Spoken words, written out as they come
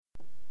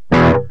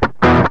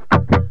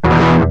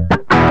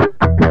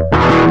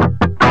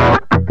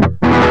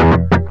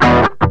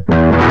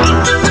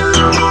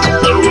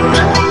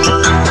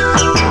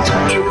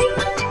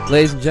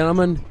Ladies and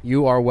gentlemen,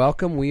 you are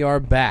welcome. We are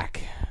back.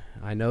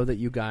 I know that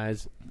you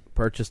guys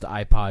purchased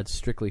iPods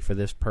strictly for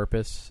this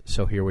purpose,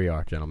 so here we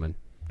are, gentlemen.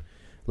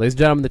 Ladies and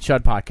gentlemen, the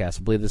Chud Podcast.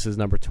 I believe this is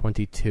number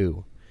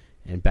 22.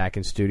 And back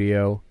in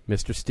studio,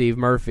 Mr. Steve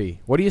Murphy.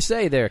 What do you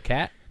say there,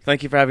 Kat?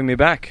 Thank you for having me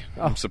back.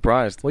 I'm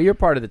surprised. Well, you're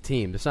part of the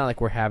team. It's not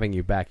like we're having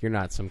you back. You're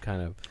not some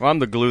kind of... Well, I'm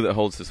the glue that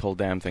holds this whole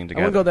damn thing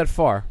together. I wouldn't go that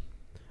far.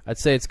 I'd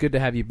say it's good to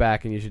have you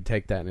back, and you should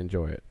take that and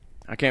enjoy it.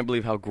 I can't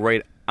believe how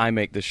great I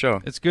make this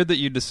show. It's good that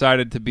you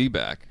decided to be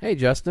back. Hey,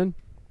 Justin.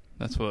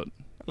 That's what...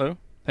 Hello.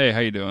 Hey, how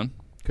you doing?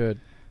 Good.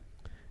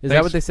 Is Thanks.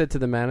 that what they said to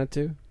the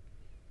Manitou?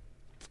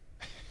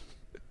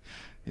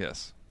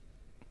 Yes.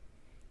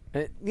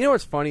 You know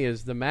what's funny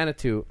is the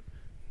Manitou,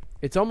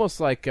 it's almost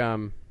like...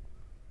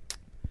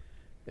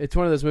 it's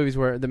one of those movies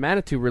where the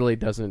Manitou really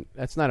doesn't...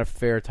 That's not a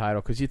fair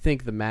title, because you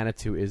think the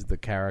Manitou is the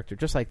character,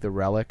 just like the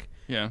Relic.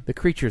 Yeah. The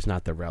creature's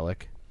not the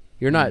Relic.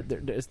 You're not...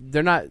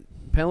 They're not...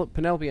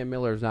 Penelope Ann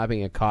Miller is not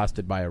being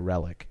accosted by a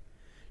relic.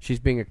 She's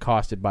being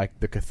accosted by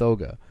the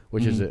Cathoga,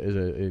 which is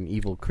an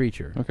evil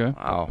creature. Okay.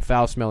 Wow. A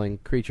foul-smelling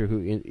creature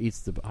who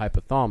eats the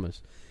hypothalamus.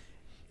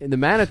 And the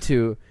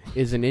Manitou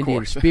is an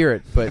Indian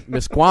spirit, but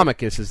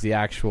Misquamicus is the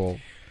actual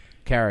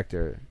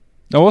character.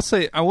 I will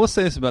say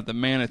this about the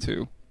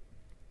Manitou.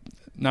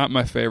 Not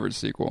my favorite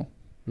sequel.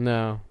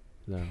 No.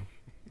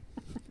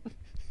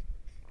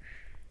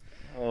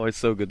 Oh, it's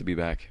so good to be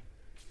back.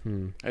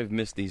 I've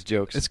missed these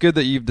jokes. It's good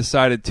that you've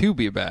decided to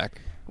be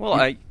back. Well,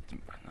 I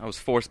was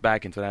forced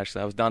back into it,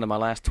 actually. I was down to my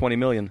last 20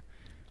 million.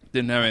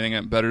 Didn't have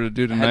anything better to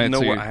do tonight.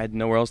 I had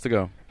nowhere else to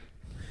go.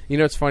 You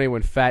know, it's funny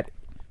when fat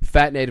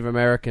Native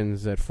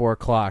Americans at 4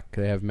 o'clock,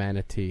 they have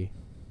manatee.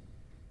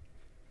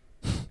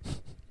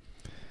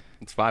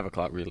 It's 5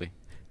 o'clock, really.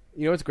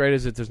 You know what's great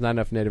is that there's not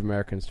enough Native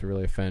Americans to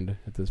really offend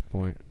at this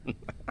point.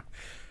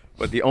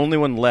 But the only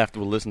one left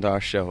will listen to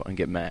our show and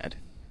get mad.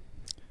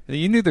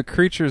 You knew the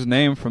creature's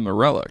name from the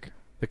Relic.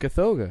 The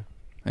Cathoga.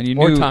 And you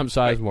or knew Tom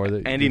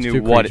Sizemore. And he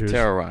knew what it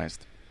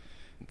terrorized.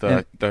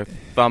 The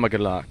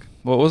Thamagalak.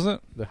 What was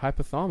it? The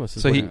hypothalamus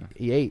is so what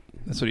he ate.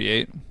 That's what he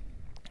ate.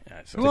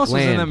 Yeah, Who else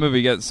was in that movie?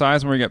 You got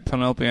Sizemore, you got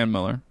Penelope Ann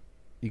Miller.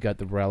 You got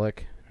the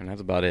Relic. And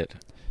that's about it.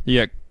 You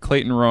got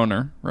Clayton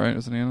Rohner, right?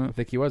 Wasn't he in I that?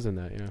 think he was in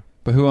that, yeah.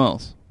 But who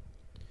else?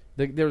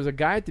 There was a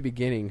guy at the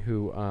beginning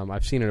who,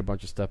 I've seen in a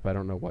bunch of stuff, but I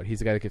don't know what. He's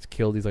the guy that gets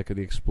killed. He's like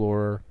the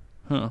explorer.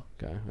 Huh.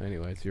 Okay,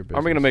 anyway, it's your business.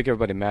 Aren't we going to make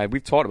everybody mad?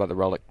 We've talked about the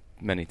Relic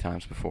many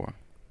times before.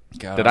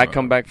 God, Did I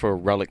come back for a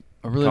Relic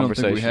I really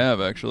conversation? don't think we have,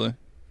 actually.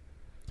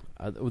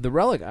 The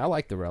Relic, I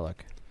like the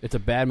Relic. It's a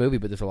bad movie,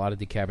 but there's a lot of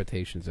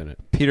decapitations in it.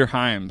 Peter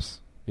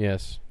Hyams.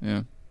 Yes.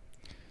 Yeah.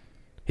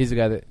 He's the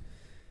guy that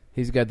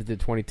did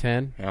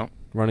 2010. Yeah.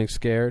 Running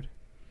Scared.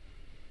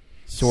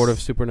 Sort of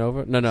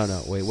Supernova.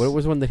 No. Wait, what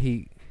was one that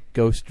he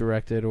ghost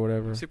directed or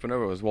whatever?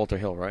 Supernova was Walter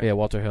Hill, right? Yeah,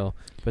 Walter Hill.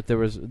 But there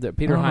was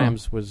Peter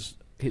Hyams was.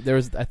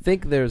 I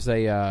think there's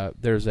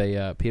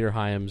a Peter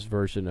Hyams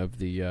version of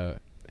the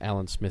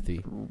Alan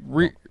Smithy.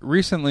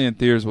 Recently in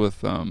theaters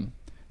with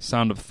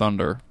Sound of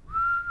Thunder.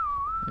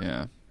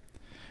 Yeah.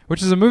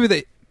 Which is a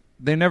movie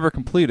they never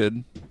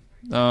completed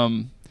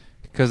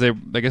because I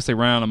guess they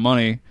ran out of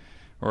money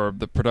or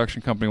the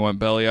production company went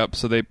belly up,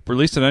 so they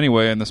released it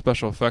anyway and the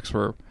special effects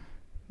were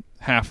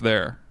half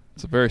there.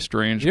 It's a very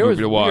strange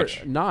movie to watch.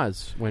 Weird.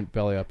 Nas went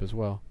belly up as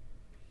well.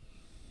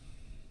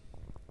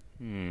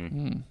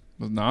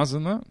 Was Nas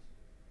in that?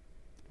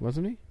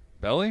 Wasn't he?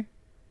 Belly?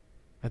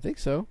 I think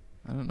so.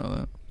 I don't know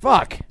that.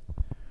 Fuck!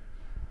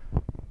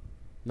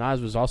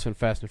 Nas was also in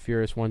Fast and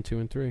Furious 1, 2,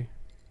 and 3.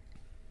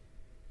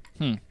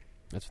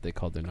 That's what they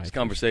called their night. This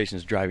conversation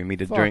is driving me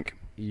to Fuck drink.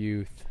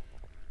 Youth.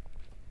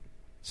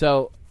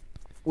 So,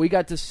 we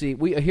got to see...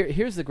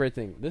 Here's the great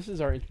thing. This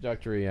is our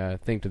introductory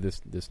thing to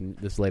this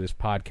latest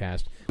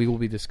podcast. We will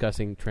be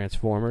discussing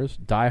Transformers,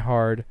 Die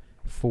Hard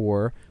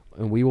 4,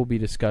 and we will be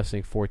discussing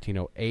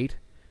 1408.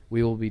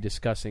 We will be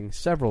discussing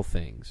several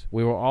things.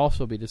 We will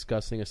also be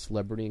discussing a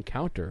celebrity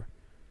encounter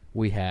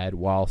we had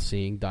while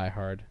seeing Die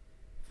Hard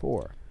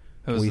 4.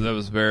 That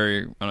was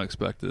very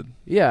unexpected.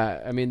 Yeah,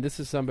 I mean, this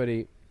is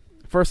somebody...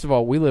 First of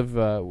all, we live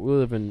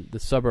in the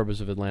suburbs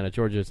of Atlanta,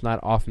 Georgia. It's not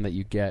often that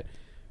you get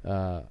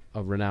a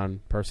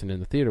renowned person in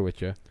the theater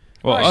with you.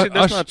 Well, actually,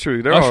 that's not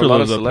true. There are a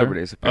lot of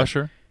celebrities up there.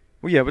 Usher?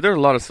 Well, yeah, but there are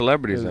a lot of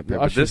celebrities up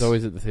there. Usher's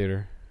always at the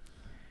theater.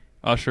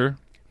 Usher?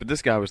 But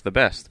this guy was the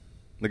best.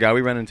 The guy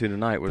we ran into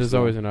tonight was... There's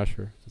always an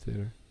Usher at the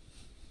theater.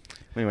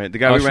 Anyway, the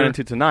guy we ran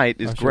into tonight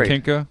is great.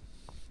 Kinka,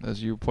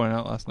 as you pointed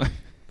out last night.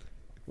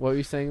 What were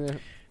you saying there?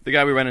 The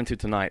guy we ran into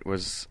tonight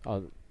was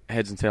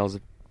heads and tails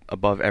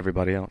above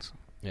everybody else.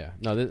 Yeah.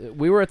 No,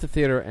 we were at the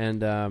theater,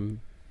 and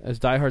as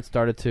Die Hard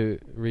started to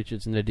reach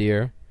its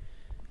nadir,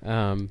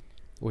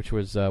 which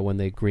was when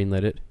they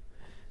greenlit it,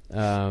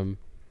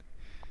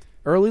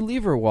 Early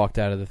Lever walked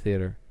out of the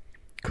theater.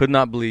 Could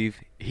not believe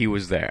he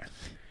was there.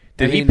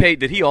 Did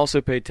he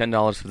also pay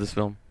 $10 for this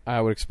film? I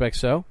would expect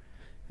so.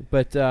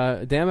 But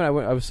damn it, I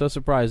was so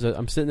surprised.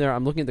 I'm sitting there,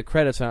 I'm looking at the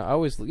credits, and I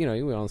always, you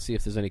want to see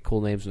if there's any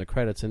cool names in the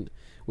credits, and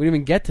we didn't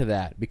even get to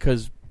that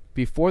because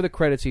before the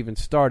credits even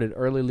started,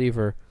 Early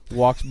Lever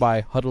walks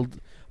by,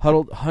 huddled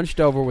hunched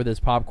over with his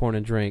popcorn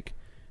and drink,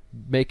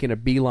 making a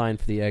beeline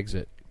for the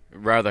exit.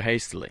 Rather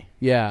hastily.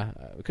 Yeah,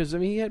 because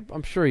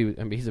I'm sure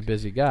he's a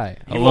busy guy.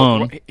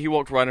 He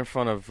walked right in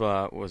front of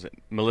was it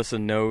Melissa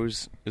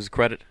Knows his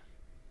credit?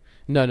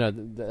 No,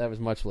 that was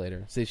much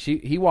later. See,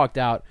 he walked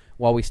out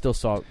while we still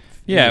saw.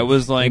 Yeah, it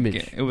was like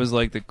image. it was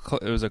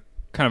a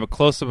kind of a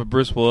close up of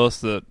Bruce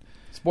Willis that.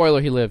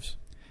 Spoiler: he lives.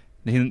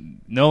 He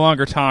no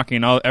longer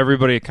talking.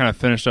 Everybody kind of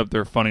finished up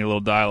their funny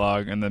little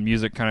dialogue, and the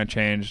music kind of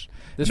changed.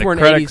 This is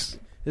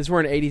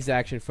where an 80s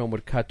action film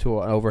would cut to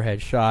an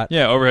overhead shot.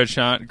 Yeah, overhead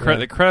shot.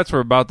 The credits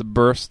were about to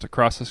burst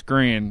across the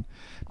screen,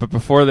 but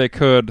before they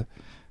could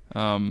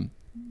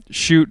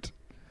shoot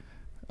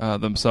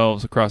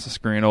themselves across the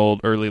screen,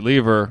 old Early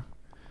Lever,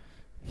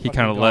 he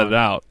kind of let it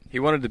out. He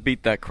wanted to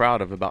beat that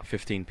crowd of about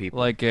 15 people.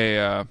 Like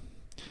a...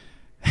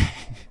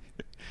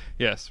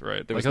 Yes,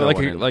 right. What's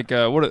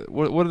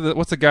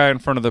the guy in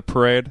front of the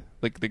parade?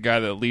 Like the guy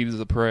that leads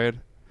the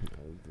parade?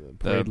 The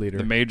parade leader.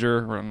 The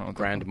major? I don't know,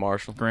 Grand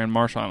Marshal. Grand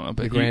Marshal, I don't know.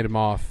 But the Grand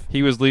Moff.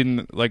 He was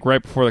leading like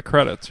right before the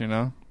credits, you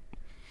know?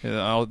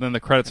 Yeah, then the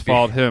credits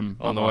followed him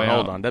on the way out.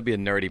 Hold on. That'd be a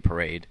nerdy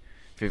parade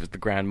if it was the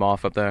Grand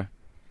Moff up there.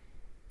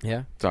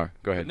 Yeah. Sorry,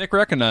 go ahead. Nick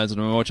recognized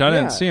him, which I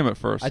didn't see him at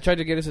first. I tried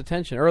to get his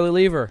attention. Early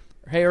Lever.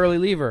 Hey, Early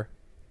Lever.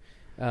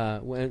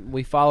 When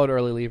we followed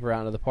Early Lever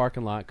out into the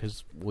parking lot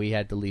because we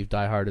had to leave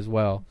Die Hard as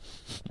well,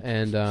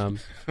 and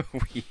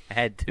we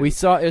had to. We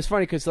saw it was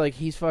funny because like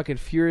he's fucking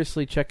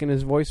furiously checking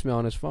his voicemail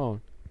on his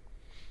phone,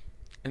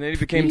 and then he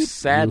became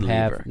sad. You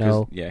have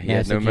no he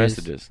had no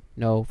messages,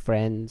 no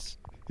friends.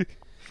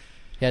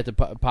 He had to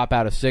pop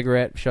out a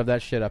cigarette, shove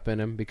that shit up in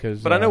him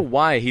because. But I know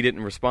why he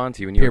didn't respond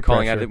to you when you were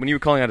calling out. When you were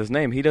calling out his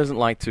name, he doesn't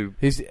like to.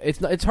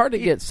 It's hard to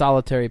get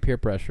solitary peer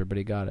pressure, but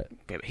he got it.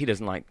 Yeah, but he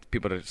doesn't like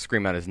people to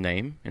scream out his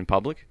name in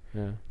public.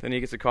 Yeah. Then he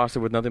gets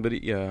accosted with nothing but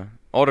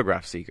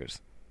autograph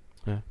seekers.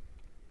 Yeah.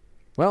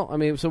 Well, I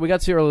mean, so we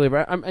got to see Early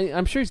Lever.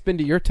 I'm sure he's been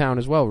to your town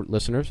as well,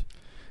 listeners.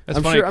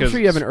 I'm sure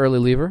you have an Early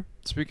Lever.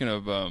 Speaking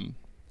of,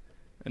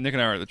 Nick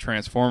and I were at the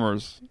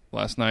Transformers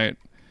last night.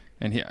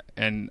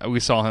 And we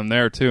saw him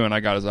there too, and I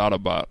got his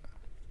Autobot.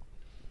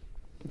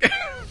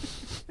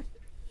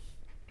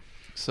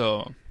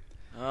 So,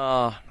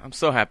 I'm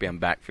so happy I'm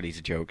back for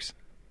these jokes.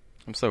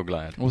 I'm so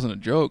glad. It wasn't a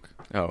joke.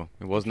 Oh,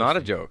 it was not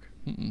a joke.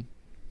 Mm-mm.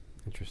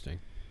 Interesting.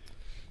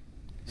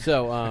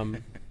 So,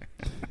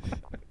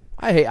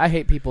 I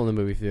hate people in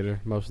the movie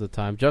theater most of the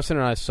time. Justin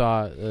and I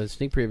saw a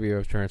sneak preview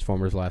of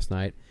Transformers last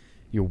night.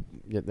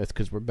 That's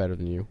because we're better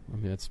than you. I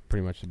mean, that's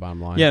pretty much the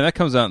bottom line. Yeah, that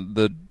comes out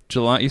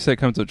July. You said it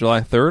comes out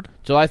July 3rd?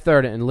 July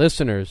 3rd. And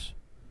listeners,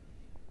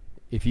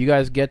 if you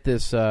guys get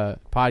this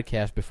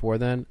podcast before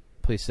then,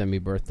 please send me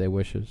birthday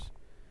wishes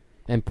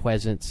and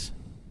presents.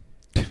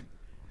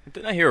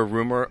 Didn't I hear a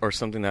rumor or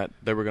something that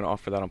they were going to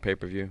offer that on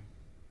pay-per-view?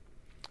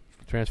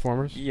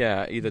 Transformers?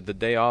 Yeah, either the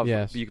day of.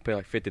 Yes. You could pay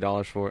like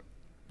 $50 for it.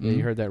 Yeah,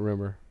 you heard that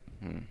rumor.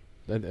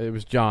 It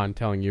was John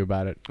telling you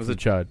about it. Was it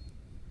Chud?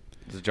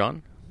 Was it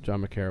John?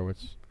 John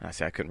McCarowitz. I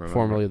see. I couldn't remember.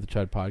 Formerly of the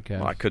Chud podcast.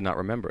 Well, I could not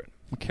remember it.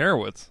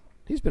 McCarowitz?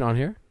 He's been on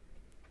here.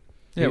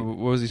 Yeah, what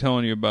was he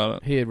telling you about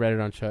it? He had read it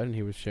on Chud, and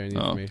he was sharing the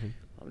information.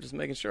 I'm just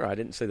making sure. I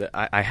didn't say that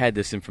I had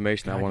this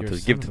information God, I wanted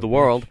to give to the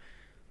world.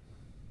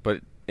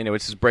 But,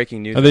 it's just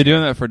breaking news. Are they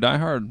doing that for Die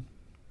Hard?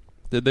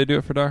 Did they do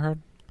it for Die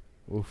Hard?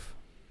 Oof.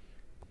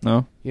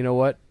 No? You know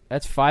what?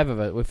 That's 5 of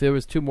it. If there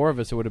was 2 more of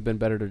us, it would have been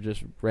better to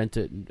just rent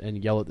it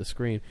and yell at the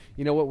screen.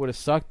 You know what would have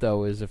sucked,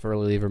 though, is if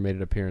Early Lever made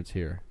an appearance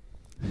here.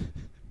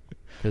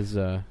 Because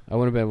I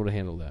wouldn't have been able to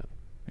handle that.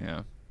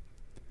 Yeah.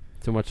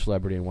 Too much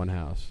celebrity in one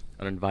house.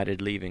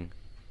 Uninvited leaving.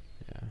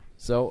 Yeah.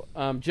 So,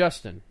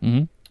 Justin.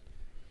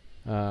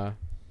 Mm-hmm.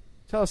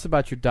 Tell us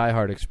about your Die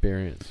Hard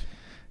experience.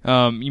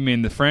 You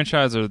mean the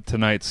franchise or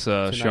tonight's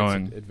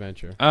showing?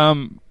 Adventure.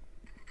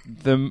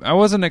 I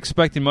wasn't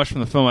expecting much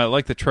from the film. I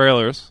liked the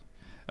trailers.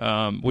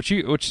 Which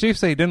Steve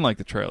said he didn't like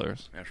the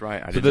trailers. That's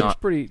right. I did not.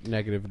 Pretty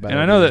negative about it.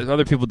 And I know that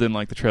other people didn't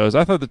like the trailers.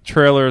 I thought the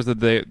trailers that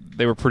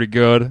they were pretty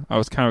good. I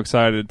was kind of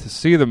excited to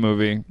see the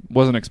movie.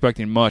 Wasn't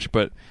expecting much,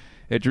 but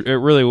it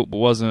really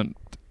wasn't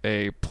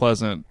a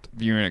pleasant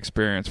viewing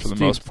experience for the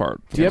most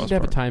part. Do you happen to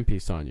have a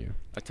timepiece on you?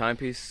 A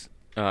timepiece?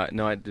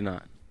 No, I do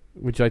not.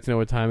 Would you like to know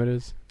what time it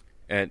is?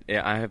 I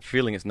have a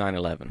feeling it's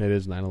 9/11. It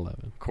is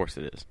 9/11. Of course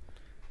it is.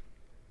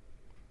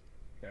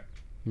 Yeah.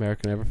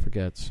 America never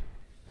forgets.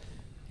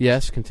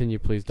 Yes, continue,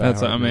 please. Die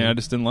Hard, I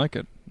just didn't like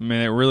it. I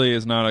mean, it really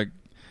is not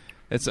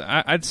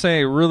I'd say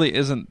it really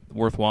isn't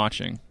worth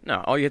watching.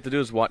 No, all you have to do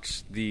is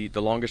watch the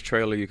longest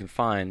trailer you can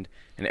find,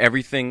 and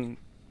everything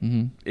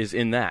is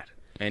in that.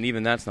 And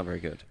even that's not very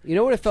good. You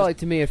know what it felt like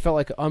to me? It felt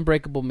like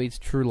Unbreakable meets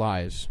True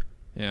Lies.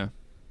 Yeah.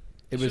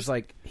 It was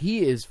like,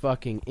 he is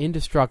fucking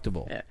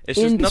indestructible. Yeah. It's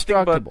just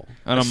indestructible.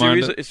 I don't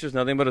mind it. It's just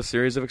nothing but a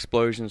series of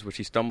explosions, which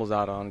he stumbles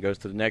out on, goes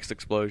to the next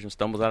explosion,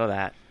 stumbles out of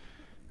that.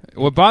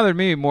 What bothered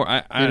me more,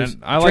 I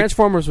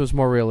Transformers was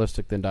more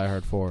realistic than Die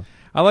Hard 4.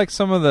 I like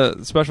some of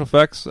the special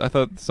effects. I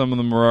thought some of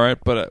them were alright,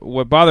 but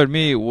what bothered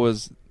me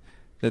was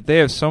that they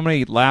have so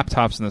many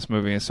laptops in this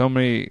movie and so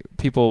many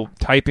people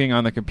typing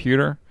on the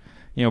computer.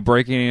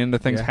 breaking into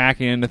things,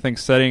 hacking into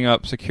things, setting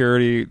up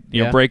security,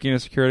 breaking into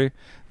security.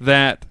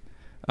 That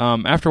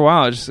after a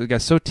while, it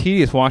got so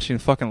tedious watching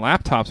fucking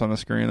laptops on the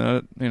screen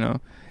that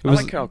it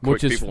was, like how quick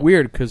which is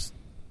weird because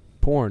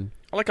porn.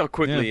 I like how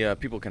quickly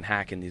people can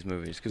hack in these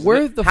movies. Cause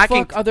where the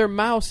fuck are their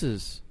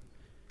mouses?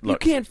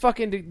 Look, you can't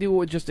fucking do it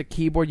with just a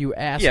keyboard, you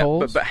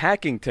assholes. Yeah, but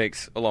hacking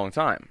takes a long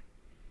time.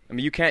 I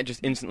mean, you can't just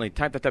instantly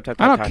type. I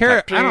don't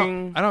care.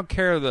 I don't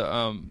care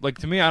the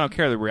to me, I don't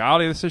care the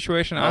reality of the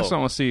situation. I just don't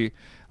want to see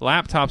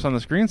laptops on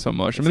the screen so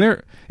much. I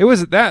mean, it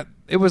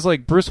was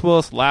like Bruce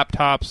Willis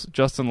laptops,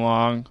 Justin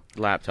Long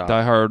laptop,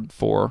 Die Hard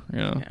 4.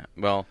 Yeah.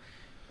 Well,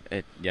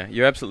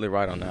 you're absolutely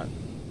right on that.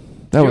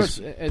 That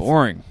was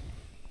boring.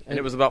 And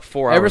it was about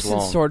 4 hours long. Ever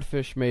since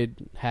Swordfish made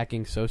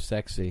hacking so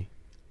sexy.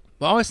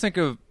 Well, I always think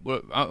of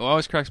what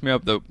always cracks me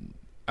up, though.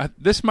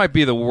 This might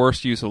be the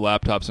worst use of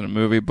laptops in a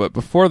movie, but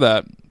before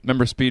that,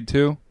 remember Speed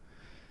 2?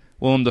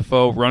 Willem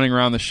Dafoe running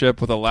around the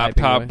ship with a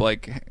laptop,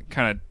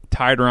 kind of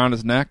tied around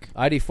his neck.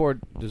 ID4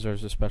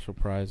 deserves a special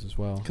prize as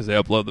well. Because they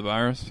upload the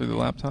virus through the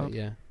laptop?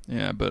 Yeah.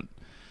 Yeah, but...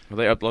 Well,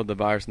 they upload the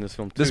virus in this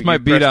film, too. This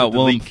might beat out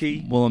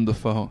Willem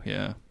Dafoe,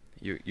 yeah.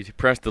 You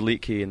press the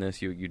delete key in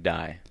this, you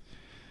die.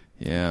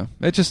 Yeah,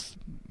 it just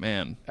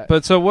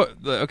But so what?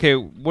 Okay,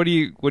 what do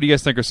you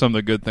guys think are some of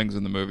the good things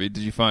in the movie?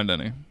 Did you find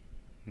any?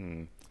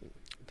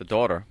 The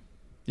daughter.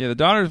 Yeah, the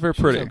daughter is very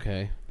pretty. She's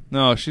okay.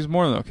 No, she's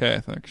more than okay. I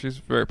think she's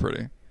very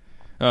pretty.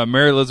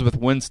 Mary Elizabeth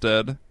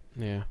Winstead.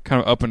 Yeah.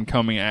 Kind of up and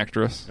coming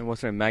actress. And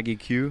what's her name? Maggie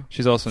Q.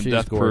 She's also in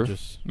Death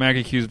gorgeous. Proof.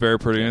 Maggie Q's very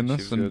pretty in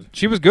this, and good.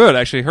 she was good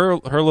actually. Her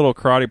little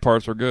karate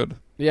parts were good.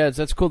 Yeah,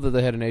 that's cool that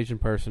they had an Asian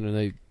person and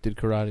they did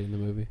karate in the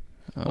movie.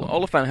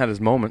 Oliphant had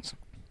his moments.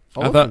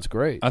 Oliphant's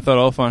great. I thought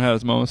Oliphant had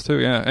his moments too.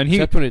 Yeah, and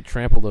except when it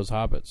trampled those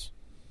hobbits.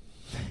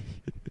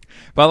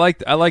 But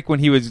I like when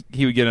he would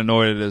get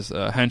annoyed at his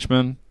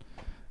henchman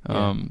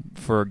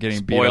for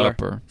getting beat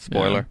up.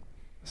 Spoiler. Yeah,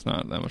 it's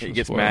not that much. He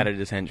gets mad at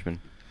his henchman.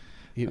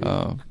 In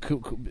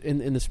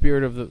the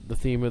spirit of the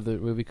theme of the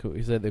movie,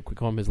 he said they could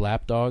call him his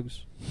lap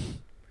dogs.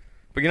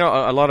 But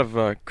a lot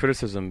of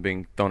criticism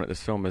being thrown at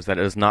this film is that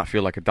it does not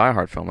feel like a Die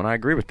Hard film, and I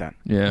agree with that.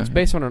 Yeah, it's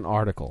based on an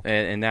article,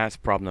 and that's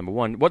problem number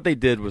one. What they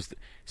did was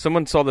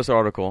someone saw this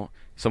article,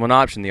 someone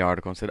optioned the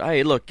article and said,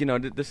 "Hey, look,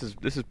 this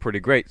is pretty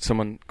great.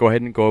 Someone go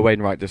away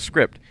and write this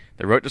script."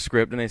 They wrote the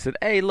script and they said,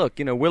 "Hey, look,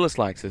 Willis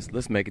likes this.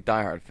 Let's make a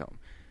Die Hard film."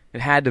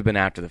 It had to have been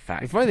after the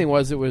fact. The funny thing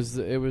was, it was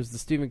the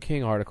Stephen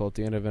King article at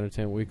the end of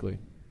Entertainment Weekly.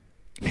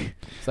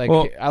 It's like,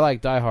 I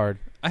like Die Hard.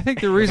 I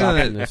think the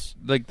reason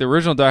that the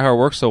original Die Hard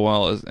works so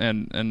well is,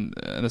 and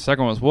the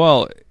second one as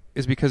well,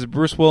 is because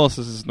Bruce Willis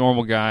is this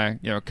normal guy,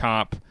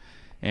 cop,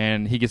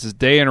 and he gets his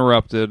day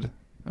interrupted,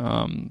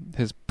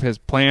 his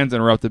plans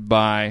interrupted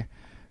by,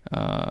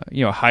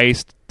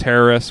 heist,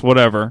 terrorists,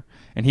 whatever,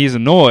 and he's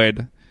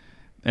annoyed,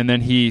 and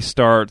then he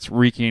starts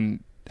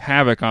wreaking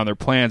havoc on their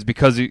plans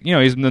because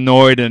he's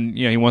annoyed and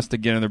he wants to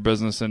get in their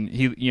business, and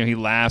he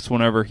laughs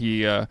whenever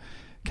he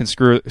can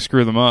screw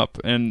them up,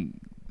 and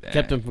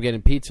kept him from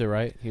getting pizza,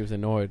 right? He was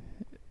annoyed.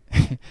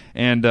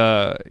 And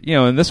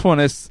in this one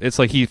it's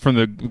like he from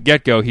the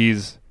get-go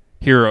he's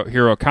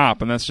hero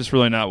cop, and that's just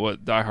really not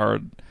what Die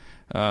Hard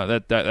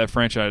that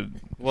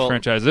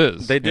franchise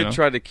is. They did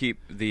try to keep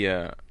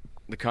the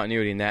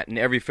continuity in that. In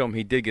every film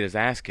he did get his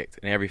ass kicked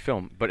in every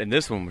film, but in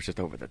this one was just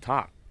over the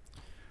top.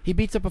 He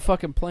beats up a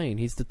fucking plane.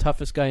 He's the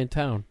toughest guy in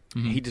town.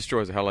 Mm-hmm. He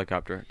destroys a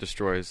helicopter,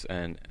 destroys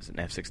an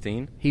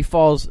F-16. He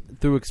falls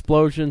through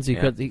explosions. He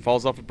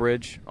falls off a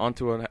bridge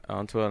onto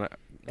an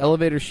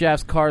elevator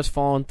shafts, cars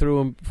falling through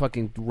him,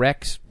 fucking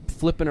wrecks,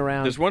 flipping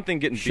around. There's one thing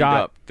getting beat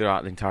up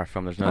throughout the entire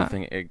film. There's another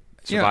thing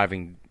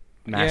surviving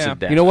massive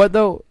death. You know what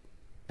though?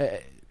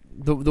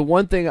 The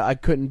one thing I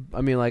couldn't.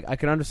 I mean, I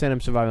can understand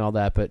him surviving all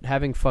that, but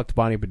having fucked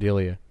Bonnie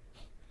Bedelia,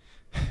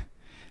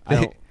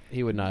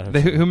 he would not have.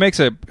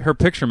 Her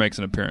picture makes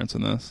an appearance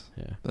in this.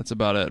 Yeah, that's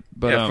about it.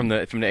 But from the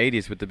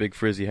 80s with the big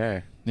frizzy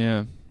hair.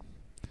 Yeah,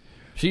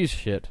 she's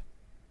shit.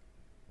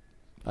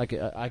 I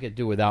could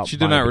do without. She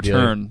did not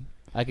return.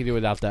 I could do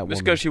without that woman.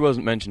 Just because she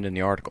wasn't mentioned in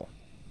the article.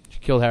 She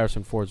killed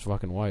Harrison Ford's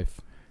fucking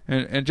wife.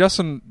 And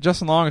Justin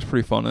Long is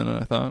pretty fun in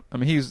it, I thought. I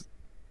mean,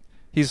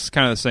 he's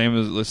kind of the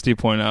same as Steve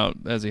pointed out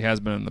as he has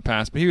been in the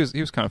past, but he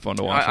was kind of fun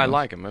to watch. I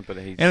like him, but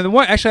he's... And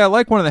actually, I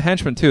like one of the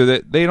henchmen too.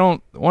 That they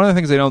don't. One of the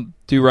things they don't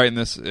do right in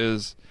this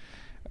is,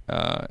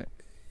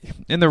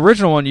 in the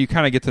original one, you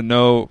kind of get to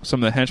know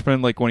some of the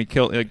henchmen, like when he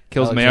kills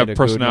them, they have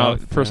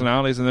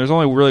personalities, and there's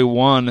only really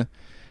one.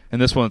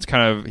 And this one,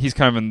 he's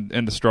kind of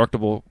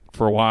indestructible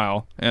for a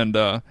while, and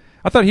I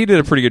thought he did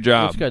a pretty good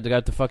job. Which guy? The guy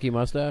with the fucky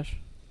mustache?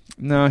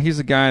 No, he's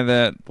the guy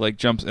that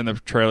jumps in the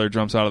trailer,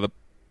 jumps out of the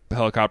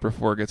helicopter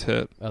before it gets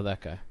hit. Oh, that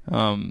guy.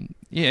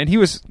 Yeah, and he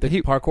was the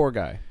parkour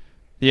guy.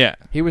 Yeah,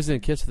 he was in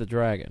Kiss of the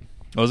Dragon.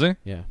 Was he?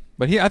 Yeah,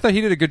 but I thought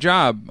he did a good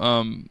job.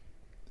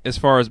 As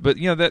far as, but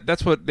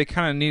that's what they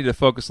kind of needed to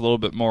focus a little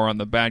bit more on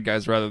the bad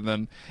guys rather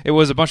than it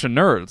was a bunch of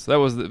nerds. That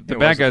was the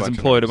bad guys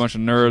employed a bunch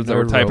of nerds that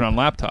were typing on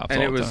laptops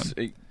and all the time. And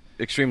it was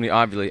extremely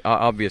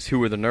obvious who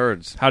were the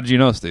nerds. How did you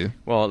know, Steve?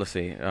 Well, let's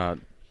see.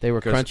 They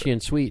were crunchy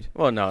and sweet.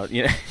 Well, no,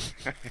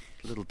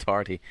 little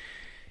tarty.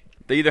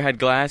 They either had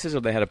glasses or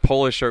they had a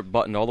polo shirt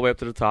buttoned all the way up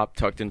to the top,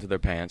 tucked into their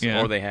pants,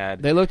 or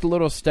they looked a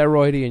little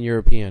steroidy and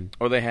European,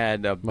 or they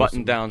had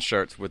button-down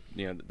shirts with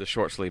the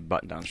short sleeve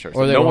button-down shirts.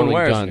 Or they no were one holding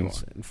wears guns anymore.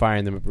 and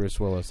firing them at Bruce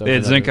Willis. They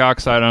had zinc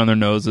oxide on their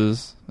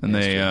noses, and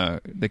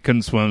That's they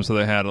couldn't swim, so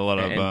they had a lot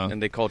of.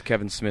 And they called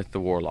Kevin Smith the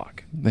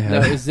Warlock. They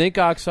Now, had is zinc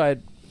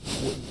oxide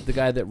the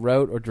guy that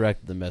wrote or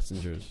directed The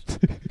Messengers?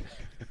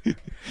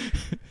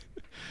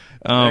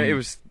 It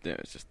was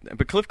just.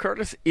 But Cliff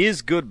Curtis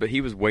is good, but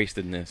he was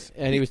wasted in this.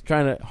 And he was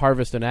trying to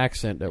harvest an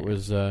accent that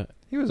was.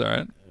 he was all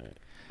right.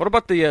 What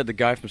about the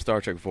guy from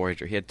Star Trek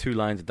Voyager? He had 2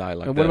 lines of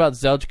dialogue. And what about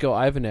Zeljko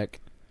Ivanek?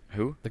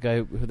 Who? The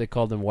guy who they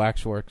called him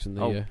Waxworks in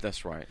the.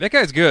 That's right. That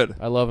guy's good.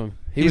 I love him.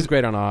 He was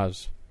great on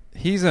Oz.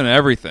 He's in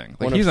everything.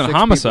 Like One of he's in 6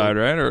 Homicide,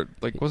 people- right? Or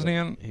like wasn't he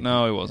in?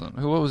 No, he wasn't.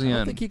 What was he I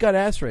don't in? think he got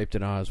ass raped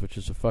in Oz, which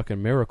is a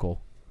fucking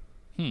miracle.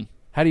 Hmm.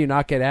 How do you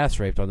not get ass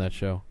raped on that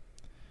show?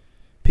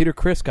 Peter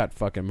Criss got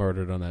fucking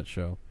murdered on that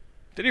show.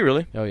 Did he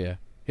really? Oh yeah.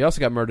 He also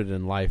got murdered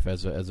in life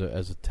as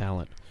a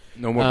talent.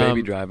 No more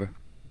Baby Driver.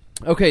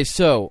 Okay,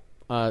 so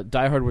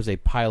Die Hard was a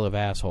pile of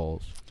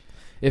assholes.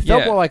 It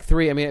felt more like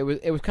 3. I mean,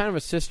 it was kind of a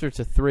sister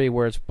to 3,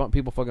 where it's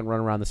people fucking run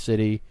around the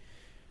city,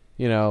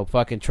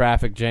 fucking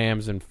traffic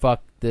jams and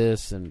fuck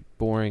this and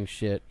boring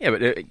shit. Yeah,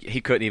 but he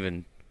couldn't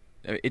even.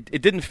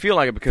 It didn't feel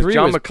like it because 3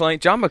 John was-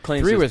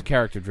 McClane. 3 was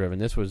character driven.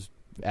 This was.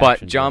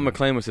 But John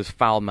action-driven. McClane was his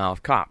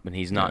foul-mouthed cop, and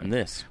he's not in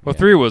this. Well,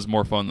 3 was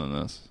more fun than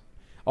this.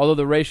 Although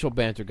the racial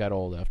banter got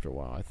old after a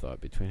while, I thought,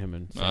 between him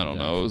and. I don't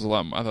know. It was a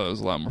lot. I thought it was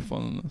a lot more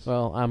fun than this.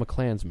 Well, I'm a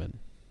Klansman.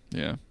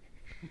 Yeah.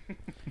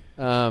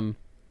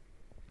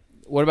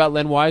 What about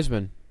Len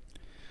Wiseman?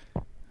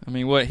 I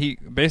mean,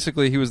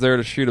 he was there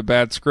to shoot a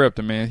bad script.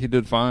 I mean, he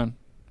did fine,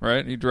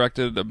 right? He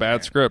directed a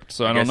bad script,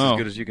 so I don't guess know. As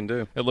good as you can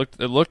do. It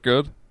looked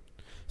good.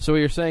 So what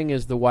you're saying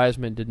is the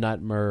Wiseman did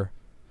not murder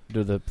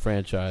the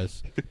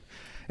franchise.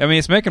 I mean,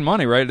 it's making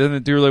money, right? Didn't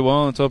it do really well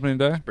on its opening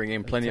day? Bring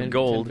in plenty 10 of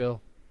gold.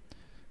 bill.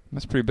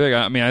 That's pretty big.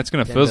 I mean, it's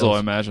going to 10 fizzle, bills. I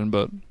imagine,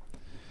 but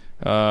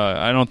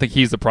I don't think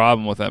he's the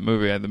problem with that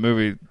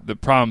movie. The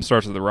problem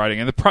starts with the writing,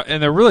 and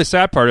the really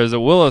sad part is that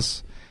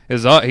Willis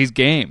he's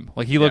game.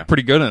 Like he looked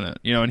pretty good in it,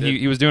 and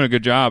he was doing a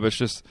good job. It's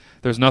just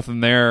there's nothing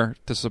there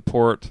to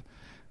support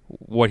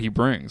what he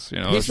brings.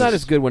 He's not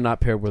as good when not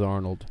paired with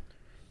Arnold.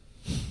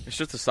 It's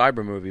just a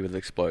cyber movie with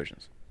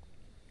explosions.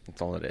 That's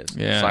all it is.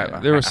 Yeah,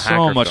 there was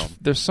so much.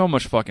 There's so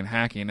much fucking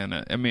hacking in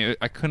it. I mean,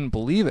 I couldn't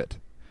believe it.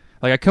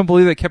 Like I couldn't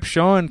believe they kept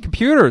showing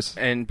computers.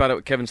 And by the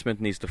way, Kevin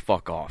Smith needs to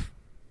fuck off.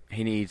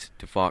 He needs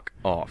to fuck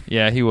off.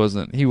 Yeah, he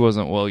wasn't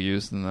well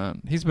used in that.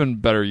 He's been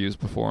better used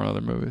before in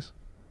other movies.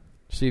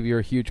 Steve, you're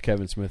a huge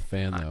Kevin Smith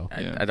fan, though.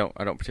 I don't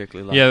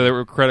particularly like. Yeah, there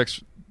were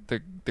critics.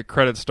 The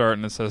credits start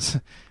and it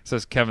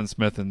says Kevin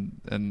Smith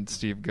and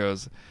Steve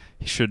goes,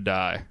 he should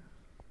die.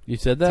 You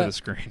said To that? the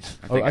screen.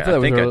 I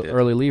thought it was did.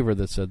 early lever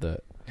that said that.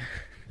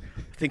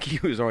 I think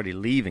he was already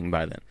leaving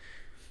by then.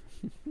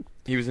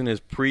 He was in his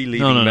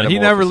pre-leaving. No. He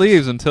never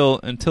leaves until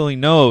he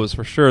knows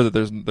for sure that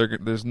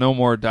there's no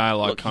more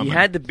dialogue Look, coming. he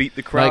had to beat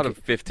the crowd of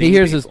 15. He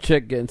hears people. his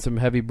chick getting some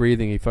heavy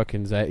breathing.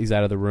 He's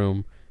out of the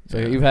room. So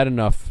you've had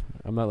enough.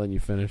 I'm not letting you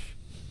finish.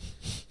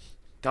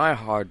 Die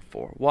Hard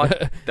 4.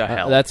 What the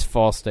hell? That's a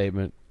false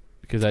statement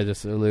because I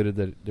just alluded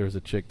that there was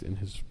a chick in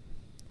his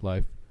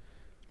life.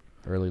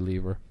 Early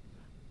lever.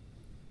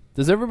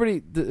 There's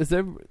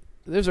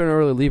an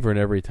early lever in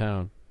every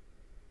town.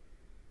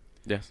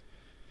 Yes.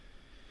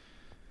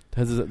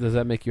 Does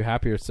that make you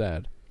happy or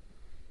sad?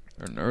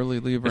 Or an early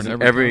lever There's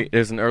in every town?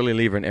 there's an early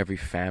lever in every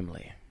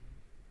family.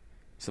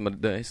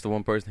 It's the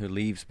one person who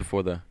leaves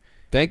before the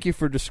Thank you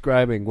for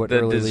describing what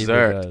The early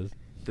dessert. lever does.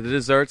 the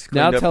desserts.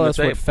 Now cleaned up tell from us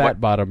the what tape.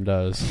 fat bottom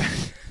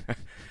does.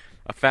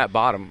 A fat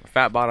bottom. A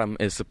fat bottom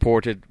is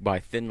supported by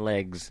thin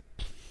legs.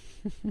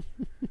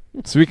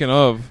 Speaking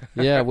of,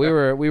 Yeah, we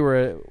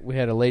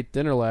had a late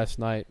dinner last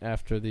night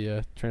after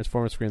the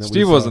Transformers screen. That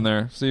Steve we saw. wasn't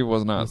there. Steve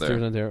was not Steve there.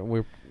 wasn't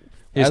there.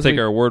 He has as to take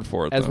we- our word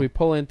for it. As though. we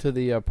pull into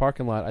the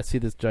parking lot, I see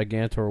this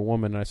gigantor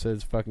woman, and I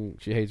said,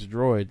 she hates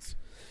droids.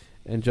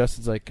 And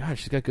Justin's like, God,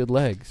 she's got good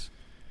legs.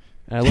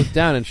 And I look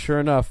down, and sure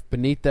enough,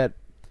 beneath that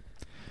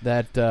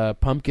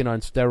pumpkin on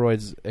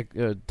steroids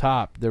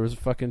top, there was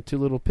fucking 2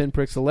 little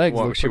pinpricks of legs.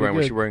 What Looked was she pretty wearing?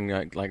 Was good. she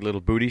wearing like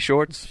little booty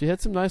shorts? She had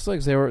some nice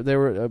legs. They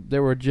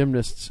were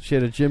gymnasts. She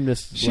had a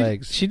gymnast's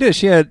legs. She did.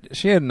 She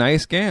had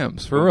nice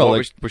gams for real.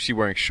 Like, Was she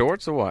wearing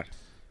shorts or what?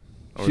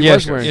 Or She yeah,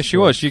 was wearing she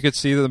was. shorts. She could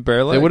see the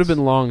bare legs. They would have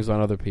been longs on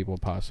other people,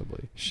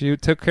 possibly. She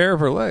took care of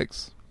her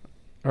legs.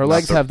 Her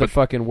legs so- have the but-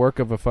 fucking work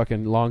of a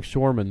fucking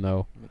longshoreman,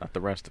 though. Not the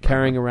rest of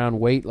Carrying her. around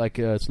weight like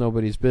it's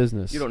nobody's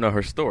business. You don't know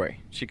her story.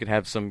 She could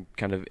have some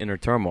kind of inner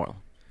turmoil.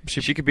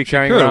 She could be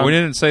carrying Good. around. We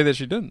didn't say that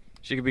she didn't.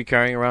 She could be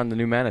carrying around the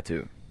new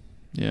Manitou.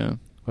 Yeah.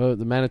 Well,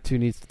 the Manitou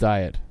needs to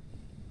diet.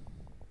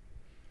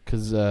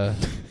 Because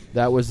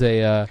that was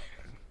the...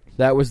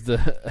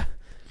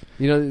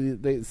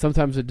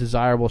 sometimes a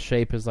desirable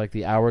shape is like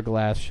the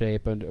hourglass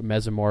shape and a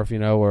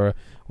mesomorph,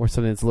 or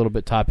something that's a little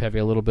bit top-heavy,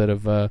 a little bit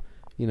of,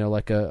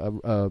 like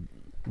a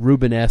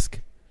Rubenesque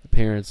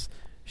appearance.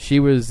 She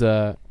was...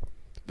 The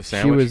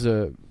sandwich.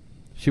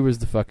 She was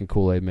the fucking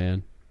Kool-Aid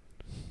man.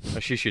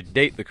 Or she should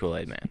date the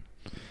Kool-Aid man.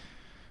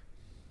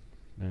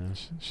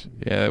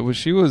 Yeah,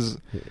 she was.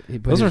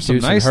 Those are some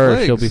juice in nice her,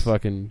 legs.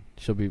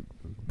 She'll be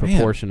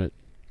proportionate.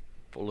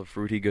 Full of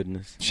fruity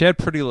goodness. She had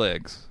pretty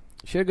legs.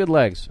 She had good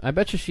legs. I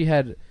bet you she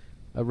had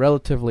a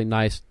relatively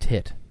nice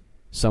tit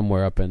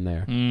somewhere up in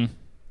there.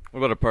 What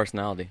about her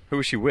personality? Who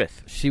was she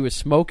with? She was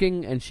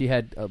smoking, and she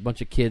had a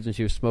bunch of kids, and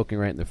she was smoking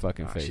right in their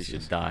fucking She faces.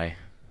 should die.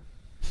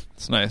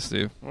 It's nice,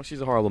 Steve. Well,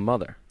 she's a horrible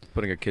mother,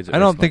 putting her kids at I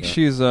don't risk think like that.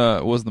 she's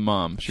was the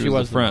mom. She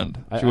was the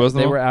friend. She was the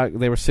They mom? were out.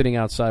 They were sitting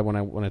outside when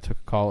I took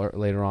a call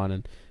later on,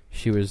 and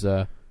she was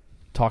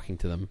talking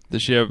to them.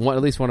 Did she have?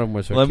 At least one of them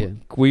was her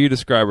kid. Will you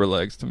describe her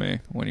legs to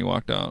me when you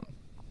walked out?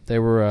 They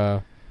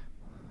were.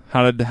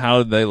 How did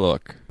they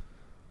look?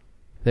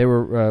 They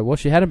were. Well,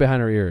 she had them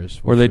behind her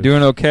ears. Were they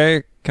doing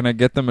okay? Can I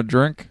get them a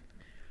drink?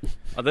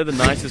 Are they the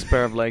nicest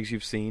pair of legs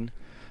you've seen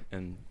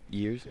in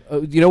years?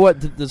 You know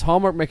what? Does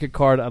Hallmark make a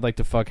card? I'd like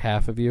to fuck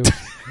half of you.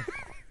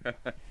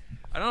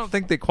 I don't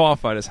think they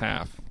qualified as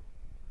half.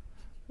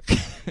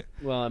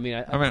 Well, I mean,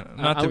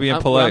 not to be What I'm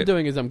impolite.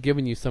 doing is I'm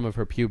giving you some of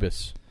her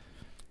pubis.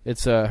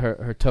 It's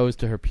her toes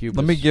to her pubis.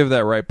 Let me give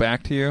that right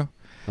back to you.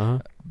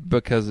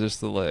 Because it's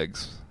the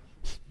legs.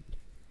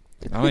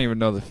 I don't even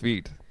know the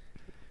feet.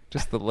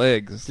 Just the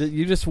legs.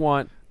 You just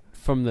want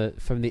from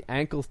the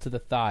ankles to the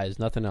thighs,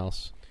 nothing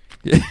else.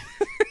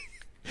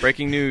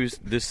 Breaking news: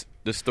 this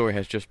story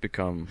has just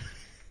become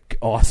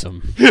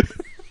awesome.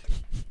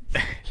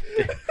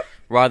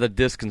 Rather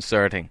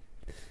disconcerting.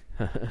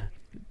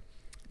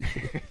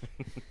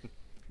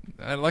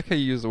 I like how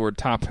you use the word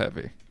top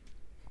heavy.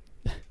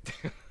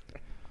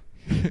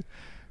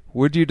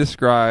 Would you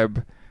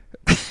describe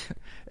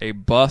a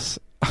bus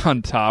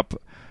on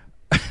top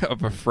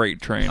of a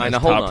freight train as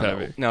top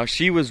heavy? Now,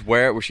 she was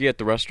where? Was she at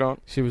the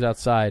restaurant? She was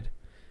outside.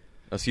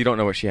 Oh, so you don't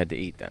know what she had to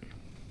eat then?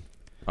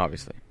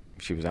 Obviously.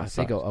 She was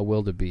outside. I think a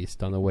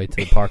wildebeest on the way to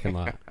the parking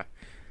lot.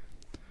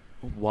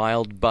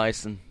 Wild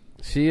bison.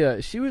 She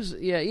was,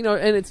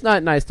 and it's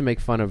not nice to make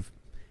fun of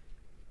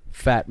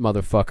fat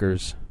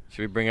motherfuckers.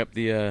 Should we bring up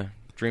the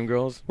Dream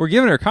Girls? We're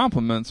giving her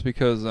compliments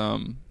because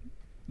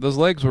those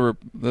legs were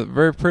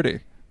very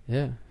pretty.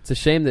 Yeah. It's a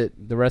shame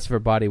that the rest of her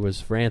body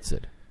was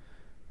rancid.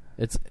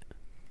 It's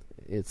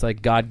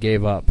like God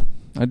gave up.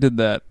 I did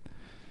that.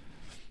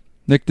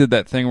 Nick did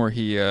that thing where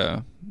he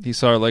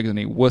saw her legs and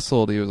he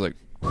whistled. He was like,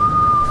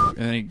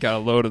 and then he got a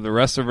load of the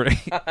rest of her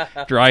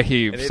dry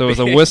heave. So it was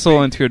a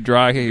whistle into a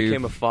dry heave. It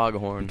became a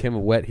foghorn. Became a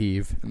wet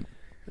heave.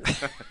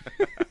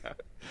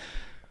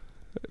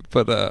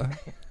 But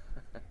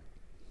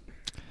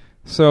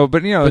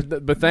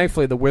but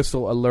thankfully the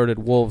whistle alerted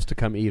wolves to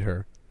come eat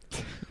her.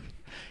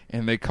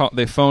 And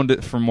they phoned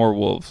it for more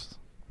wolves,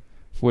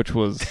 which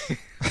was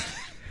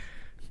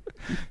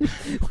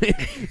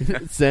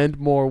send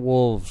more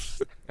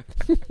wolves.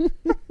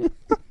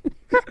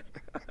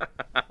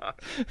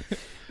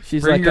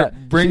 She's bring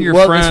like, your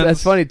well, friends.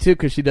 That's funny too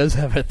because she does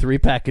have a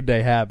 3-pack a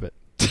day habit.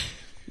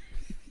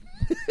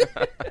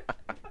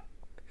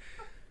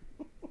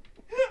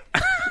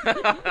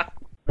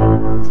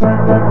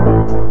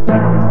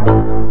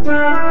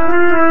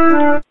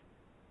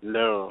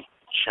 Low,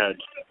 chud,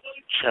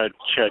 chud,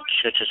 chud,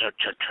 chud, chud, chud,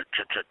 chud,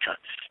 chud, chud, chud.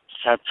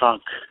 Fab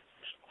Funk,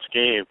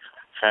 Scabe,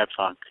 Fab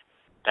Funk,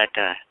 that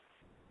guy.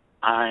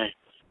 I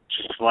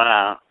just went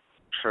out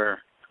for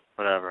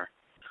whatever.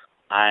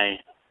 I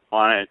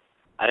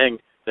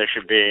think there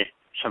should be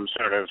some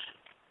sort of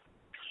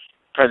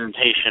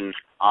presentation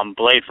on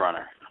Blade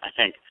Runner. I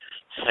think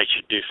I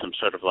should do some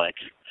sort of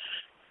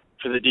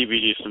for the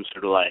DVD, some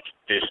sort of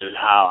this is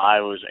how I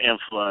was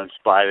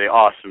influenced by the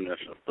awesomeness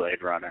of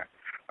Blade Runner.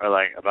 Or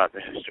about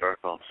the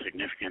historical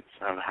significance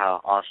of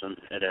how awesome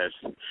it is.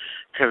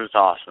 Because it's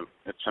awesome.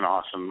 It's an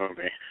awesome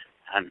movie.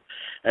 And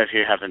if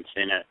you haven't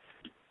seen it,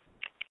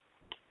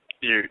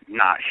 you're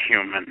not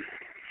human.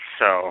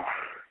 So,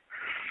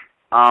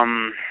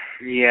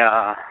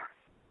 yeah.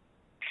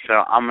 So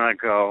I'm going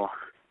to go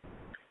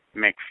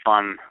make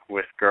fun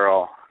with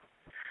girl.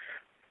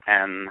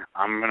 And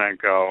I'm going to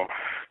go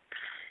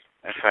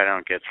if I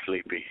don't get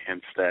sleepy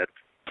instead.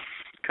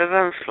 Because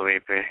I'm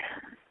sleepy.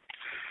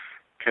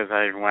 Because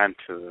I went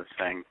to the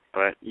thing.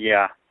 But,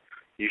 yeah,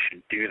 you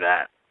should do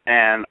that.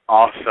 And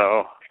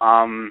also,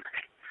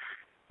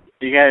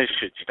 you guys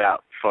should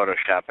stop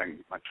photoshopping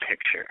my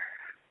picture.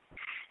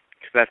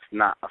 Because that's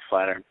not a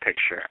flattering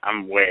picture.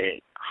 I'm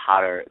way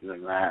hotter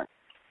than that.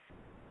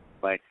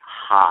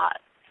 Hot.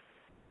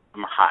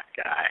 I'm a hot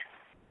guy.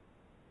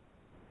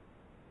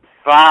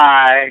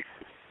 Bye!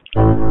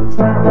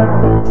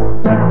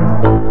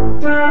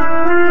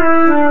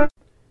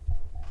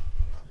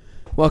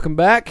 Welcome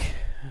back.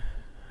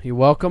 You're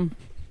welcome.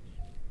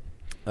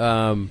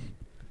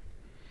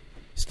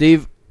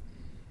 Steve,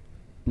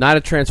 not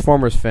a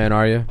Transformers fan,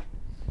 are you?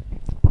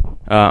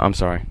 I'm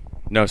sorry.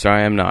 No, sir,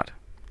 I am not.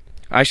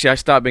 Actually, I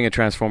stopped being a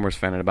Transformers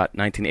fan in about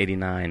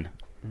 1989.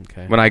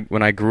 Okay.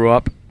 When I grew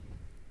up.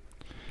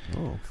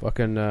 Oh,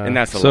 fucking. And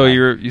that's a so lie.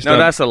 you no,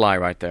 that's a lie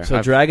right there.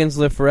 So dragons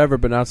live forever,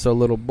 but not so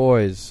little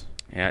boys.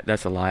 Yeah,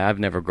 that's a lie. I've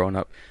never grown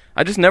up.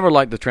 I just never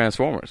liked the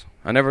Transformers.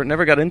 I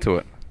never got into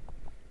it.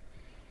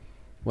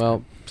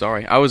 Well,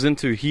 sorry, I was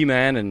into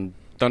He-Man and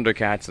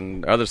Thundercats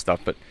and other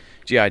stuff, but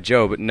G.I.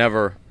 Joe, but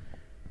never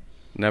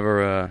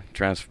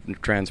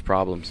trans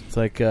problems. It's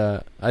like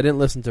I didn't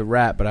listen to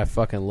rap, but I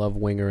fucking love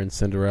Winger and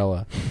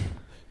Cinderella.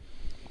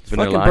 It's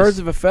fucking Ice. birds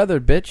of a feather,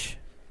 bitch.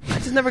 I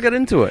just never got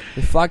into it.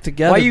 They flock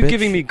together. Why are you bitch.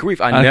 giving me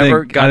grief? I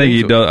never got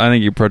into it. I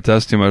think you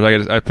protest too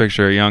much. I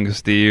picture a young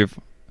Steve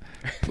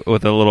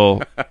with a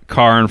little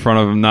car in front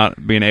of him,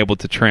 not being able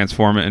to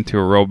transform it into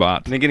a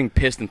robot, and then getting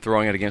pissed and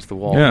throwing it against the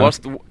wall. Yeah.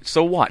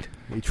 So what?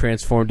 He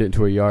transformed it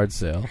into a yard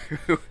sale.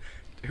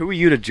 Who are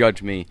you to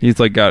judge me? He's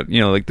like got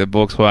like the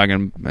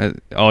Volkswagen.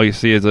 All you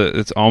see is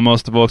it's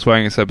almost a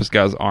Volkswagen, except it's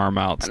got his arm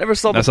out. I never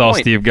saw the That's point. all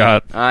Steve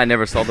got. I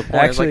never saw the point.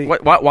 Actually, I was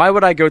like, why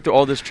would I go through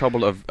all this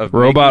trouble of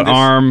Robot making this,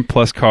 arm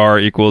plus car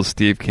equals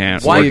Steve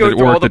can't Why go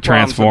through all the to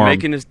transform? of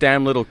making this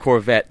damn little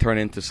Corvette turn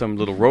into some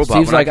little robot?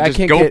 Steve's when like, I, I just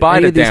can't go get buy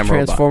any the of these damn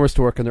Transformers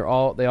to work, and they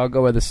all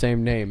go by the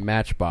same name,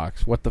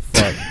 Matchbox. What the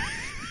fuck?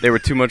 They were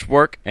too much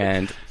work,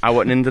 and I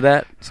wasn't into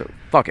that. So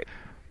fuck it.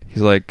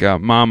 He's like,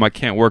 Mom, I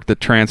can't work the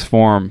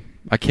transform.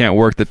 I can't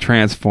work the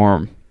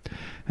transform.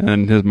 And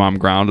then his mom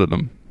grounded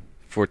him.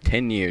 For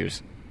 10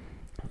 years.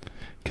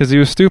 Because he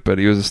was stupid.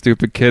 He was a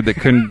stupid kid that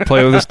couldn't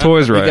play with his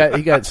toys right.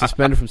 He got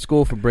suspended from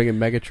school for bringing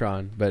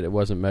Megatron, but it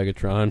wasn't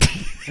Megatron.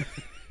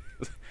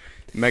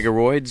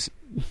 Megaroids?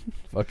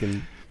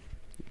 Fucking...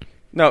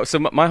 No, so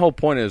my whole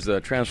point is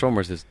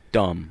Transformers is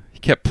dumb. He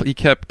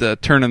kept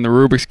turning the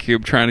Rubik's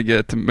Cube, trying to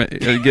get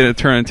it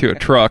turned into a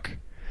truck.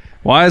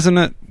 Why isn't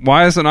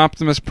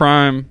Optimus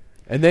Prime...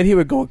 And then he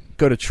would go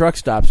to truck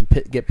stops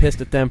and get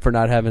pissed at them for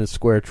not having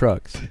square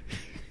trucks.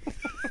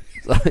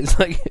 So it's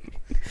like,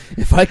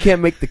 if I can't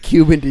make the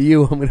cube into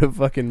you, I'm gonna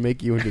fucking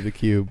make you into the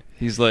cube.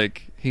 He's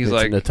like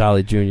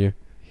Natali Jr.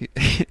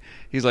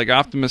 He's like,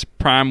 Optimus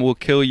Prime will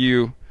kill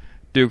you,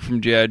 Duke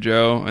from G.I.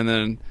 Joe, and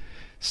then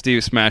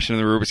Steve smashing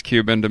the Rubik's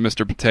Cube into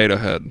Mr. Potato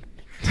Head.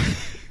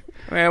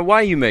 Man, why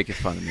are you making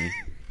fun of me?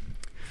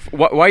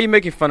 Why are you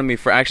making fun of me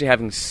for actually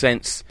having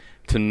sense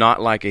to not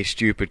like a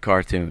stupid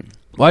cartoon?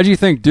 Why do you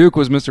think Duke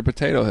was Mr.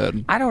 Potato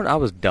Head? I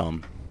was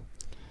dumb.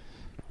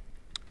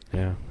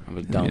 Yeah. I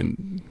was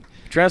dumb.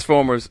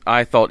 Transformers,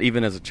 I thought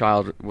even as a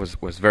child was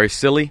very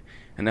silly,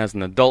 and as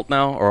an adult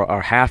now,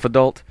 or half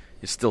adult,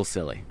 is still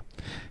silly.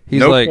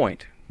 No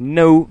point.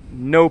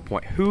 No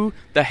point. Who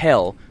the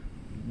hell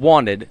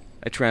wanted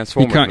a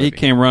Transformers movie? He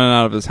came running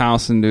out of his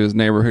house into his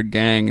neighborhood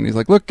gang, and he's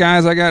like, "Look,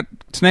 guys, I got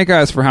Snake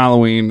Eyes for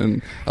Halloween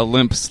and a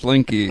limp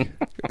Slinky."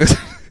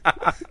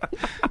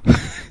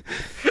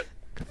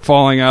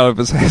 Spilling out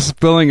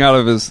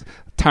of his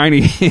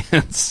tiny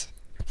hands.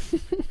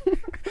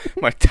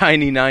 My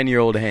tiny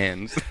 9-year-old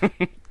hands.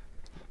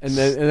 And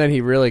then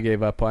he really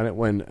gave up on it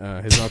when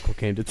his uncle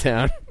came to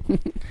town.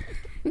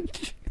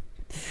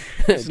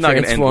 It's not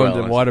going to end well. Transformed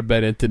and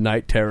waterbed into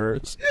night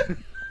terrors.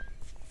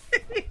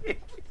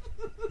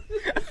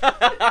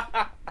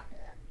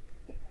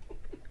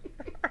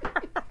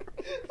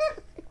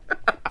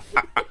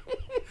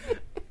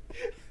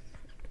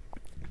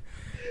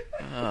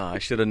 I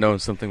should have known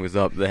something was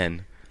up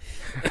then.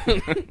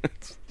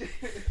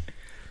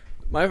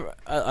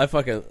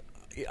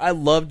 I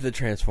loved the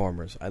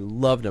Transformers. I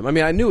loved them. I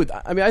mean,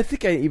 I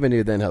think I even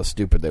knew then how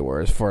stupid they were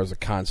as far as a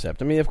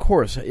concept. I mean, of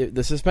course,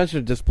 the suspension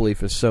of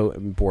disbelief is so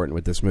important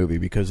with this movie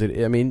because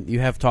you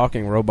have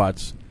talking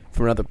robots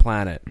from another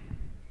planet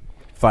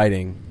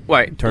fighting.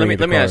 Wait, let me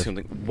cars. ask you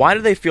something. Why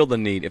do they feel the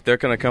need, if they're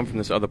going to come from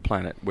this other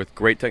planet with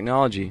great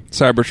technology,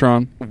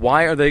 Cybertron?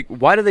 Why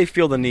do they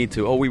feel the need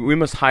to? Oh, we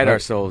must hide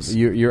ourselves.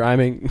 You're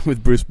aiming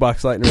with Bruce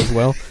Boxleitner as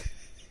well.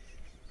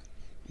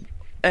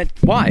 And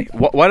why?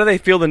 Why do they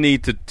feel the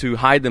need to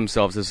hide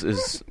themselves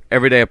as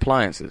everyday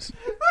appliances?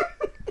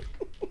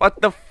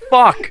 What the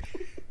fuck?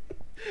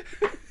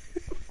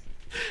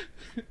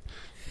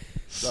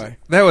 Sorry.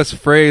 That was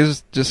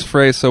phrased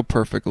so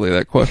perfectly.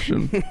 That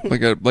question,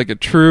 like a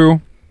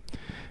true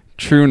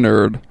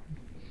nerd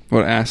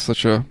would ask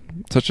such a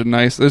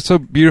nice. It's so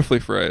beautifully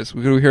phrased.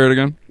 Could we hear it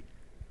again?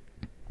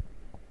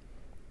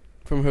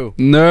 From who?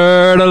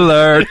 Nerd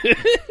alert.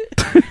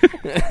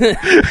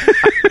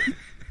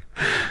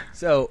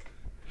 So,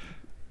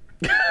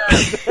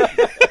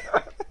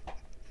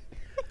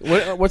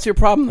 what's your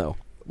problem though?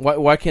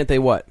 Why can't they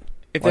what?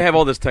 If they have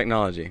all this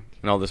technology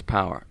and all this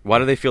power, why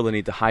do they feel the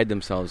need to hide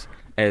themselves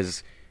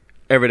as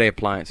everyday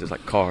appliances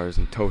like cars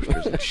and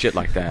toasters and shit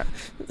like that?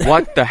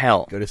 What the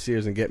hell? Go to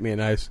Sears and get me a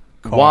nice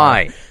car.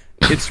 Why?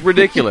 It's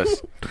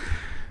ridiculous.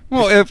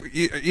 Well,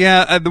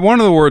 one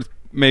of the words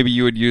maybe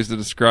you would use to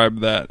describe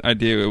that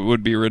idea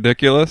would be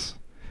ridiculous,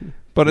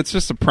 but it's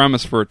just a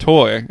premise for a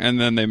toy, and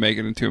then they make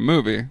it into a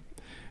movie.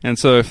 And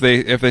so if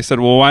they said,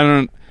 well, why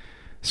don't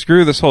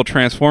screw this whole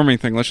transforming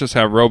thing, let's just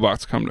have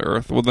robots come to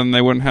Earth, well, then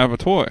they wouldn't have a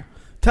toy.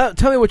 Tell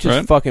me which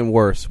is fucking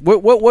worse.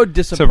 What would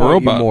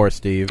disappoint you more,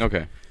 Steve?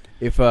 Okay.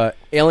 If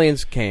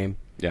aliens came,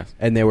 yes,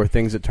 and they were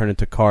things that turned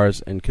into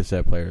cars and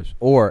cassette players,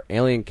 or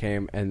alien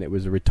came and it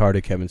was a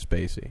retarded Kevin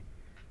Spacey.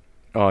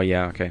 Oh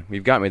yeah, okay,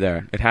 you've got me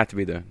there. It had to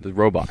be the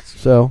robots.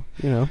 So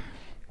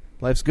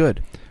Life's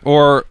good.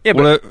 Or Yeah,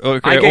 but or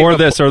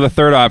the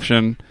third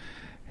option,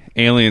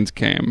 aliens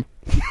came.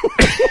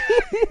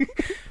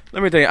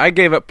 Let me tell you, I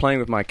gave up playing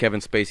with my Kevin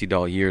Spacey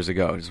doll years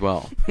ago as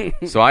well.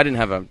 So I didn't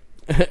have a...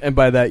 And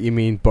by that you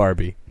mean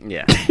Barbie.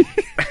 Yeah.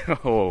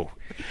 Oh.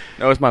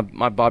 That was my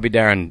Bobby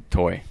Darin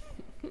toy.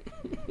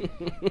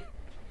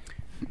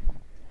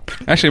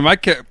 Actually, my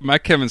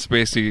Kevin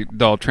Spacey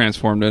doll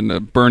transformed into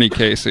Bernie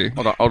Casey.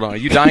 Hold on. Are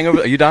you dying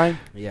over? Are you dying?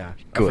 Yeah.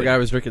 Good. I forgot I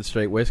was drinking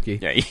straight whiskey.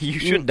 Yeah, you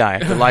should die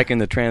after liking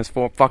the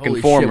fucking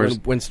Holy formers.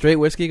 shit, when straight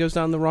whiskey goes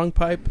down the wrong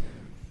pipe.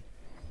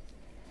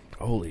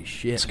 Holy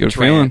shit. It's a good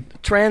feeling.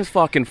 Trans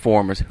fucking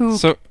formers. Who?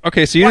 So you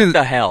what didn't.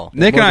 the hell?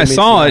 Nick and I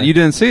saw it. You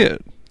didn't see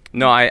it.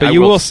 No, I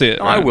will see it.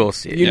 No, right? I will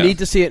see it. You yeah. need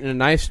to see it in a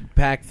nice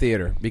packed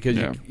theater because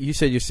Yeah. you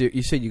said you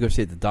go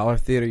see it at the dollar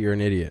theater. You're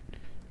an idiot.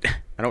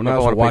 I don't You might know if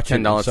as I well want watch to pay it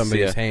in $10 to see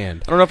somebody's it.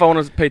 hand. I don't know if I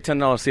want to pay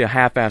 $10 to see a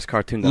half-ass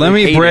cartoon. That Let I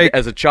me hated break-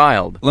 as a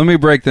child. Let me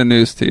break the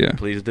news to you.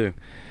 Please do.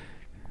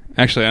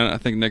 Actually, I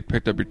think Nick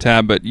picked up your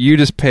tab, but you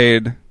just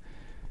paid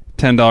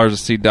 $10 to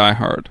see Die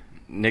Hard.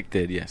 Nick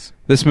did, yes.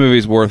 This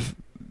movie's worth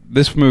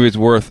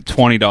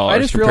 $20. I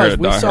just compared realized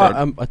to we Die saw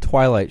Hard. a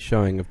Twilight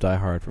showing of Die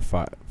Hard for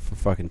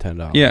fucking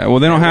 $10. Yeah, well,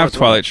 they don't Yeah, have what's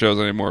Twilight shows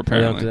anymore, They don't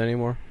do apparently. that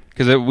anymore.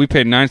 Because we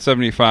paid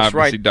 $9.75 That's to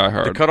right. see Die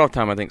Hard. The cutoff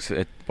time, I think, is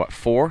at, what,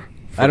 4?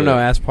 I don't know.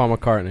 Ask Paul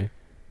McCartney.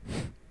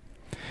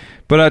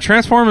 But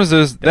Transformers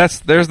there's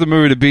the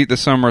movie to beat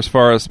this summer as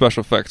far as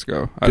special effects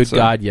go. I'd Good say.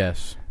 God,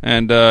 yes.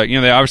 And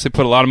they obviously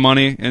put a lot of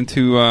money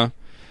into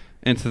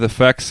the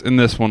effects in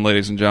this one,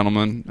 ladies and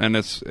gentlemen. And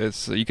it's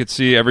you could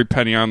see every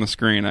penny on the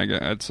screen.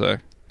 I'd say,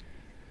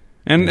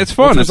 and it's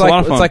fun. It's a lot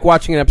of fun. It's like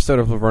watching an episode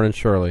of Laverne and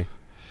Shirley.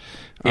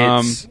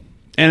 It's,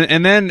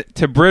 And then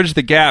to bridge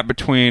the gap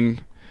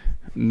between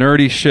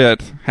nerdy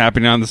shit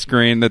happening on the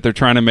screen that they're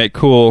trying to make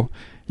cool,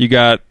 you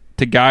got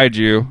to guide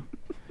you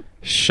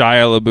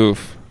Shia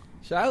LaBeouf.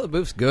 Shia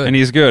LaBeouf's good. And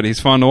he's good. He's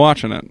fun to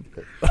watch in it.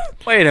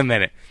 wait a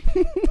minute.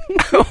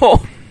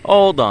 Oh,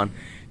 hold on.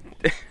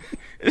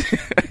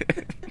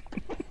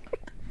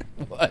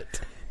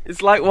 What?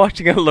 It's like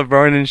watching a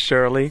Laverne and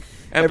Shirley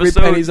Every episode.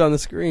 penny's on the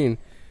screen.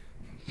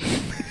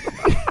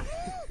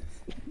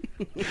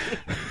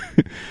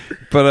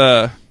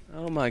 But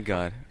Oh my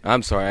God!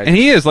 I'm sorry. and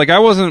he is like I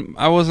wasn't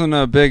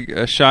a big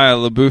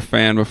Shia LaBeouf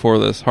fan before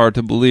this. Hard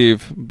to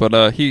believe,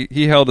 but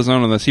he held his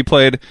own on this. He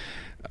played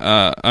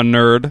a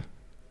nerd.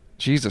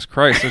 Jesus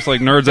Christ, there's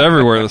like nerds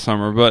everywhere this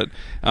summer. But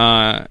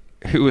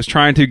who was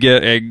trying to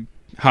get a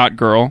hot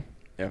girl?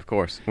 Yeah, of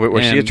course.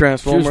 Was she a And She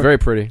transformer? was very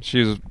pretty.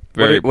 She was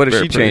very. What did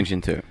very she pretty. change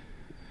into?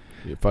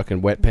 Your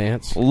fucking wet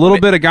pants. A little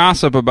bit of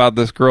gossip about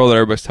this girl that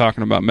everybody's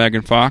talking about,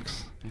 Megan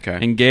Fox, Okay.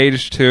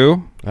 engaged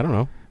to I don't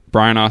know.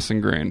 Brian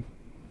Austin Green.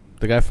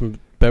 The guy from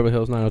Beverly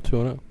Hills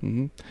 90210.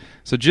 hmm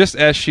So just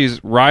as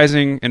she's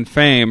rising in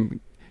fame,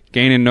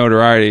 gaining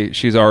notoriety,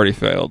 she's already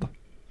failed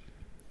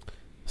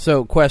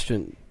So,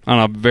 question. on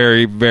a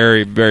very,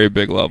 very, very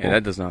big level. Yeah,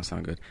 that does not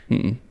sound good.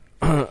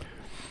 Mm-mm.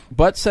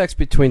 Butt sex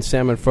between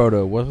Sam and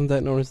Frodo, wasn't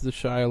that known as the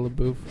Shia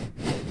LaBeouf?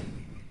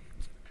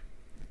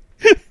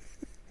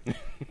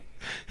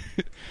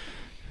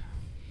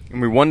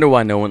 And we wonder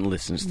why no one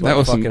listens to That us.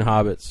 was some- fucking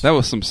hobbits. That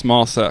was some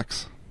small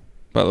sex,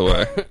 by the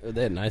way.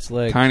 They had nice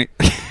legs. Tiny.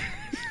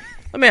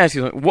 Let me ask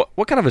you something.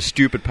 What kind of a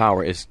stupid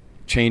power is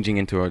changing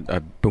into a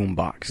boom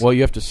box? Well,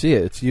 you have to see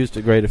it. It's used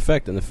to great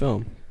effect in the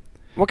film.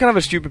 What kind of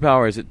a stupid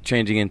power is it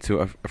changing into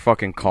a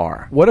fucking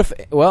car? What if,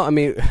 well, I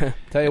mean,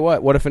 tell you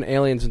what if an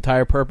alien's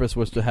entire purpose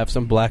was to have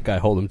some black guy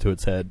hold him to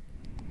its head?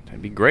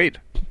 That'd be great.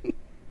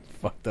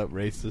 Fucked up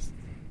racist.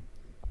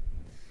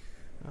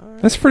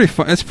 That's pretty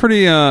fun. It's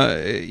pretty.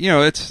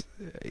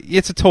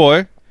 It's a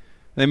toy.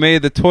 They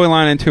made the toy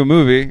line into a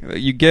movie.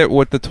 You get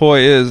what the toy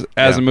is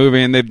as Yeah. a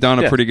movie, and they've done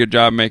a Yeah. pretty good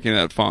job making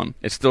that fun.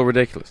 It's still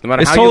ridiculous. No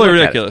matter It's how totally you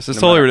look ridiculous. At it.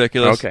 It's totally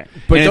ridiculous. Okay.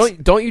 But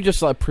And don't you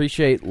just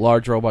appreciate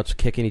large robots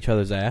kicking each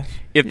other's ass?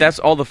 If that's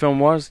all the film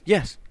was,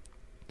 yes.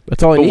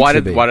 That's all it But needs why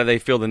to did be. why do they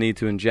feel the need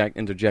to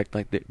interject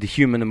like the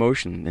human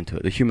emotion into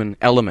it, the human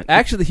element?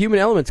 Actually, the human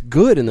element's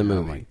good in the my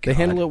movie. They God.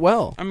 handle it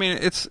well. I mean,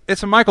 it's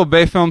a Michael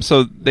Bay film,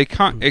 so it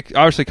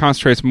obviously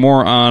concentrates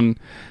more on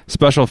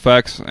special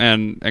effects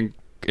and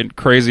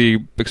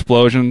crazy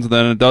explosions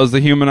than it does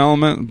the human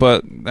element.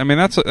 But I mean,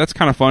 that's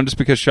kind of fun, just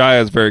because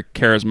Shia is very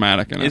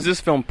charismatic in it. Is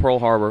this film Pearl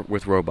Harbor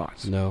with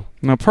robots? No.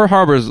 No, Pearl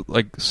Harbor is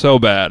like so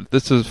bad.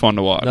 This is fun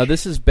to watch. No,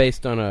 this is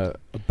based on a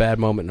bad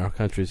moment in our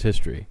country's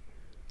history.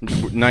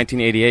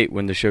 1988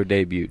 when the show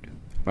debuted.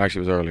 Well, actually,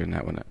 it was earlier than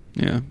that, wasn't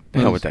it? Yeah, The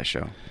hell with that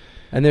show.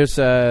 And there's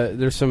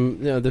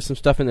some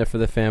stuff in there for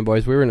the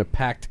fanboys. We were in a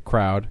packed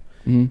crowd,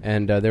 Mhm.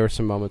 and there were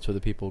some moments where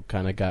the people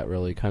kind of got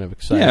really kind of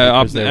excited. Yeah,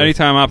 because they were-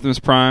 anytime Optimus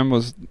Prime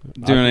was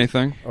doing Opti-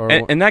 anything. or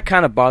And that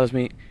kind of bothers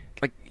me.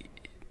 Like,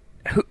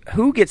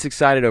 who gets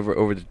excited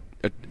over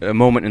a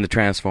moment in the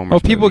Transformers? Well,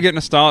 people movie? get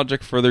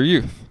nostalgic for their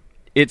youth,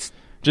 It's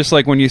just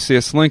like when you see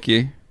a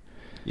Slinky.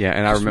 yeah,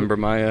 and I remember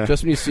my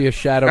just when you see a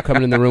shadow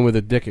coming in the room with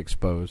a dick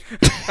exposed.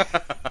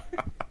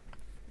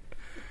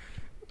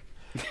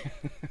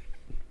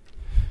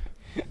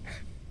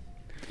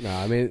 No,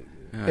 I mean,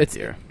 oh, it's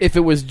dear. if it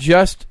was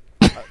just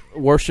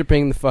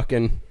worshiping the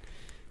fucking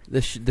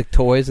the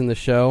toys in the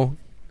show,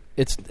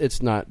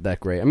 it's not that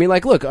great. I mean,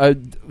 like, look,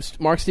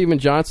 Mark Steven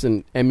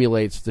Johnson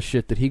emulates the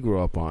shit that he grew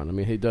up on. I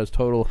mean, he does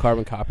total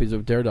carbon copies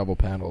of Daredevil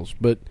panels,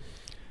 but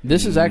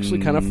this is actually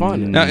kind of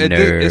fun. Now,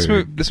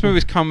 this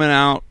movie's coming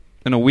out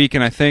in a week,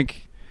 and I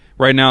think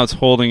right now it's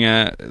holding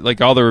at,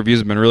 like, all the reviews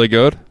have been really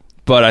good,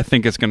 but I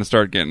think it's going to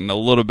start getting a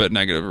little bit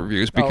negative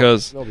reviews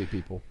because there'll be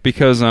people.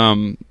 Because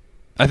I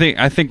think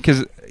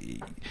because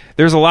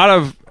there's a lot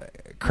of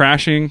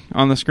crashing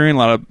on the screen, a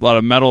lot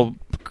of metal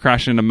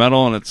crashing into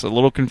metal, and it's a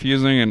little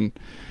confusing,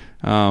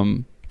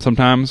 and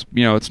sometimes,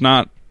 you know, it's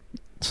not,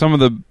 some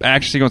of the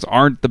action sequences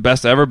aren't the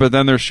best ever, but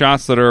then there's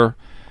shots that are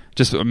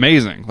just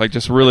amazing, like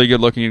just really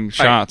good looking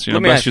shots. You know,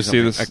 best you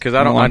see this because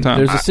I don't want.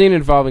 There's a scene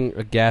involving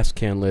a gas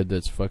can lid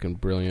that's fucking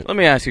brilliant. Let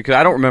me ask you, because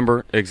I don't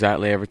remember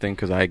exactly everything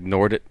because I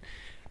ignored it.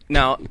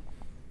 Now,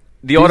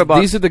 Autobots.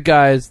 These are the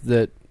guys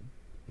that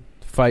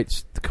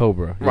fights the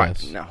Cobra.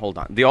 Right. Yes. Now, hold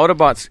on. The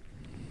Autobots,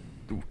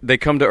 they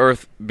come to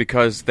Earth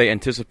because they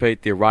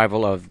anticipate the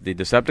arrival of the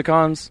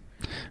Decepticons.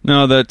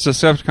 No, the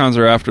Decepticons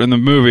are after, in the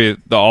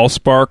movie, the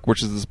Allspark,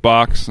 which is this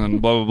box,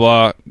 and blah,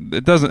 blah, blah.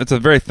 It's a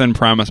very thin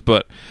premise,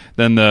 but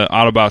then the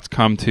Autobots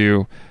come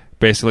to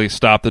basically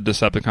stop the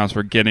Decepticons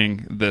for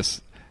getting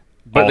this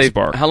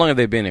Allspark. How long have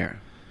they been here?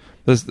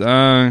 This,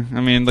 I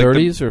mean, like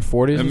 30s or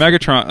 40s?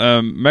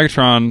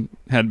 Megatron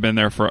has been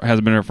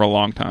here for a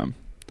long time.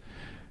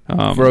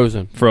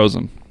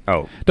 Frozen.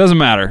 Oh. Doesn't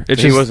matter. So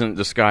he wasn't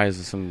disguised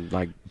as some,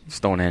 like,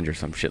 Stonehenge or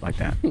some shit like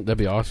that. That'd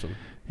be awesome.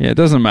 Yeah, it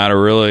doesn't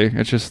matter really.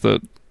 It's just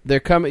that they're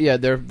coming. Yeah,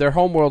 their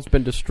homeworld's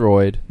been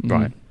destroyed.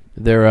 Right.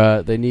 They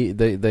have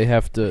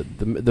to.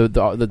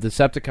 The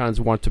Decepticons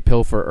want to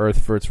pilfer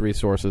Earth for its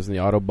resources, and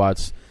the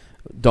Autobots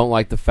don't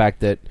like the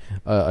fact that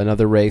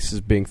another race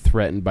is being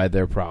threatened by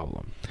their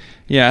problem.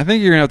 Yeah, I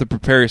think you're gonna have to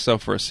prepare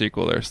yourself for a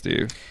sequel there,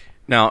 Steve.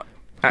 Now,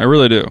 I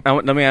really do.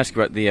 Let me ask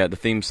you about the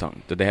theme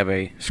song. Did they have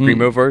a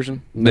screamo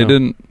version? They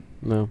didn't.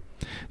 No.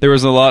 There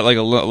was a lot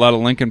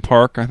of Linkin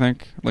Park. I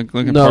think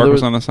Linkin Park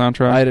was on the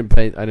soundtrack. I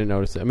didn't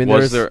notice it. I mean,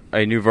 was there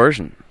a new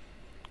version?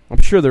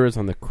 I'm sure there is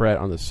on the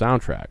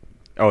soundtrack.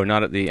 Oh,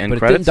 not at the end but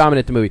credits? It didn't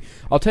dominate the movie.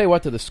 I'll tell you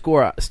what, to the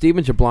score,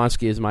 Stephen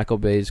Jablonsky is Michael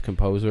Bay's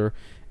composer,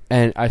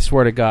 and I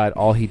swear to God,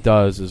 all he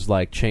does is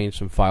like change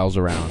some files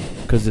around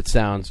because it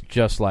sounds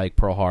just like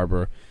Pearl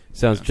Harbor.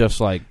 Sounds just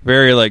like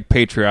very like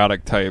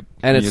patriotic type,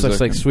 and it's just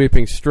like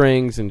sweeping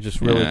strings and just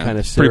really kind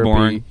of syrupy. Pretty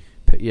boring.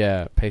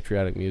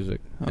 Patriotic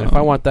music. And if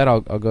I want that,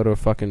 I'll go to a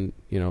fucking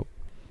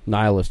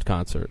nihilist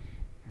concert.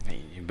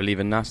 You believe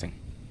in nothing.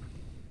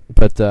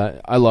 But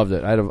I loved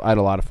it. I had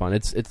a lot of fun.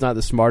 It's not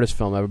the smartest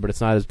film ever, but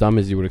it's not as dumb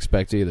as you would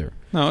expect either.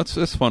 No,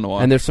 it's fun to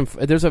watch. And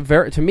there's a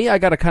very, to me, I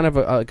got a kind of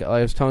like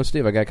I was telling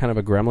Steve, I got kind of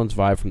a Gremlins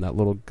vibe from that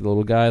little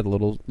guy, the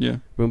little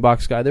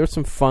boombox guy. There was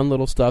some fun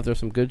little stuff. There's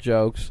some good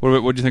jokes.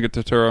 What did you think of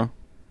Totoro?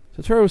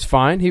 Totoro was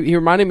fine. He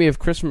reminded me of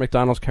Christopher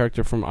McDonald's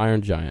character from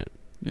Iron Giant.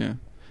 Yeah.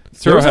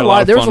 There was a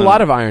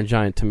lot of Iron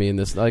Giant to me in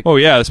this. Like, oh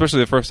yeah,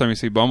 especially the first time you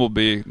see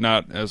Bumblebee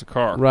not as a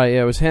car. Right.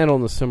 Yeah, it was handled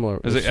in a similar.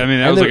 That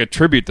was like a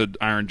tribute to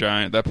Iron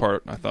Giant. That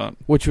part I thought,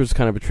 which was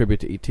kind of a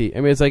tribute to E.T.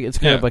 I mean, it's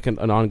kind of like an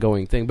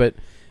ongoing thing, but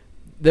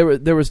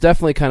there was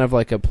definitely kind of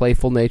like a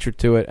playful nature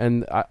to it,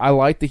 and I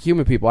like the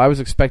human people. I was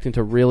expecting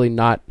to really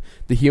not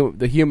the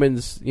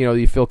humans.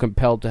 You feel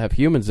compelled to have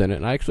humans in it,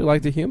 and I actually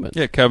like the humans.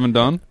 Yeah, Kevin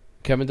Dunn.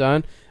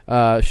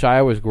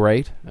 Shia was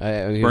great.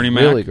 Bernie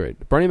Mac, really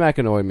great. Bernie Mac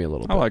annoyed me a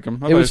little bit. I like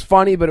him. It was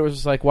funny, but it was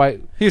just like, why?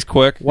 He's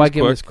quick. Why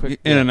give him this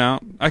quick in and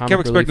out? I kept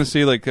expecting to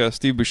see like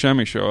Steve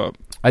Buscemi show up.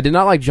 I did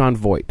not like John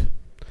Voight.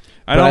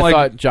 I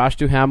thought Josh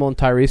Duhamel and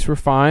Tyrese were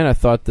fine. I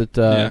thought that.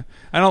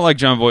 I don't like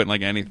John Voight in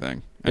like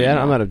anything.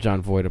 Yeah, I'm not a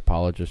John Voight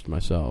apologist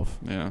myself.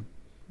 Yeah,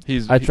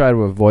 I try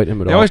to avoid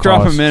him at all. They always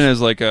costs. drop him in as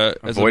like a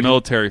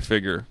military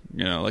figure.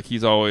 Like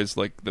he's always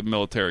like the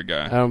military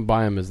guy. I don't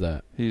buy him as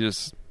that.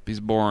 He's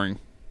boring.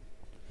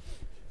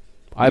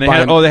 They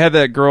had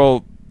that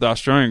girl, the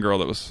Australian girl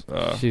that was.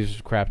 She's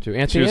crap too.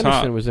 Anthony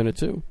Anderson was in it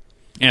too.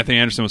 Anthony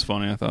Anderson was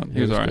funny. I thought he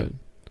was all right. Good.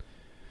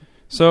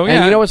 So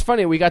and you know what's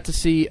funny? We got to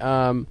see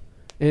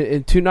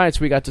in 2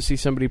 nights we got to see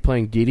somebody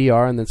playing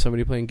DDR and then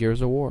somebody playing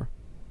Gears of War.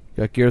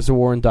 You got Gears of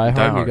War and Die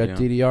Hard. You got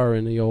DDR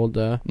in the old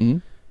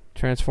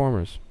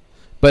Transformers.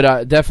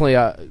 But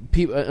definitely,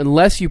 people,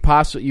 unless you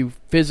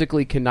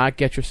physically cannot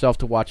get yourself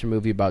to watch a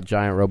movie about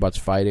giant robots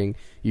fighting,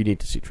 you need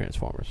to see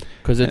Transformers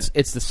because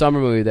it's the summer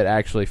movie that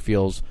actually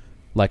feels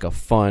like a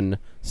fun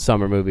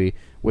summer movie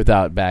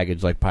without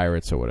baggage like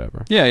Pirates or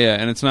whatever. Yeah,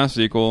 and it's not a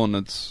sequel, and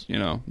it's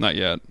not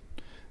yet,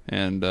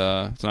 and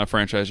it's not a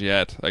franchise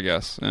yet, I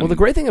guess. And the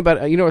great thing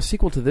about a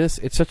sequel to this,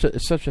 it's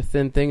such a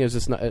thin thing. Is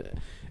it's not.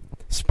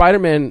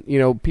 Spider-Man,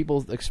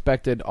 people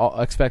expect all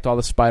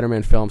the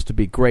Spider-Man films to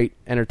be great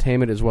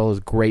entertainment as well as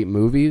great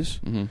movies.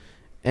 Mm-hmm.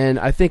 And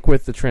I think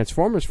with the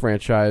Transformers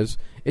franchise,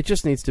 it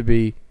just needs to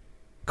be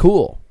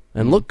cool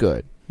and look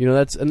good.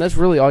 That's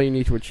really all you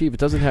need to achieve. It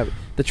doesn't have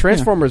the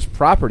Transformers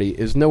property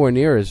is nowhere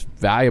near as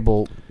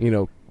valuable,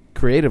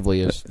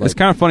 creatively as. It's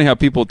kind of funny how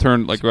people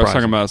turn I was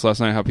talking about this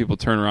last night. How people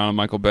turn around on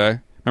Michael Bay,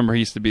 Remember, he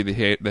used to be the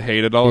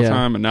hated all the Yeah.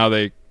 time, and now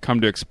they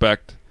come to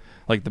expect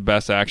like the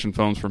best action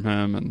films from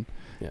him, and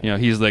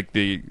he's like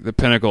the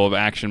pinnacle of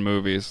action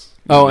movies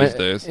these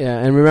days. Yeah,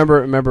 and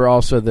remember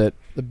also that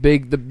the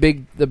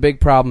big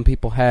problem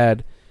people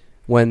had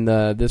when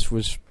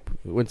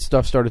when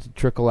stuff started to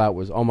trickle out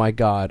was, oh my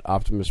God,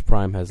 Optimus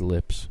Prime has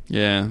lips.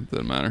 Yeah,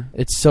 doesn't matter.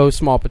 It's so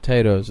small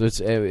potatoes.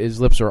 His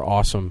lips are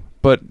awesome,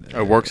 but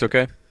it works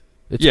okay.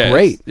 It's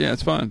great.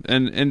 It's fun,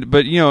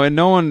 but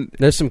no one.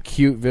 There's some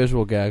cute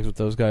visual gags with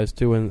those guys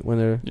too when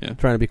they're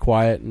trying to be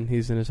quiet and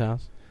he's in his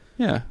house.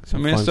 Yeah,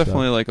 Some it's fun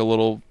definitely stuff. like a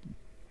little.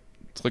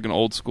 It's like an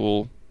old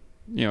school,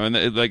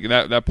 and like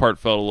that part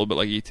felt a little bit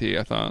like E.T.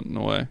 I thought in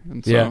a way,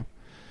 and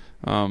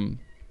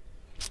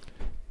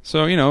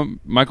so,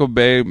 Michael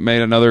Bay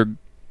made another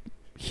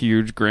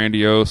huge,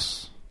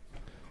 grandiose,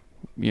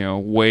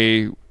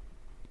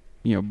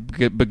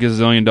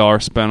 gazillion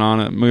dollars spent on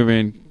it movie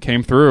and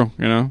came through,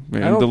 and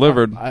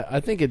delivered. I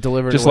think it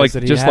delivered just in like ways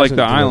that he just like hasn't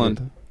The delivered.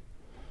 Island.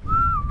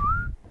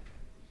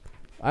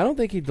 I don't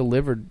think he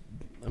delivered.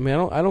 I mean,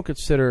 I don't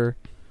consider.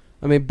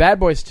 I mean, Bad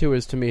Boys 2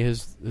 is to me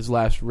his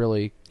last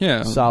really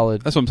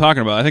solid. That's what I'm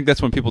talking about. I think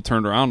that's when people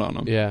turned around on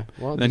him. Yeah.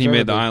 Well, then he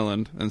made The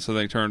Island, and so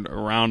they turned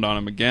around on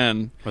him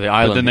again. Well, The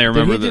Island. But then they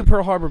remember did he do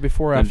Pearl Harbor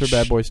before or after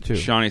Bad Boys 2?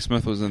 Shawnee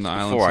Smith was in The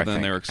Island, Before, so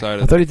then they were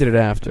excited. I thought he did it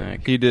after.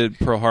 He did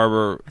Pearl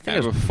Harbor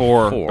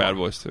before Bad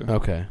Boys 2.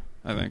 Okay.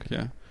 I think,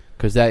 yeah.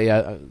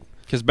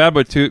 Because Bad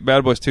Boys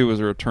 2 was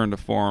a return to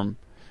form,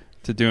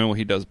 to doing what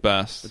he does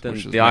best, But then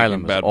which is The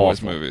Island was Bad Boys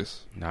awful.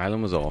 movies. The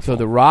Island was awful. So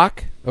The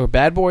Rock, or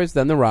Bad Boys,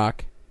 then The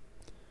Rock,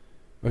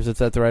 or is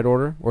that the right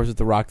order, or is it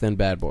The Rock then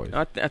Bad Boys?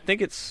 I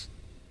think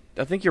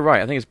you're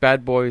right. I think it's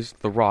Bad Boys,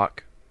 The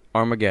Rock,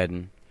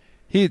 Armageddon.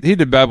 He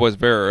did Bad Boys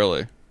very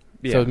early.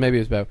 Yeah. So maybe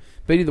it was Bad.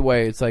 But either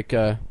way, it's like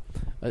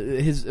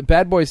his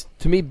Bad Boys.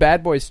 To me,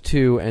 Bad Boys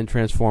 2 and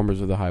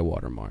Transformers are the high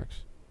water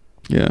marks.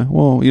 Yeah.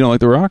 Well, you don't like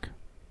The Rock?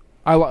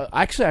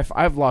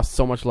 I've lost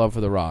so much love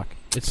for The Rock.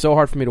 It's so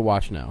hard for me to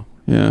watch now.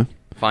 Yeah.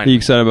 Fine. Are you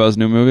excited about his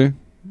new movie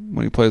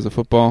when he plays the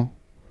football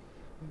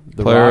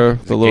The player,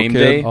 Rock? the little Game kid?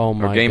 Day? Oh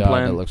my Game God,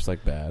 Plan? that looks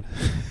like bad.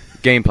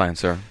 Game plan,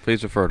 sir.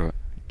 Please refer to it.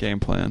 Game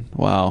plan.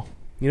 Wow.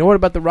 You know what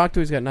about The Rock? Too?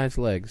 He's got nice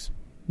legs.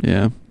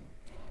 Yeah.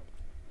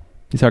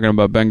 You talking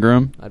about Ben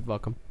Grimm? I'd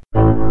fuck him.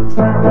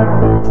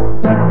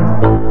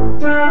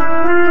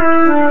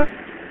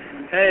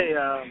 Hey,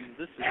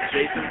 this is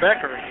Jason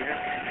Becker here,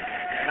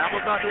 and I'm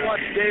about to watch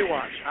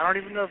Daywatch. I don't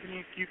even know if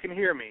you can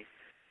hear me,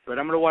 but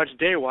I'm going to watch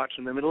Daywatch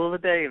in the middle of the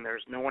day, and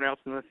there's no one else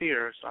in the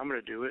theater, so I'm going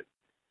to do it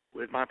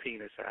with my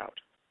penis out.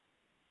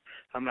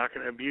 I'm not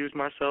going to abuse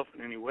myself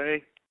in any way.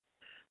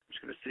 I'm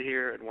just going to sit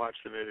here and watch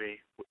the movie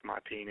with my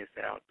penis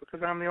out,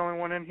 because I'm the only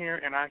one in here,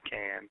 and I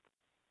can.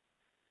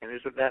 And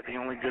isn't that the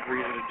only good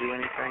reason to do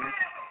anything?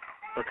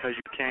 Because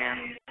you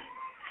can.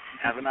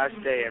 Have a nice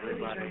day,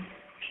 everybody.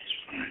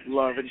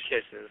 Love and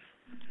kisses.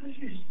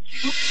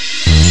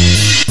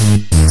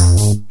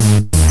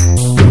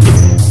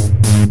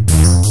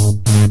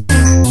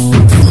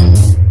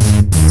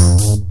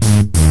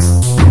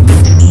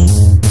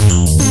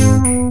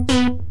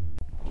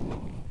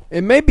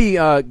 It may be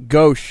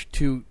gauche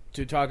to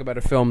talk about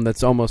a film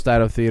that's almost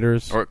out of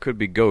theaters. Or it could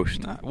be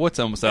Ghost. What's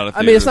almost out of I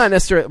theaters? mean,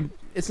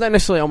 it's not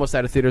necessarily almost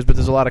out of theaters, but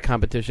there's a lot of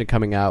competition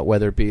coming out,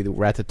 whether it be the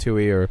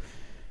Ratatouille or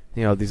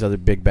these other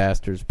big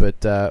bastards.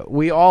 But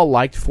we all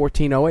liked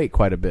 1408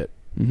 quite a bit.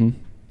 Mm-hmm.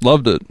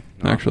 Loved it,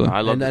 actually.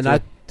 I loved it And too.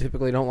 I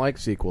typically don't like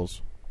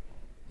sequels,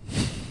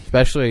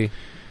 especially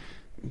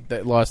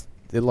that lost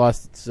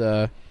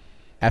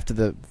after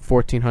the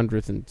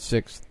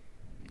 1406.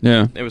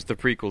 Yeah. It was the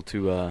prequel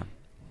to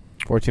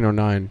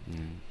 1409.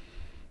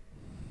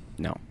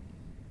 No.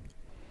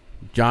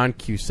 John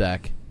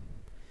Cusack.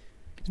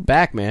 He's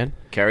back, man.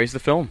 Carries the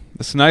film.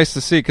 It's nice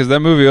to see, because that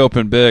movie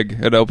opened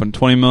big. It opened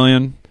 $20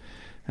 million,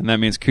 and that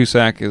means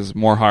Cusack is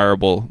more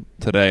hireable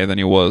today than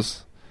he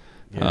was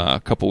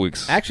a couple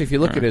weeks. Actually, if you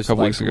look at his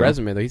couple weeks ago.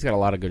 resume, though, he's got a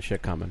lot of good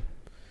shit coming.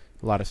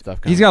 A lot of stuff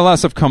coming. He's got a lot of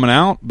stuff coming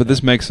out, but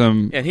this makes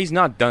him... Yeah, he's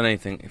not done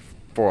anything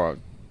for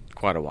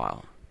quite a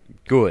while.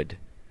 Good.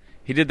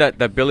 He did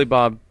that Billy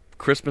Bob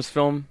Christmas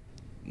film,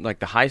 like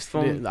the heist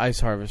film. The Ice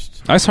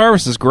Harvest. Ice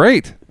Harvest is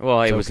great.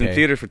 Well, it It's was in okay.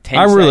 theaters for 10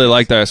 I really seconds.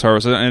 liked Ice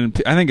Harvest,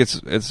 and I think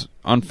it's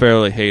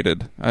unfairly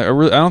hated. I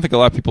don't think a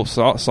lot of people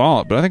saw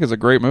it, but I think it's a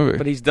great movie.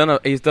 But he's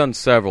done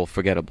several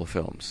forgettable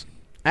films.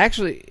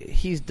 Actually,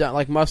 he's done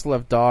like Must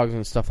Love Dogs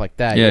and stuff like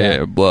that.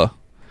 yeah, blah.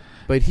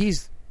 But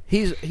he's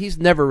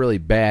never really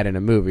bad in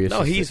a movie. It's No,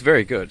 just he's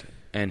very good,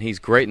 and he's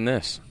great in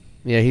this.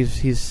 yeah,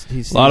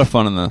 he's A lot of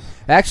fun in this.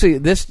 Actually,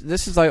 this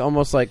is like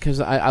almost like, because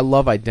I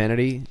love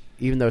Identity,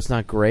 even though it's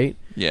not great.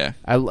 Yeah.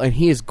 And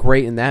he is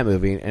great in that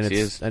movie, and He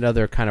it's is.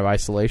 another kind of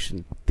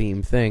isolation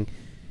theme thing.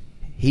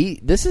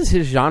 This is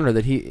his genre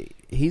that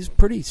he's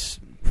pretty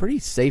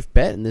safe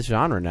bet in this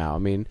genre now. I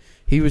mean,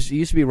 he used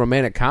to be a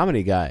romantic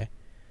comedy guy,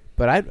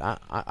 but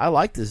I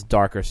like this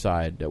darker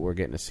side that we're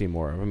getting to see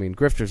more of. I mean,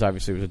 Grifters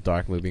obviously was a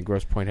dark movie, and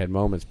Grosse Pointe had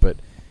moments, but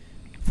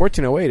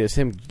 1408 is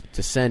him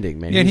descending,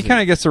 man. Yeah, and he He's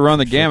kind of gets to run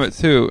the gamut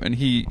too, and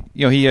he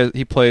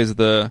plays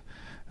the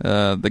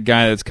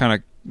guy that's kind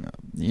of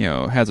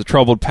has a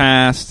troubled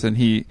past, and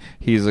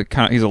he's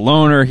a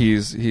loner.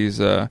 He's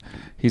a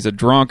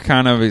drunk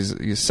kind of.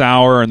 He's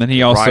sour, and then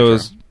he also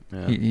is.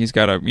 Yeah. He's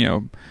got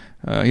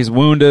he's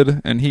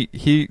wounded, and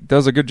he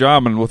does a good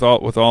job, and with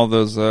all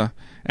those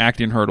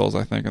acting hurdles,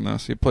 I think in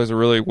this he plays a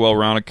really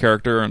well-rounded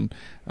character, and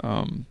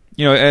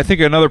I think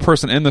another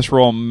person in this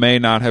role may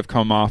not have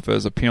come off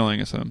as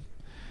appealing as him.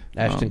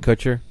 Ashton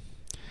Kutcher.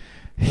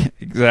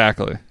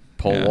 Exactly.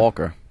 Paul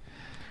Walker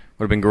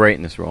would have been great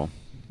in this role.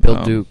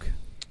 Bill Duke.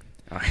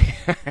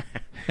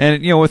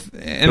 And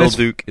Bill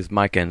Duke is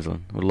Mike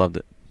Enslin. Would have loved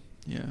it.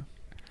 Yeah.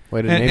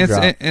 Way to name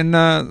drop.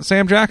 And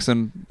Sam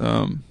Jackson.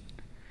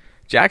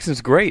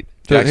 Jackson's great.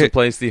 Jackson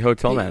plays the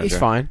hotel manager. He's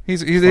fine.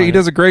 He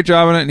does a great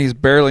job in it, and he's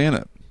barely in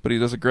it, but he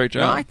does a great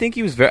job. No, I think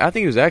he was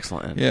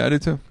excellent. Yeah, I do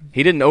too.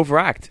 He didn't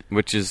overact,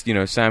 which is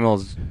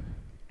Samuel's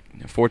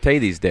forte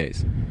these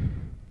days.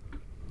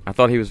 I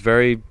thought he was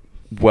very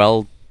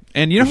well.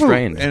 And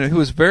who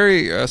was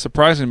very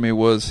surprising to me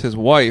was his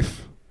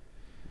wife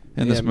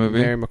in this movie,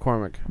 Mary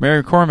McCormick.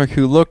 Mary McCormick,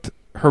 who looked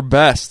her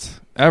best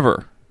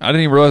ever. I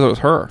didn't even realize it was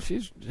her.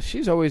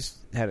 She's always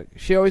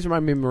she always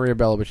reminded me of Maria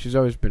Bella, but she's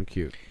always been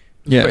cute.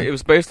 Yeah, it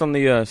was based on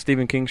the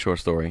Stephen King short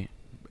story,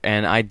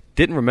 and I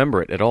didn't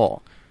remember it at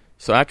all.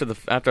 So after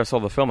I saw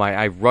the film,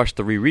 I rushed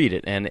to reread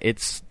it, and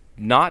it's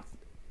not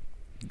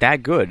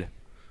that good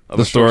of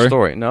a short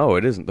story. No,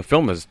 it isn't. The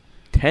film is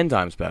 10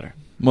 times better.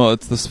 Well,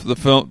 it's the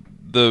film.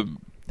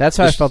 That's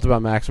how I felt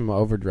about Maximum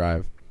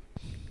Overdrive.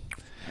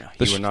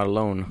 You were not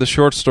alone. The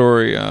short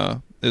story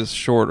is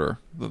shorter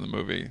than the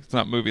movie. It's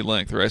not movie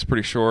length, right? It's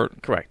pretty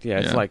short. Correct. Yeah,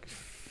 it's like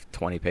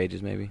 20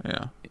 pages maybe.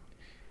 Yeah.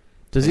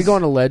 Does he go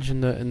on a ledge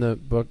in the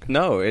book?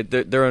 No,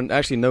 there are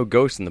actually no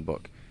ghosts in the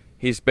book.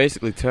 He's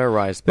basically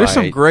terrorized by... There's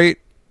some great...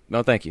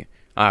 No, thank you.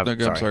 Sorry,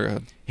 go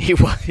ahead.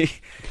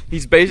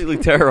 He's basically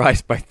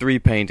terrorized by 3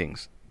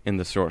 paintings in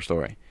the short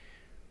story.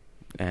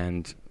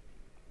 And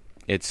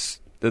it's...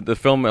 The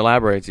film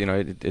elaborates,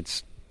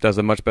 it does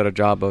a much better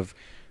job of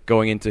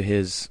going into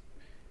his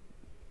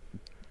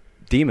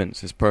demons,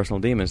 his personal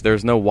demons.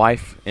 There's no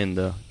wife in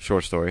the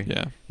short story.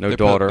 Yeah. No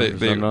daughter.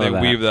 They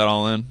weave that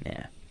all in.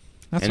 Yeah.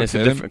 That's and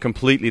okay. It's a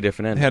completely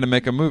different ending. They had to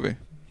make a movie.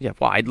 Yeah,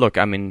 well,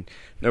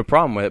 no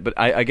problem with it. But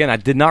I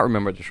did not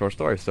remember the short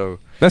story, so...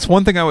 That's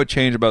one thing I would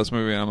change about this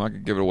movie, and I'm not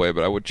going to give it away,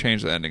 but I would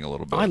change the ending a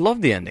little bit. I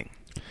love the ending.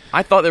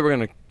 I thought they were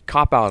going to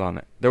cop out on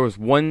it. There was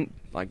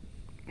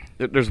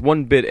there's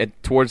one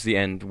bit towards the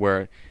end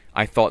where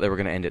I thought they were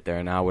going to end it there,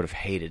 and I would have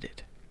hated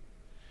it.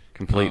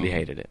 Completely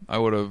hated it. I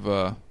would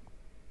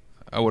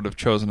have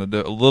chosen a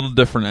little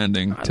different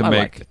ending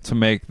to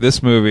make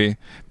this movie.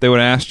 They would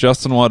ask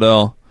Justin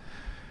Waddell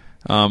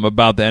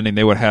about the ending.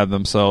 They would have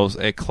themselves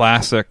a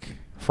classic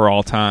for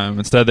all time.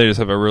 Instead, they just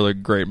have a really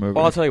great movie.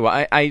 Well, I'll tell you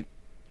what. I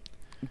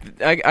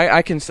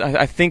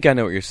think I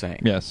know what you're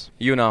saying. Yes.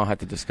 You and I will have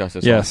to discuss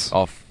this. Yes.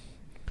 Off.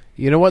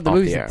 You know what? The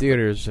movie's in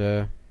theaters.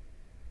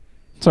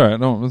 It's all right.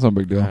 No, it's no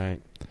big deal. All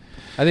right.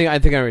 I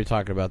think I already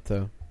talked about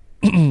though.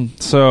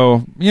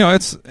 So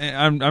it's.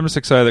 I'm just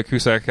excited that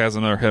Cusack has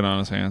another hit on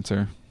his hands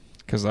here,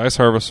 because Ice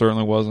Harvest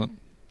certainly wasn't.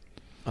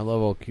 I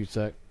love old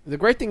Cusack. The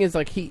great thing is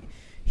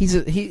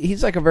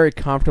he's like a very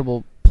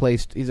comfortable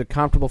placed. He's a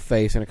comfortable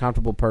face and a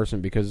comfortable person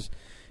because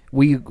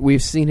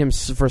we've seen him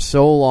for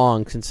so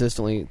long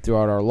consistently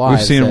throughout our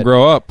lives. We've seen him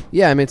grow up.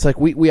 Yeah, I mean it's like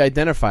we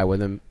identify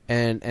with him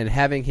and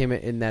having him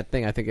in that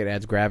thing. I think it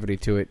adds gravity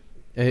to it.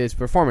 His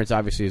performance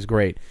obviously is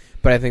great,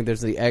 but I think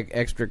there's the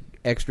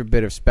extra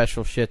bit of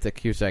special shit that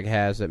Cusack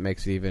has that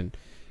makes it even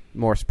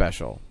more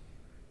special.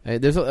 I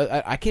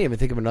can't even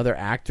think of another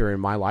actor in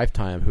my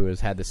lifetime who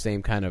has had the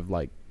same kind of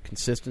like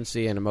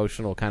consistency and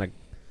emotional kind of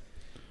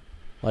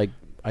like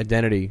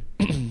identity.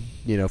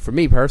 For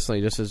me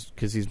personally, just as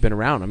because he's been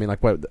around. I mean,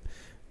 like what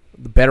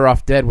the Better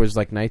Off Dead was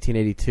like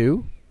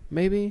 1982,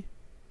 maybe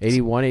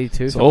 81,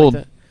 82. It's something old.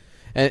 Like that.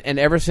 And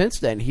ever since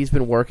then, he's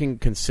been working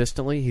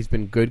consistently. He's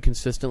been good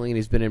consistently, and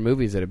he's been in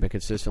movies that have been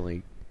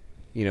consistently,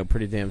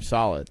 pretty damn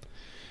solid.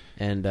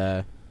 And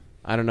I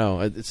don't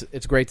know,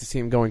 it's great to see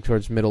him going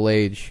towards middle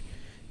age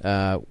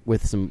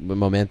with some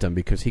momentum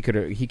because he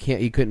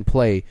couldn't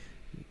play,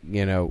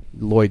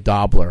 Lloyd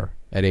Dobler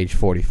at age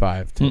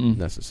 45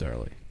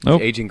 necessarily.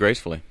 Nope. He's aging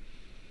gracefully.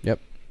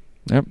 Yep.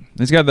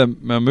 He's got the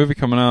movie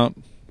coming out,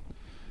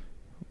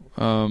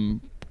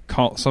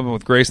 called something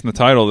with Grace in the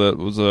title that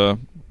was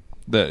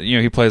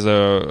he plays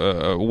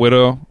a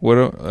widower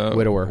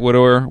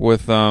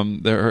with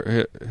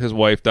his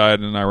wife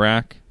died in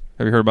Iraq.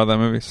 Have you heard about that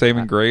movie,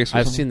 Saving Grace?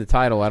 I've seen the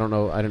title. I don't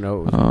know what it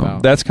was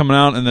about. That's coming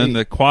out, and then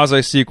the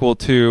quasi sequel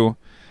to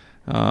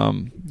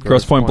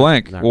Grosse Point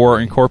Blank, or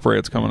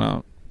Incorporated's coming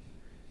out.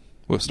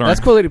 That's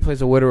cool that he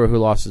plays a widower who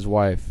lost his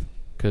wife,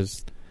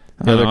 because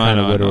the other kind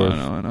of widower.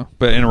 I know.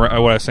 But what I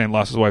was saying,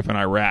 lost his wife in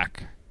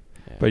Iraq.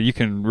 Yeah. But you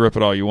can rip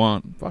it all you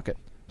want. Fuck it.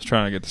 Just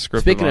trying to get the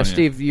script. Speaking of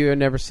Steve, you had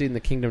never seen the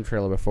Kingdom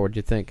trailer before. What'd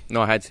you think?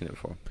 No, I had seen it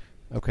before.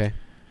 Okay.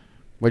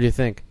 What'd you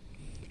think?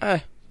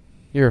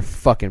 You're a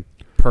fucking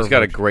pervert. He's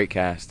got a great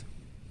cast.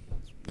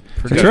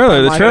 The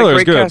trailer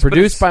is good.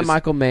 Produced by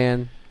Michael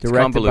Mann. Directed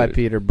by convoluted.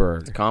 Peter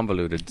Berg. It's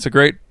convoluted. It's a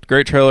great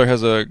trailer.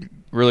 Has a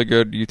really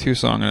good U2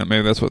 song in it.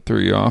 Maybe that's what threw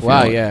you off.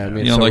 Wow, You yeah. I don't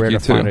mean, you it's don't so like rare to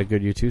U2. find a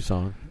good U2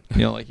 song.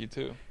 You don't like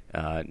U2.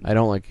 I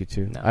don't like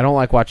U2. No. I don't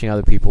like watching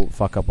other people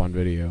fuck up on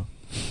video.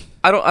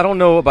 I don't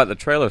know about the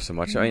trailer so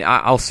much. I mean,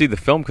 I'll see the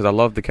film because I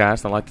love the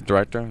cast. I like the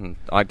director and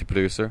I like the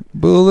producer.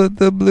 Bullet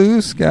the Blue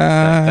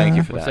Sky. Thank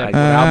you for What's that.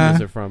 that? What album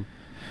is it from?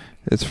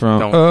 It's from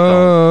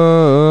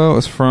Don't.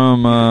 it's from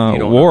You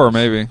don't War, know.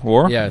 maybe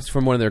War. Yeah, it's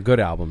from one of their good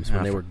albums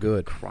when Ah, they were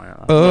good. Crying out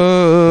loud.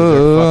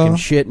 Those are fucking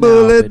shit now,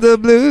 Bullet bitch. the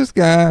Blue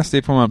Sky.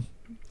 Steve, come on.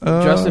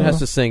 Justin has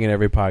to sing in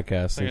every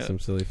podcast. Sing Yeah. some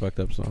silly fucked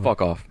up song.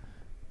 Fuck off.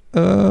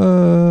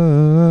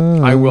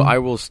 I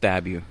will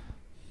stab you.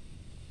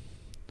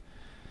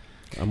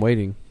 I'm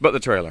waiting. But the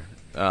trailer,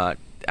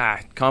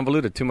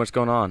 convoluted. Too much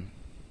going on.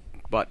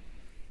 But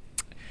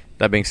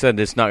that being said,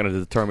 it's not going to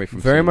deter me from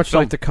Very seeing much the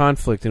film. like the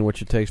conflict in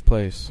which it takes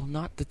place. Will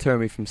not deter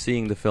me from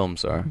seeing the film,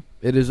 sir.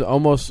 It is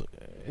almost.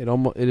 It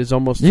is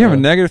almost. You have a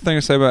negative thing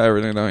to say about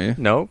everything, don't you?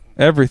 No,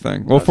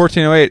 Everything. Well,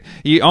 1408.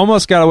 You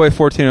almost got away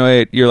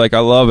 1408. You're like, I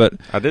love it.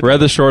 I did. Read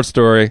the short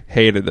story,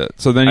 hated it.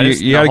 So then I you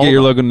just- got to no, get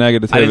your hold logo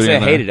negativity I didn't say I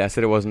in there. hated it. I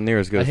said it wasn't near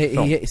as good as the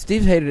film.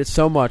 Steve hated it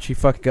so much he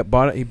fucking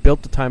bought it. He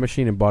built the time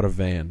machine and bought a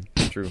van.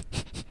 True.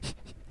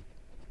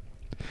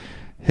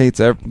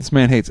 This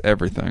man hates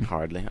everything.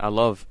 Hardly. I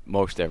love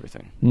most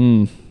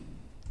everything.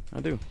 I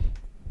do.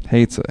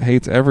 Hates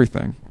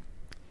everything.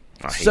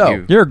 I hate So-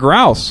 you. You're a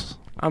grouse.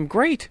 I'm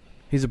great.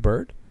 He's a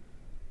bird.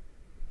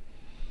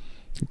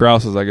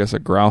 Grouse is, I guess, a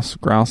grouse.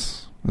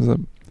 Grouse is it?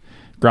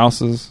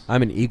 Grouses.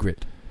 I'm an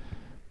egret.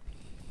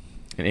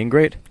 An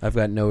ingrate? I've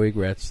got no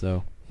egrets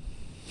though.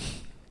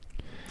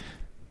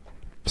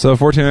 So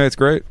 1408's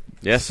great.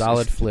 Yes.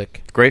 Solid it's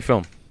flick. a great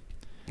film.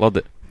 Loved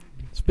it.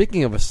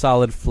 Speaking of a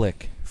solid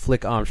flick,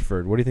 Flick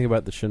Amsford. What do you think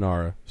about the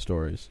Shannara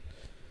stories?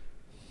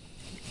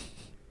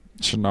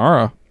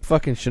 Shannara.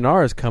 Fucking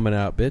Shannara's coming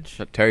out, bitch. Is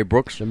that Terry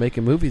Brooks? They're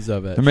making movies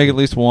of it. They make at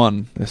least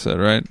one, they said,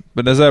 right?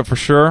 But is that for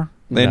sure?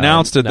 They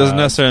announced it. Doesn't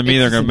necessarily mean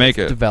they're going to make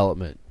it.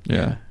 Development.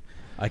 Yeah.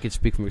 I could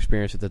speak from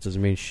experience that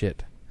doesn't mean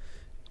shit.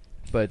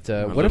 But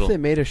A what if little- they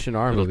made a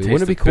Shannara little movie? taste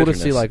Wouldn't it be of cool to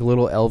bitterness. see like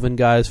little elven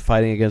guys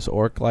fighting against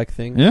orc-like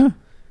things? Yeah.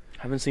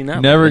 Haven't seen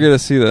that. Never one. get to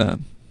see that.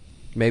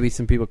 Maybe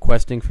some people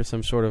questing for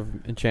some sort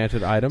of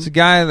enchanted item. It's a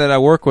guy that I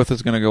work with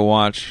is going to go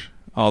watch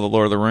all the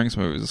Lord of the Rings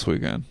movies this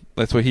weekend.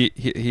 That's what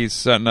he's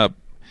setting up.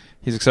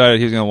 He's excited.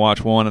 He's going to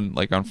watch one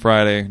on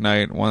Friday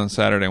night, one on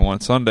Saturday, one on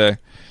Sunday.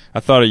 I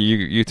thought of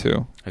you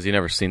two. Has he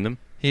never seen them?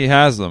 He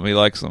has them. He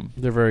likes them.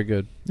 They're very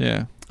good.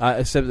 Yeah.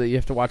 Except that you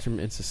have to watch them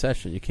in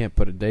succession. You can't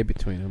put a day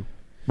between them.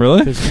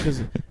 Really?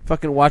 Because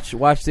fucking watch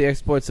the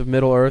exploits of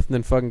Middle Earth and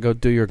then fucking go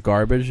do your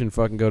garbage and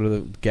fucking go to the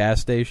gas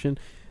station,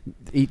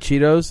 eat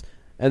Cheetos,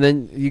 and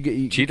then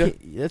you Cheetah?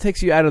 that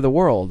takes you out of the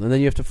world, and then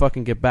you have to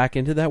fucking get back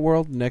into that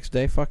world the next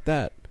day. Fuck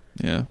that.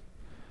 Yeah.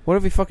 What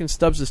if he fucking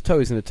stubs his toe?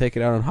 He's going to take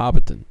it out on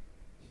Hobbiton.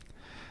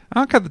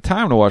 I don't got the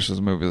time to watch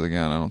those movies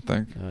again, I don't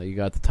think. You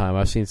got the time.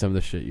 I've seen some of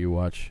the shit you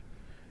watch.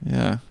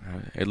 Yeah.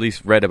 At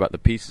least read about the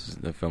pieces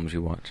of the films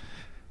you watch.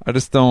 I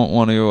just don't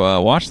want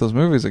to watch those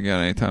movies again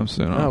anytime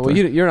soon. I Oh, don't well,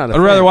 think. you're not. I'd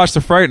rather watch The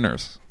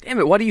Frighteners. Damn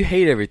it! Why do you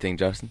hate everything,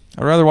 Justin?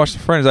 I'd rather watch The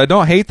Frighteners. I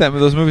don't hate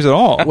those movies at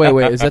all.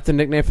 Wait. Is that the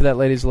nickname for that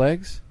lady's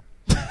legs?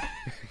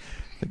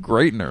 The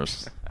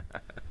Greatners.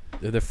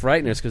 They're the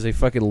frighteners because they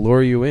fucking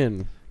lure you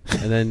in,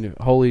 and then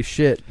holy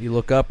shit, you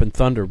look up and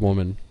Thunder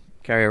Woman.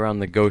 Carry around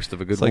the ghost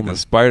of a good It's like woman. the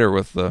spider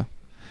with what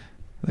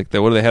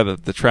do they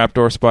have? The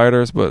trapdoor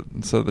spiders, but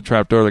instead of the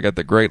trapdoor, they got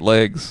the great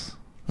legs.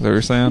 Is that what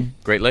you're saying?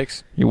 Great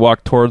Lakes. You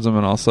walk towards them,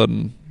 and all of a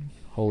sudden,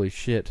 Holy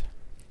shit.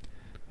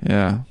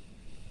 yeah.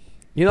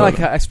 You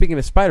know, speaking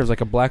of spiders,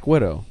 like a Black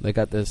Widow, they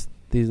got these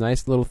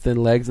nice little thin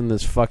legs and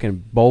this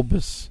fucking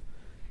bulbous,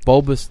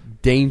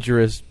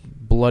 dangerous,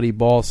 bloody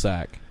ball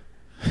sack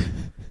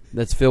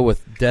that's filled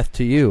with death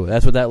to you.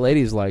 That's what that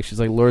lady's like. She's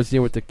like lures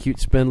you with the cute,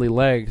 spindly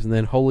legs, and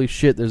then holy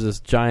shit, there's this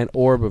giant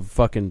orb of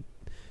fucking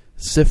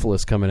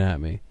syphilis coming at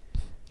me.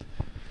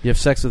 You have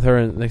sex with her,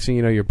 and next thing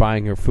you know, you're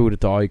buying her food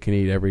at the all you can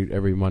eat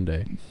every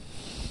Monday,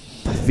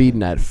 feeding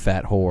that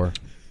fat whore,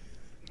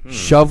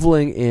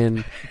 shoveling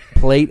in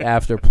plate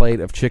after plate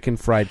of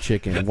fried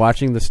chicken,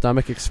 watching the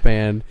stomach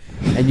expand,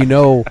 and you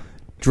know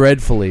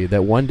dreadfully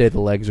that one day the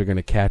legs are going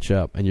to catch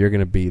up and you're going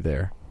to be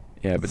there.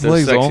 Yeah, but The those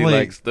legs sexy only-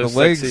 legs. Those the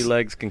legs- sexy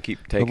legs can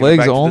keep taking The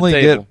legs it back only to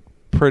the get table.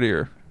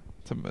 prettier,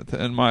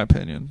 in my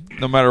opinion,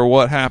 no matter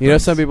what happens. You know,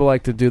 some people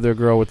like to do their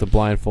girl with the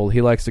blindfold.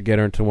 He likes to get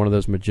her into one of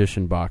those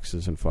magician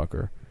boxes and fuck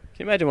her.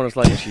 Can you imagine what it's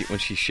like when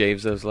she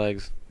shaves those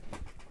legs?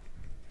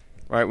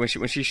 Right, when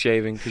she's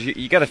shaving, because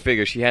you got to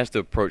figure she has to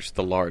approach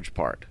the large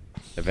part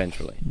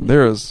eventually.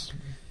 There is.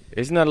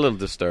 Isn't that a little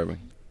disturbing?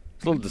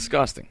 It's a little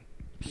disgusting.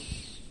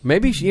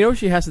 Maybe you know what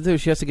she has to do?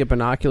 She has to get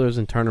binoculars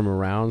and turn them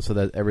around so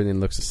that everything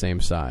looks the same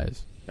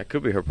size. That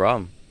could be her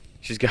problem.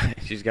 She's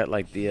got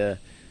like the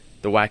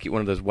wacky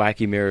one of those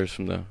wacky mirrors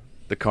from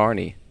the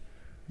Carney.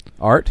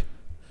 Art?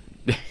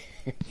 I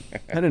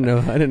didn't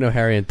know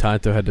Harry and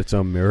Tonto had its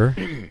own mirror.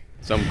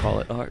 Some call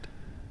it art.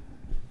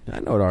 I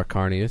know what Art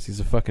Carney is. He's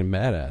a fucking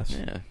badass.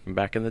 Yeah, from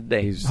back in the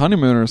day. He's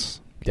Honeymooners.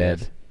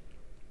 Dead.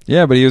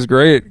 Yeah, but he was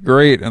great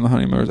in The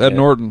Honeymooners. Ed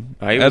Norton.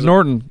 Ed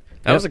Norton.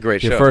 That was a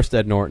great show. Your first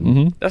Ed Norton.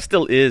 Mm-hmm. That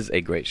still is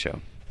a great show.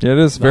 Yeah, it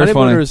is. The Very funny.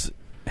 Honeymooners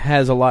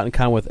has a lot in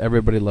common with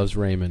Everybody Loves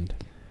Raymond.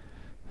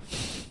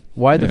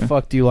 Why the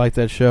fuck do you like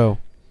that show?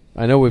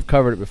 I know we've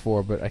covered it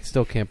before, but I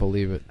still can't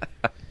believe it.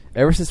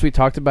 Ever since we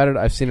talked about it,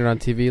 I've seen it on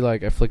TV,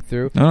 like I flicked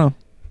through. Oh.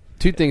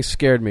 Two things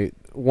scared me.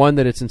 One,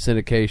 that it's in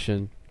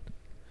syndication.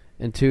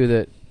 And two,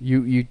 that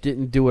you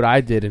didn't do what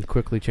I did and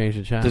quickly change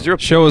the channel. Does your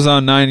show was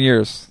on 9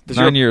 years.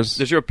 9 years.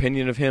 Does your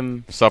opinion of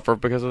him suffer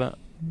because of that?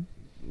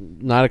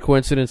 Not a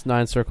coincidence,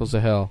 9 Circles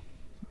of Hell.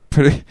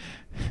 Crack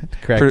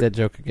that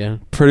joke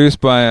again.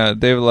 Produced by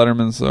David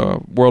Letterman's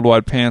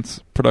Worldwide Pants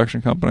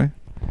production company.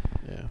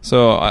 Yeah.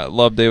 So I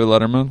love David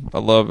Letterman. I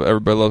love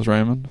Everybody Loves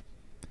Raymond.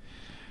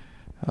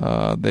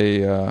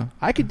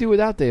 I could do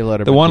without David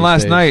Letterman. The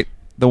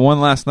one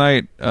last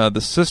night,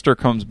 the sister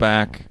comes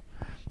back.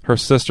 Her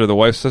sister, the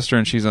wife's sister,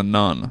 and she's a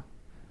nun,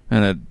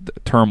 and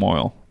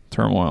turmoil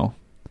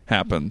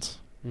happens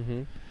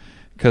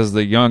because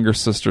the younger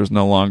sister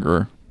no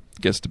longer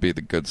gets to be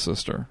the good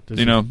sister.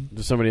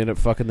 Does somebody end up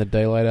fucking the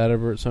daylight out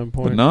of her at some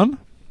point? The nun?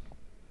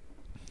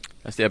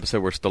 That's the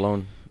episode where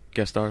Stallone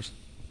guest stars.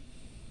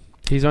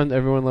 He's on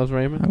Everyone Loves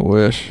Raymond? I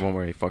wish. The one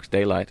where he fucks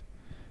daylight.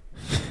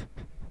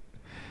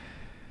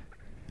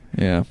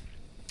 Yeah.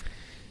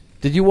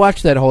 Did you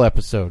watch that whole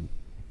episode?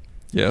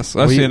 Yes,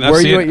 Were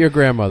you at your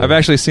grandmother's? I've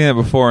actually seen it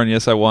before, and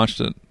yes, I watched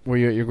it. Were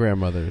you at your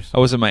grandmother's? I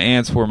was at my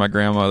aunt's where my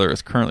grandmother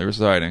is currently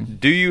residing.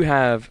 Do you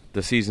have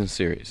the season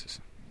series?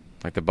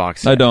 Like the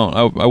box set? I don't.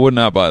 I would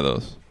not buy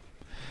those.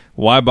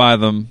 Why buy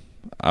them?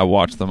 I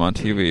watch them on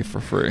TV for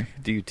free.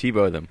 Do you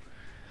TiVo them?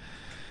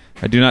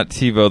 I do not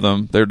TiVo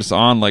them. They're just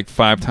on like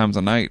 5 times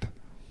a night.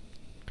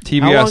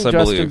 TBS, How long, I Justin,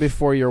 believe.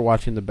 before you're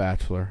watching The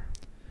Bachelor?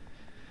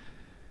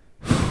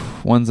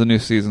 When's the new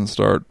season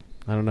start?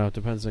 I don't know. It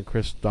depends on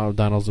Chris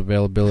O'Donnell's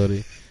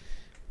availability.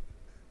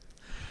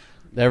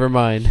 Never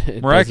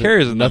mind. Mariah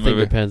Carey's in that Nothing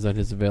movie. depends on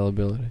his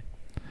availability.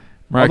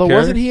 Mariah Although, Carey?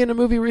 wasn't he in a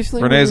movie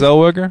recently? Renee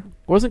Zellweger?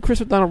 Wasn't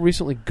Chris O'Donnell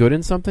recently good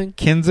in something?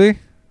 Kinsey?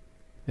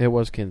 It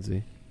was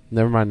Kinsey.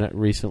 Never mind that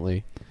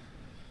recently.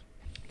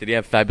 Did he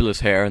have fabulous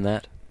hair in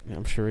that? Yeah,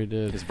 I'm sure he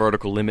did. His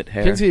vertical limit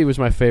hair? Kinsey was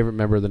my favorite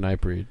member of the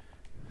Nightbreed.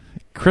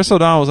 Chris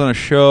O'Donnell was on a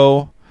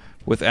show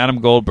with Adam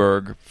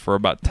Goldberg for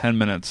about 10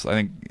 minutes, I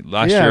think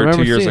last year or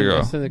 2 years ago.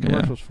 I seen the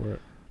commercials for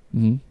it.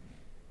 Mm-hmm.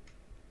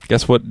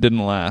 Guess what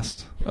didn't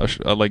last?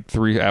 Like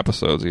 3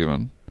 episodes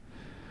even.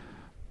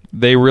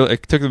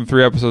 It took them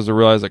 3 episodes to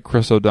realize that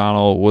Chris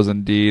O'Donnell was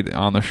indeed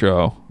on the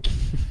show.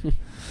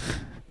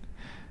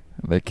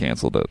 They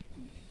canceled it.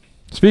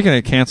 Speaking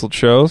of canceled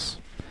shows,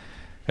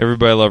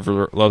 Everybody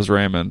Loves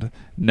Raymond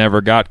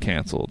never got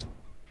canceled.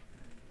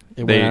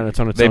 It went out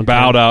on its they own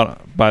bowed time.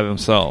 out by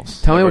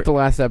themselves. Tell me what the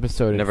last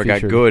episode Never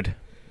featured. got good.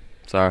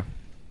 Sorry.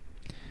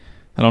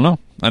 I don't know.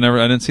 I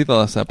didn't see the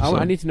last episode.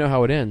 I need to know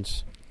how it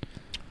ends.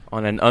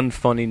 On an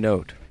unfunny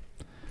note.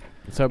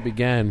 That's how it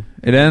began.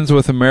 It ends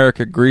with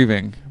America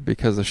grieving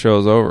because the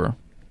show's over.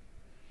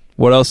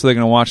 What else are they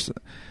going to watch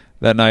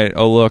that night?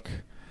 Oh, look.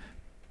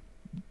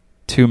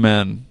 2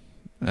 men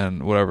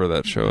and whatever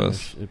that show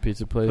is. A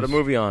pizza place. Put a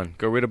movie on.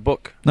 Go read a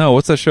book. No,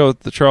 what's that show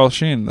with the Charles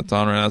Sheen that's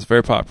on right now? It's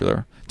very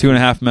popular.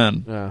 2.5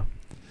 Men. Yeah.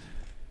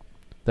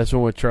 That's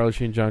one with Charlie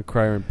Sheen, John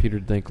Cryer, and Peter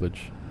Dinklage.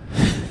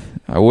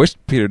 I wish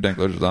Peter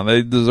Dinklage was on.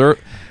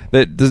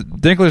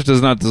 Dinklage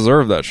does not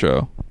deserve that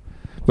show.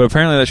 But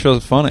apparently that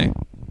show's funny.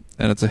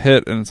 And it's a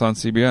hit, and it's on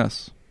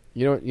CBS.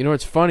 You know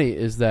what's funny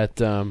is that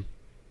and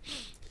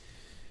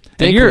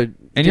you're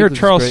Dinklage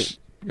Charles. is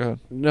great. Go ahead.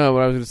 No,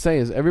 what I was going to say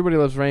is Everybody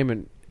Loves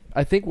Raymond.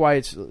 I think why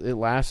it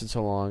lasted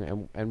so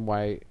long and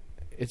why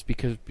it's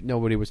because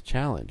nobody was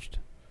challenged.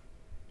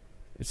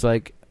 It's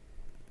like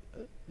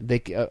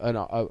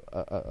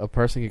a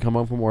person can come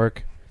home from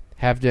work,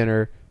 have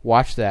dinner,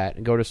 watch that,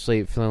 and go to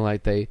sleep feeling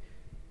like they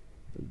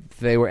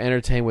were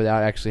entertained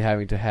without actually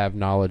having to have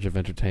knowledge of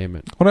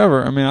entertainment.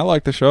 Whatever. I mean, I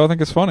like the show. I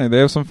think it's funny. They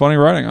have some funny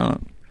writing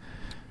on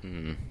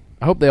it.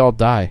 I hope they all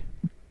die.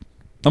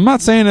 I'm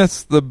not saying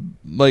it's the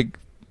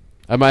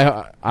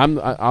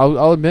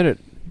I'll admit it.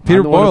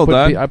 Peter Boyle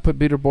died. I put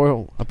Peter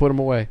Boyle. I put him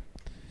away.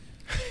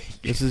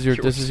 This is your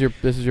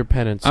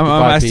penance.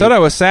 I said I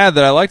was sad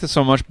that I liked it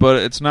so much, but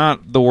it's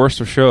not the worst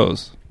of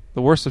shows.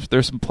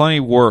 There's some plenty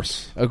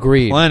worse.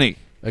 Agreed. Plenty.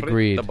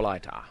 Agreed. The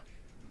blighter.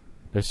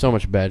 There's so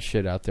much bad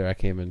shit out there. I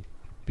can't even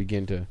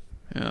begin to.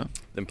 Yeah.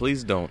 Then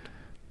please don't.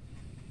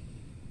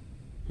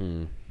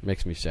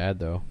 Makes me sad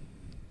though.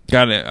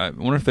 Got it. I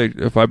wonder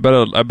if I bet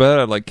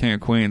I'd like King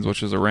of Queens,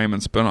 which is a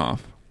Raymond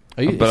spinoff.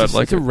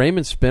 It's a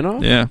Raymond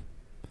spinoff? Yeah.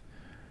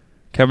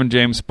 Kevin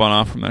James spun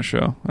off from that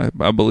show,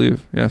 I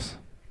believe. Yes.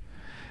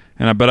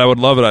 And I bet I would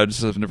love it. I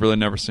just have really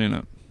never seen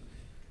it.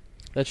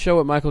 That show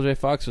with Michael J.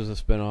 Fox was a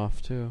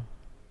spinoff too.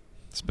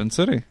 Spin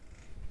City.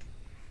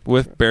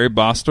 With Barry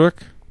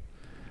Bostwick,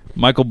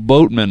 Michael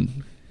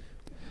Boatman,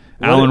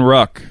 Alan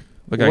Ruck.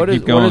 Look, I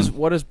keep going.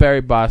 What is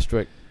Barry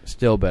Bostwick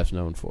still best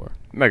known for?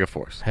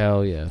 Megaforce.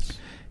 Hell yes.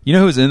 You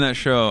know who's in that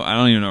show? I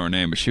don't even know her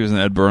name, but she was in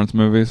Ed Burns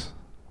movies.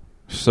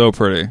 So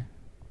pretty.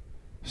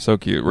 So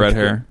cute. Red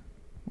hair.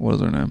 What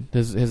is her name?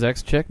 His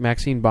ex-chick,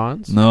 Maxine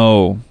Bonds?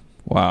 No.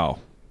 Wow.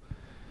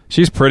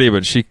 She's pretty,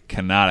 but she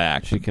cannot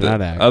act. She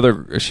cannot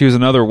act. She was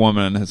another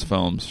woman in his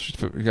films. She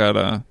got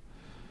a...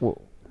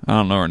 I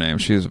don't know her name.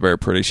 She's very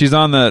pretty. She's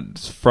on that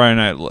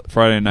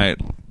Friday Night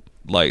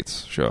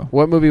Lights show.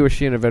 What movie was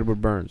she in of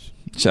Edward Burns?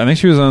 I think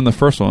she was on the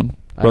first one,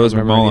 Brothers I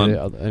don't remember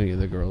McMullen. any of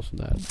the girls from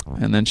that.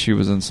 And then she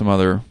was in some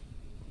other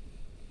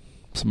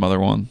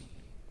one.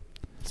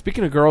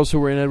 Speaking of girls who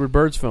were in Edward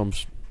Burns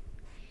films,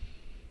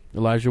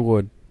 Elijah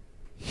Wood.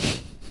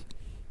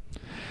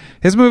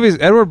 His movies,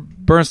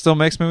 Edward Burns still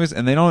makes movies,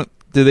 and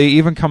do they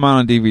even come out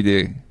on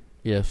DVD?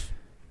 Yes.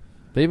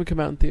 They even come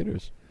out in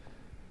theaters.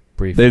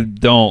 Briefly. They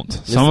don't.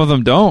 Some of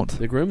them don't.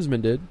 The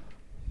Groomsman did.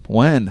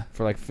 When?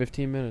 For like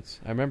 15 minutes.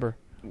 I remember.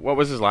 What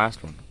was his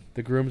last one?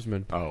 The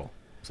Groomsman. Oh.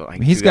 So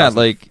like he's got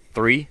like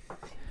 3?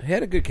 He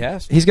had a good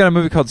cast. He's got a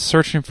movie called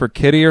Searching for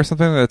Kitty or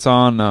something that's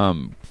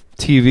on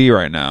TV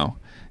right now,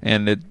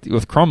 and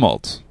with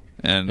Krumholtz,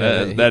 and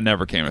that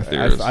never came to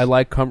theaters. I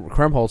like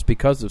Krumholtz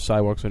because of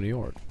Sidewalks of New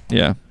York.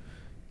 Yeah.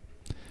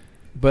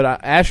 But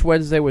Ash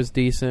Wednesday was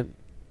decent.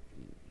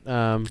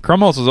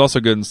 Krumholtz was also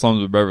good in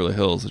Slums of Beverly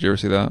Hills. Did you ever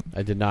see that?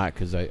 I did not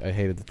because I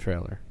hated the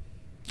trailer.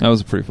 That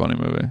was a pretty funny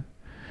movie.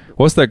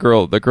 What's that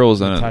girl? That girl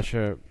was in it.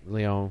 Natasha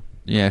Lyonne.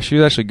 Yeah, she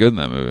was actually good in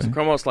that movie. So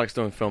Krumholtz likes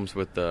doing films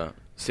with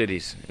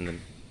cities in the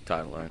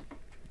title, right?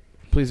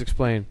 Please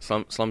explain.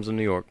 Slums of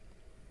New York.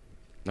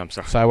 No, I'm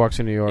sorry. Sidewalks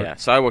in New York. Yeah,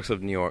 Sidewalks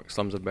of New York.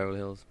 Slums of Beverly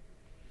Hills.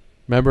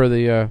 Remember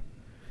the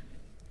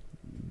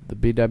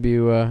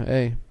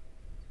BWA,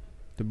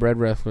 the Bread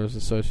Wrestlers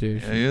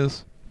Association. Yeah, he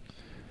is.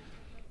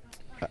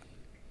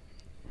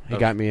 He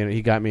got me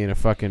in a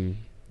fucking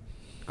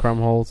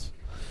Krumholtz.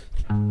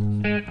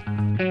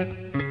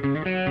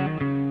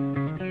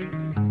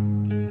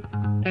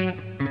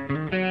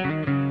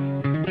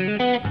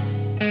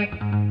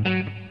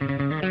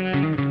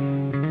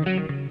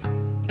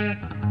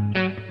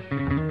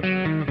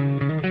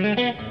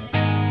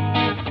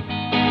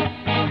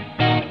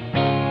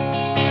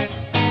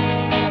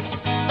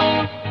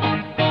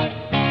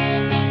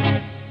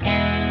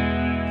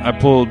 I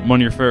pulled one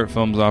of your favorite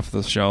films off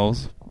the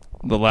shelves,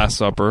 The Last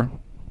Supper,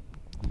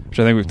 which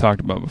I think we've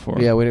talked about before.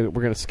 Yeah, we're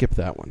gonna skip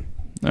that one.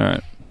 All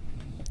right.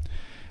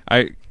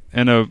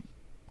 In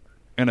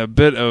a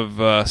bit of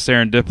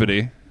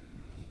serendipity,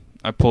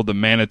 I pulled the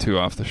Manitou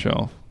off the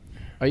shelf.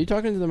 Are you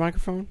talking to the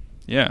microphone?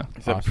 Yeah.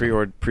 It's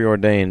awesome.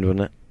 Preordained,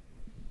 wasn't it?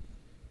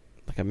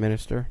 Like a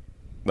minister?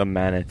 The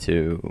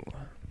Manitou.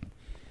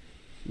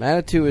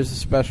 Manitou is a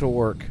special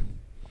work.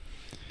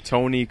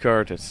 Tony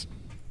Curtis.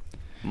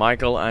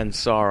 Michael and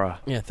Sarah.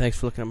 Yeah, thanks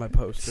for looking at my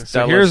poster.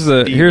 So here's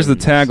the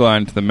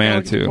tagline to the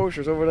Manitou.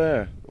 Posters over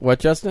there. What,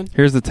 Justin?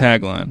 Here's the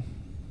tagline.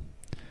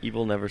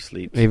 Evil never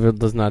sleeps. Evil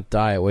does not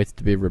die; it waits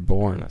to be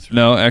reborn. That's right.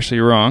 No, actually,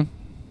 you're wrong.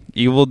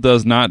 Evil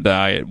does not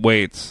die; it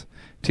waits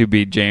to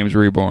be James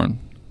reborn.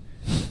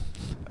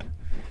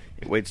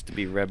 It waits to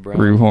be Red Brown.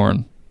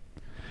 Reborn.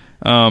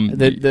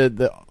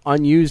 The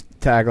unused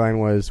tagline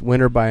was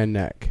 "Winner by a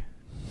neck."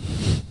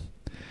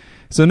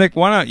 So, Nick,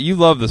 why not? You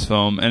love this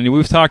film, and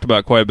we've talked about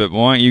it quite a bit. But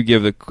why don't you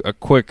give a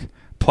quick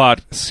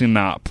plot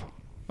synopsis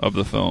of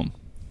the film?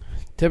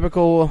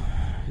 Typical.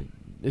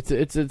 It's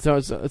its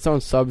own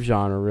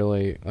subgenre,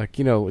 really. Like,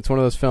 you know, it's one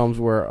of those films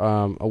where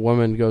a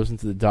woman goes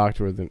into the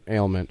doctor with an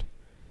ailment,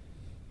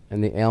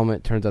 and the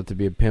ailment turns out to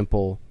be a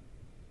pimple,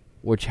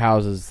 which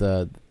houses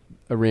a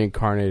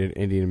reincarnated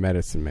Indian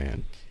medicine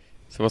man.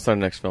 So what's our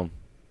next film?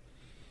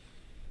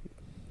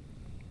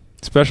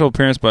 Special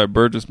appearance by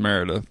Burgess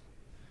Meredith.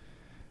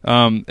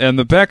 And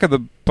the back of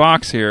the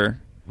box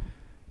here,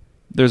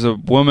 there's a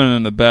woman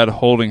in the bed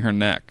holding her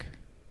neck.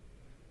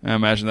 I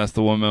imagine that's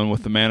the woman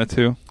with the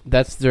Manitou.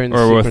 That's during the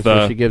sequence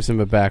where she gives him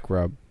a back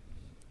rub.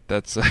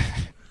 That's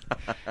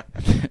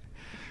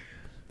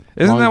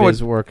isn't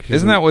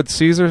that what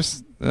Caesar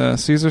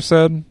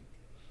said?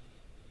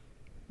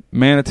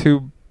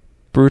 Manitou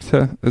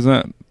Bruta, isn't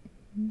that?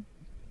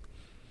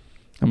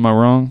 Am I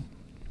wrong?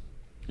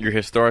 You're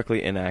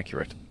historically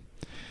inaccurate.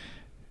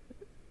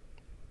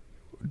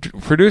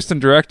 Produced and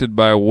directed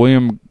by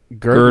William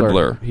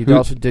Girdler. He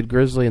also did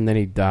Grizzly, and then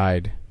he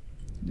died.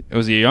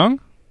 Was he young?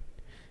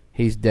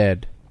 He's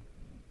dead.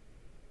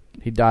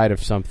 He died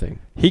of something.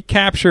 He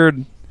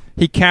captured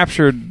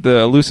the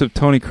elusive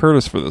Tony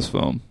Curtis for this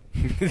film.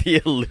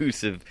 The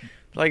elusive.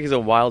 Like he's a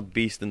wild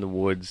beast in the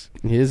woods.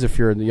 He is if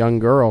you're a young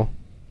girl.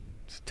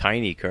 It's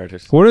tiny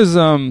Curtis. What is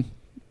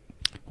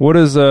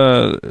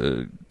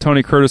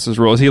Tony Curtis's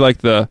role? Is he like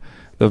the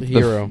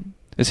hero?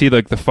 Is he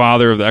like the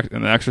father of the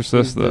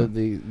Exorcist?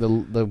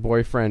 The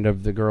boyfriend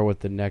of the girl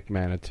with the neck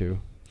Manitou.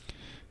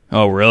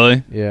 Oh,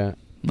 really? Yeah.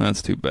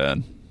 That's too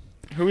bad.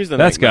 Who is the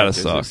That's neck gotta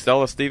Manitou? suck. Is it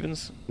Stella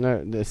Stevens?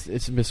 No, it's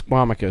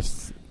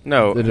Misquamicus.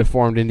 No. The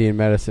deformed Indian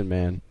medicine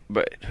man.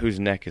 But whose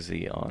neck is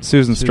he on?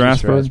 Susan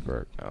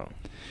Strasberg. Oh.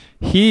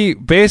 He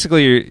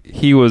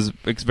was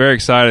very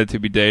excited to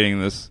be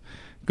dating this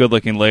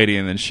good-looking lady,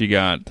 and then she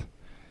got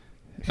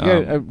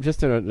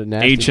just a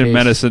nasty ancient case.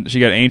 medicine. She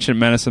got ancient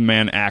medicine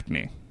man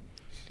acne.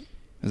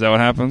 Is that what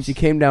happens? She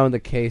came down with a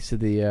case of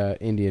the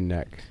Indian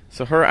neck.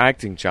 So her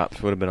acting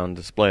chops would have been on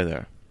display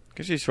there,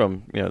 because she's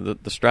from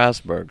the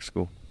Strasbourg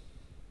school,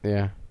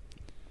 Yeah.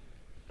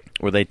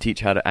 where they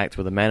teach how to act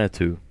with a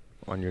Manitou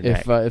on your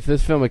neck. If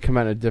this film had come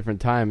out at a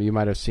different time, you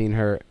might have seen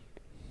her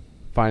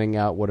finding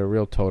out what a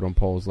real totem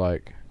pole's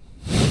like.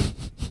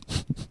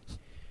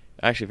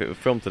 Actually, if it was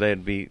filmed today,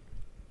 it'd be,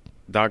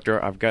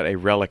 Doctor, I've got a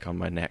relic on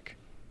my neck.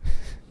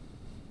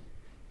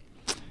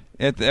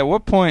 At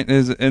what point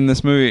in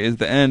this movie is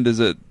the end? Is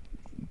it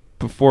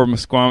before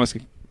Musqueamish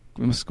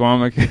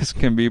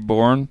can be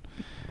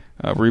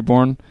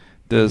reborn?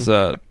 Does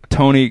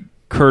Tony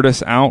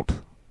Curtis out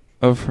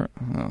of her?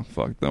 Oh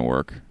fuck, don't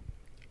work.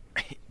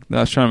 I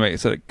was trying to make it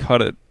so it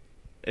cut it.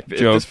 If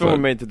this film were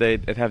made today,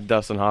 it'd have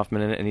Dustin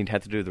Hoffman in it, and he'd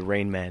have to do the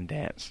Rain Man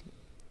dance.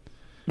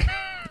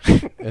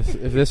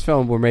 If this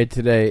film were made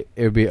today,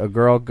 it would be a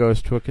girl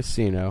goes to a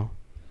casino.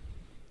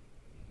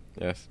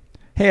 Yes.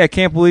 Hey, I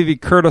can't believe he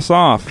cut us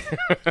off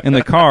in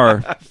the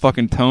car,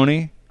 fucking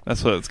Tony.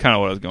 That's kind of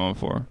what I was going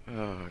for.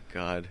 Oh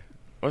God,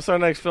 what's our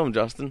next film,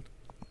 Justin?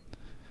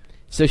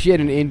 So she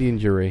had an Indian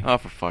jury. Oh,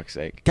 for fuck's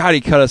sake! God,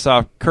 he cut us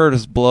off.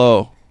 Curtis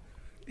Blow.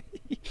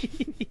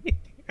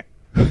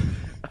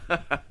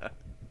 All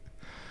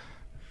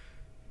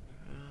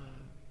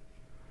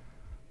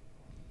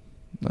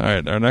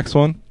right, our next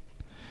one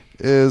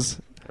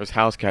is. His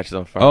house catches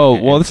on fire.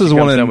 Oh well, this is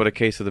one of with a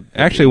case of the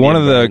actually one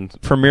of the Indian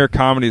premier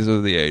comedies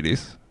of the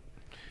 '80s.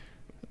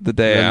 The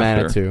day after.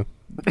 Manitou.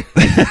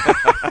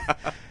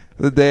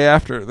 The day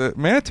after. The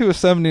Manitou was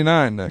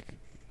 79, Nick.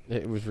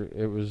 It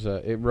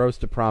rose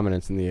to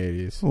prominence in the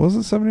 80s. Was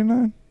it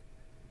 79?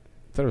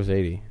 I thought it was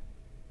 80.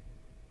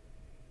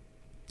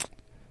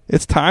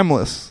 It's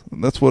timeless.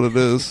 That's what it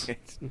is.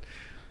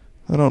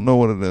 I don't know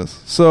what it is.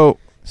 So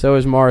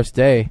is Morris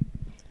Day.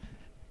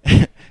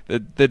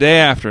 the day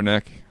after,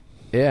 Nick.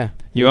 Yeah.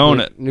 You own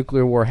it.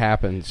 Nuclear war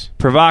happens.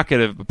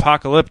 Provocative,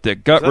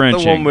 apocalyptic, gut-wrenching.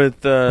 Is that the one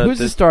with... Who's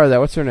the star of that?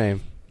 What's her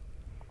name?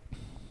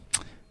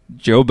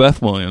 Jo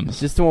Beth Williams. Is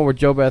this the one where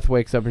Jo Beth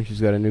wakes up and she's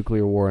got a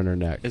nuclear war in her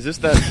neck? Is this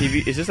that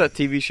TV? Is this that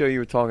TV show you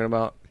were talking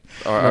about?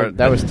 No,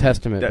 that was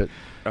Testament.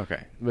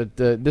 Okay. But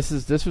this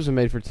was a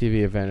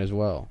made-for-TV event as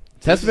well.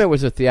 Testament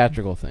was a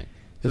theatrical thing.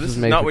 So this was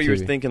is made not for what you were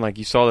TV. thinking, like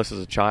you saw this as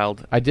a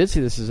child? I did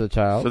see this as a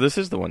child. So this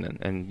is the one then,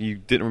 and you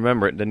didn't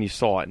remember it, then you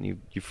saw it, and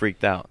you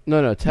freaked out.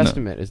 No,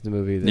 Testament is the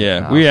movie. That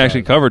Yeah, we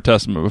actually covered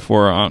Testament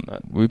before.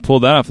 We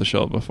pulled that off the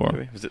show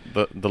before. Was it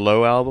the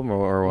Low album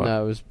or what?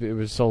 No, it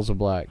was Souls of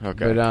Black.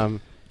 Okay.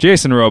 But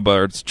Jason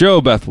Robards, Jo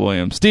Beth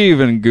Williams,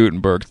 Steven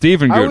Gutenberg.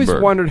 I always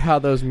wondered how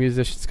those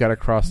musicians got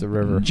across the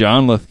river.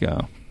 John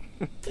Lithgow.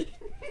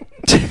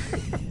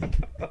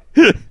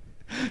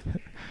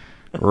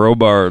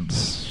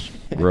 Robards.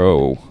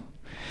 Row.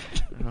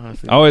 I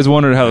always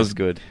wondered how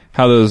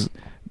those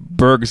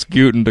Bergs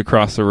Gutened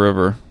across the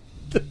river.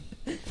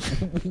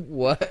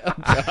 What? Oh,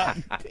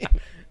 God damn.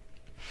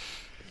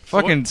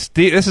 Fucking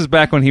this is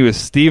back when he was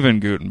Steven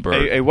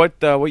Gutenberg. Hey,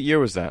 what year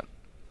was that?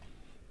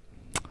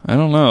 I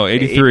don't know.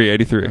 83. Oh,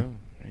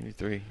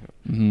 83.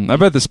 I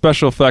bet the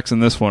special effects in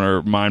this one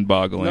are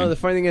mind-boggling. No, the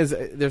funny thing is,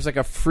 there's like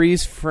a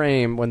freeze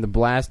frame when the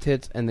blast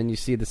hits, and then you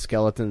see the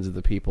skeletons of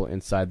the people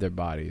inside their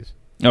bodies.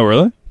 Oh,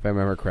 really? If I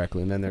remember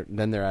correctly, and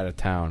then they're out of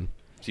town.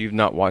 So you've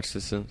not watched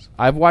this since?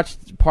 I've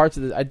watched parts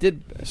of it. I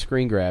did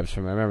screen grabs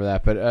from it. I remember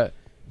that, but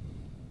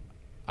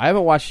I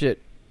haven't watched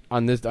it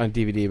on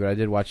DVD, but I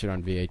did watch it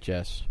on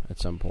VHS at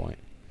some point.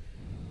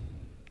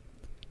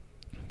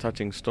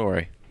 Touching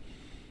story.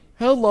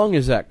 How long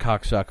is that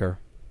cocksucker?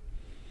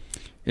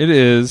 It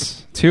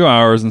is 2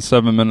 hours and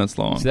 7 minutes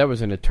long. See, that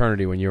was an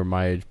eternity when you were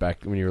my age,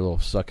 back when you were a little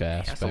suck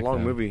ass. That's a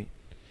long movie.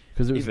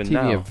 Because it was Even a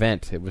TV now.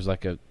 event. It was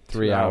like a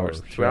 3 2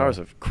 hours. hours. 2 hours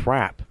of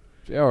crap.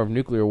 3 hour of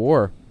nuclear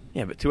war.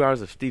 Yeah, but 2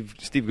 hours of Steve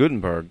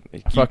Gutenberg.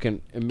 You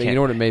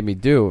know what it made me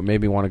do? It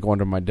made me want to go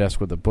under my desk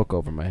with a book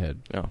over my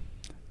head. No.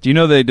 Do you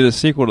know they did a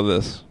sequel to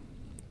this?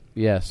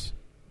 Yes.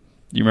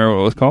 You remember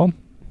what it was called?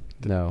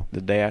 No.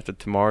 The Day After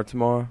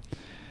Tomorrow?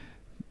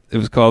 It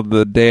was called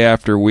The Day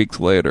After Weeks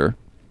Later.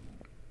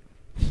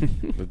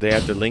 The Day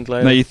After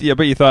Linklater? No, I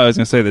bet you thought I was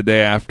going to say The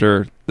Day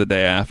After the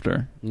Day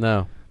After.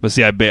 No. But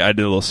see, I did a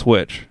little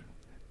switch.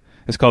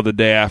 It's called The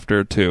Day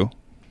After 2.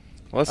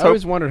 Well, I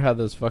always wondered how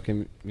those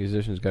fucking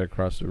musicians got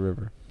across the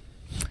river.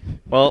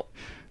 Well,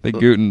 They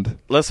Gutened.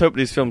 let's hope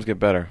these films get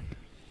better.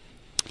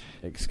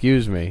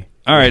 Excuse me.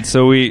 All right,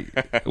 so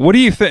what do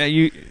you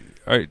think?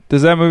 All right,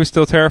 does that movie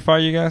still terrify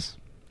you guys?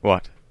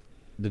 What?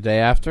 The Day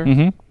After?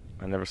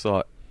 Mm-hmm. I never saw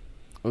it.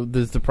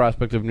 Does the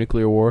prospect of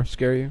nuclear war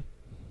scare you?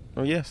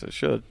 Oh, yes, it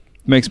should.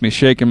 Makes me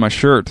shake in my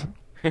shirt.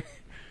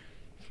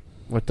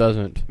 What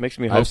doesn't? Makes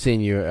me hope. I've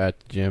seen you at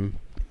the gym.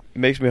 It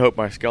makes me hope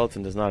my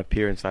skeleton does not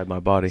appear inside my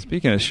body.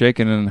 Speaking of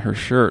shaking in her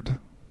shirt,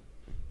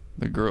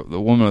 the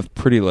woman with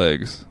pretty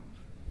legs.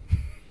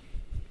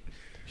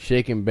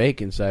 Shake and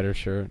bake inside her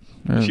shirt.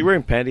 Is she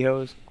wearing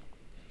pantyhose?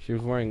 She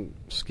was wearing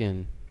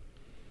skin.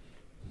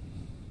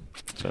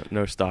 So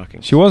no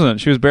stockings. She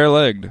wasn't. She was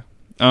bare-legged.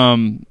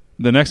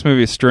 The next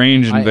movie is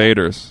Strange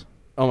Invaders.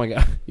 Oh my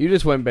god! You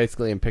just went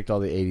basically and picked all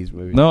the '80s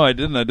movies. No, I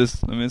didn't.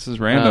 This is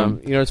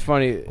random. You know what's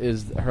funny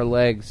is her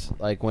legs.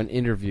 Like when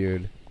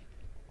interviewed,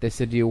 they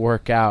said, "Do you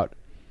work out?"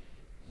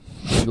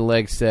 And the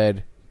legs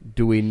said,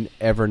 "Do we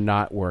ever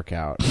not work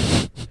out?"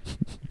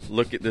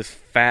 Look at this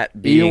fat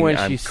being Even when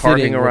I'm she's carving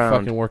sitting, around. we're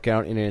fucking work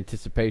out in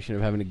anticipation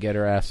of having to get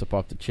her ass up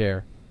off the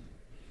chair.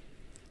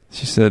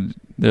 She said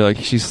they're like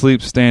she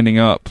sleeps standing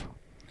up.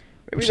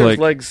 Maybe those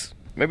legs.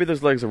 Maybe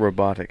those legs are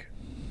robotic.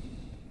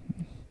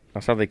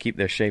 That's how they keep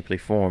their shapely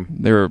form.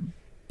 They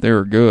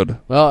were good.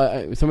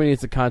 Well, somebody needs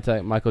to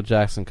contact Michael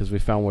Jackson because we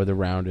found where the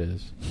round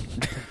is.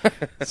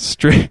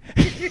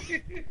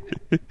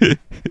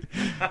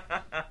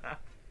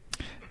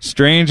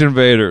 Strange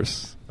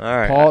Invaders. All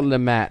right. Paul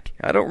Lemat.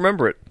 I don't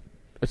remember it.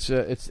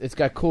 It's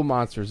got cool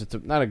monsters. It's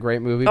not a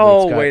great movie. But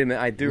Oh, it's got wait a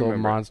minute. I do little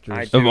remember.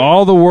 monsters. Of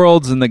all the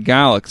worlds in the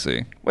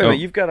galaxy. Wait a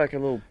minute. You've got like a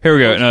little. Here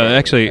we go. No,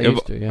 actually, I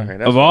used to, yeah.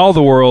 Okay, of all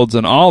the worlds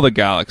in all the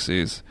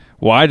galaxies,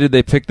 why did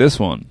they pick this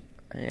one?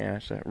 Yeah,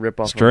 it's a rip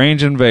off.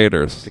 Strange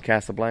Invaders. The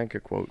Casablanca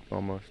quote,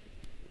 almost.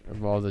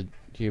 Of all the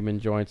human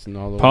joints and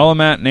all the Paula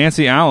Matt,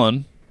 Nancy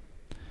Allen,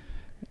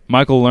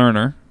 Michael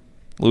Lerner,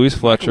 Louise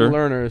Fletcher.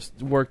 Michael Lerner's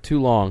worked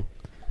too long.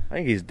 I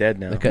think he's dead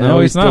now. Okay, No,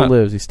 he he's still not.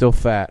 lives. He's still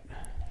fat.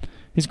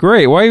 He's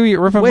great. Why are you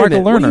ripping Wait a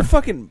Michael minute. What are Lerner? you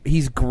fucking?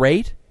 He's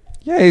great.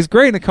 Yeah, he's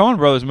great in the Coen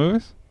Brothers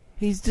movies.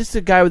 He's just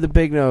a guy with a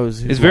big nose.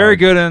 He's very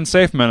good in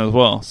Safe Men as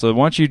well. So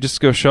why don't you just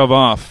go shove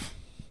off?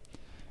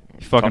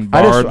 You fucking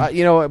bard.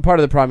 You know, part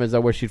of the problem is I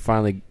wish he'd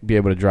finally be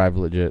able to drive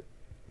legit.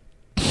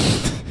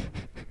 Was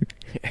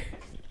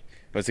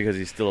it because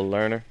he's still a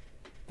learner?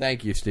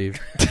 Thank you, Steve.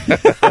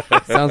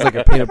 Sounds like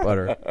a peanut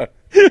butter.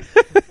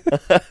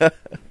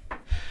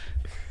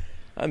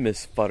 I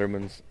miss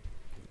Futterman's.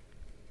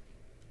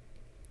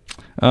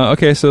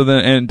 Okay, so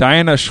then and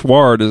Diana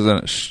Schward is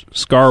in Scarwood.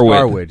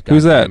 Scarwood.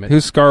 Who's that? goddammit.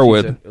 Who's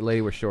Scarwood? She's a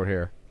lady with short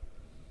hair.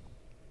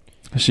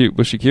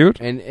 Was she cute?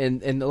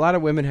 And a lot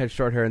of women had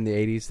short hair in the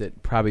 80s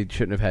that probably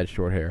shouldn't have had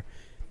short hair.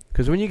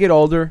 Because when you get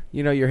older,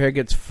 you know, your hair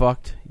gets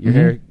fucked. Your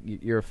hair,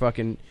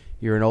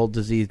 you're an old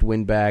diseased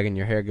windbag and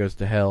your hair goes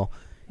to hell.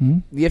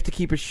 Mm-hmm. You have to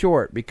keep it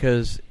short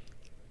because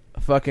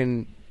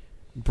fucking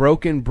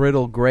broken,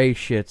 brittle, gray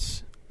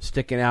shits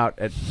sticking out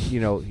at,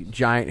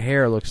 giant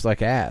hair looks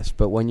like ass.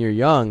 But when you're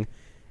young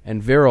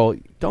and virile,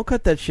 don't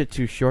cut that shit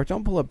too short.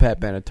 Don't pull up Pat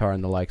Benatar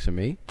and the likes of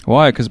me.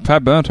 Why? Because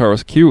Pat Benatar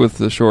was cute with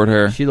the short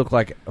hair. She looked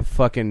like a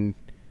fucking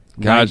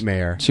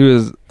nightmare. She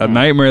was a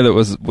nightmare that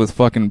was with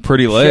fucking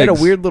pretty legs. She had a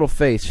weird little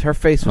face. Her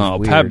face was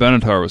weird. Pat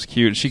Benatar was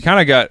cute. She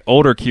kind of got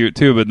older cute,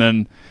 too, but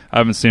then I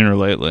haven't seen her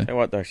lately. Hey,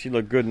 what though? She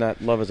looked good in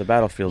that Love Is a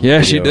Battlefield Yeah,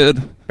 video, she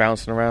did.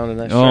 Bouncing around in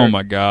that shirt. Oh,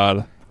 my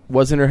God.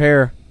 Wasn't her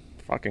hair.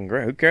 Fucking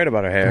great. Who cared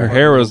about her hair? Her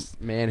hair was...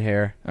 Man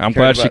hair. I'm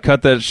glad she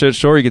cut that shit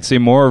short. You could see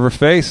more of her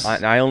face.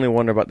 I only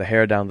wonder about the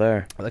hair down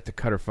there. I'd like to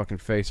cut her fucking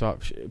face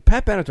off.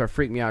 Pat Benatar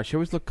freaked me out. She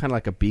always looked kind of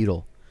like a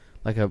beetle.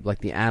 Like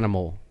the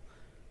animal.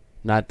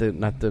 Not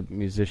the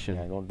musician.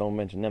 Yeah, don't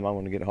mention them. I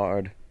want to get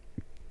hard.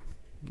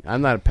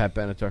 I'm not a Pat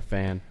Benatar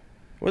fan.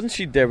 Wasn't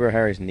she Deborah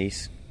Harry's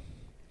niece?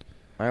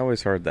 I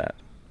always heard that.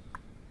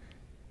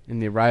 In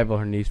The Arrival,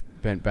 her niece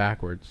bent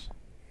backwards.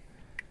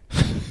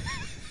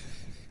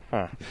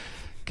 Huh.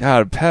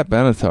 God, Pat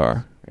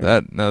Benatar.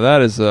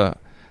 That is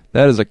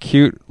a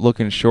cute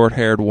looking short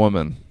haired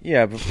woman.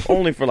 Yeah, but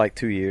only for like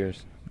 2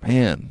 years.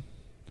 Man.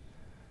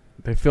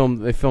 They filmed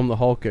the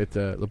Hulk at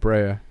La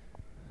Brea.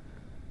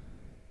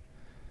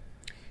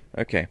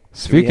 Okay.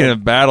 Speaking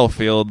of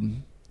Battlefield,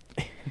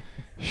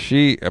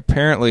 she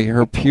apparently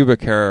her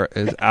pubic hair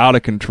is out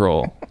of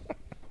control.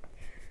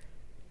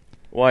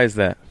 Why is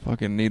that?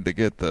 Fucking need to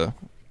get the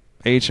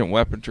ancient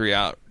weaponry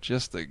out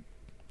just to,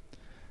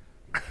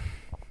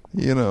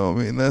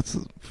 that's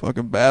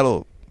fucking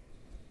battle.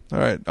 All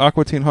right,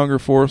 Aqua Teen Hunger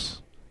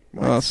Force,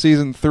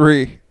 season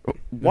 3.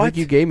 What? I think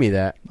you gave me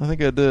that. I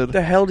think I did. What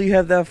the hell do you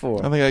have that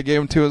for? I think I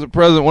gave him to as a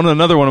present.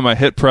 Another one of my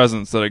hit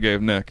presents that I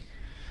gave Nick.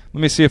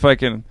 Let me see if I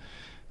can.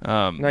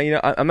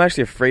 No, I'm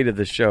actually afraid of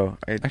this show.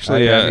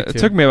 It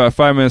took me about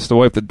 5 minutes to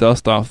wipe the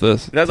dust off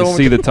this to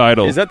see the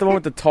title. Is that the one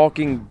with the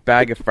talking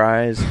bag of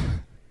fries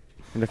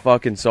and the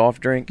fucking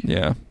soft drink?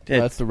 Yeah.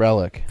 That's the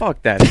Relic.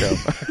 Fuck that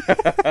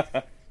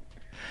show.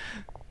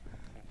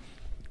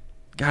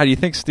 God, you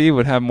think Steve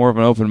would have more of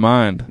an open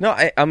mind? No,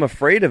 I'm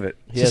afraid of it.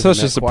 It's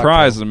such a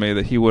surprise to me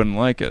that he wouldn't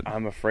like it.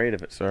 I'm afraid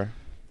of it, sir.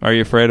 Are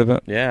you afraid of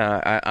it?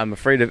 Yeah, I'm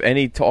afraid of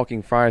any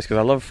talking fries because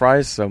I love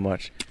fries so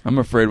much. I'm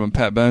afraid when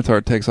Pat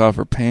Benatar takes off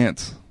her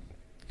pants.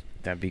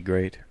 That'd be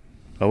great.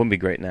 That wouldn't be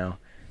great now.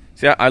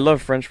 See, I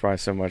love French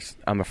fries so much.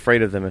 I'm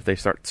afraid of them if they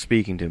start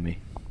speaking to me.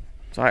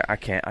 So I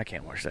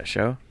can't watch that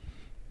show.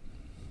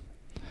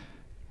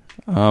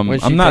 I'm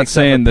not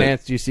saying that.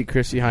 Pants, do you see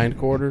Chrissy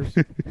hindquarters?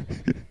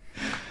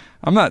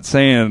 I'm not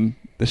saying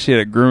that she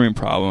had a grooming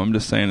problem. I'm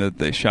just saying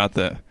that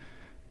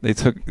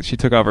she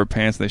took off her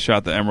pants and they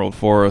shot the Emerald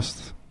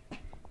Forest.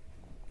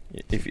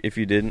 If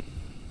she didn't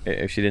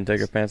take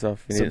her pants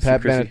off, so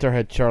Pat Benatar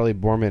had Charlie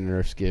Borman in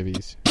her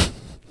skivvies.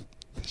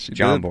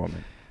 John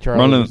Borman.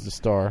 Charlie was the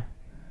star.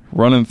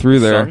 Running through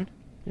there. Son?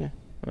 Yeah.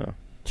 Oh.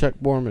 Chuck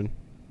Borman.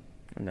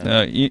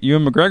 No.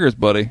 Ewan McGregor's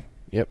buddy.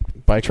 Yep.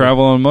 Biker.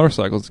 Travel on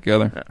motorcycles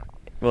together.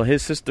 Well,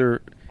 his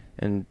sister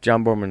and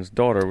John Borman's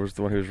daughter was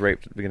the one who was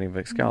raped at the beginning of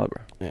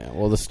Excalibur. Yeah.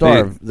 Well, the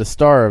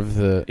star of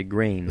the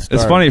Igraine.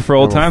 It's funny, for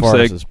old time's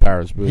sake,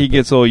 Booth, he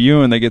gets old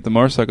Ewan, they get the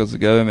motorcycles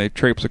together, and they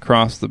traipse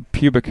across the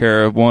pubic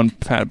hair of one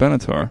Pat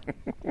Benatar.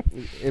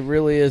 It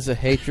really is a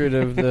hatred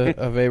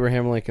of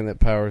Abraham Lincoln that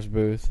Powers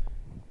Booth.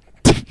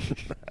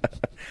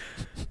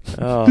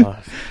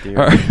 Oh, dear.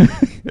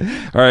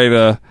 All right,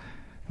 the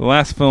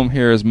last film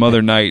here is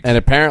Mother Night. And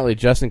apparently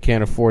Justin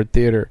can't afford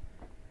theater.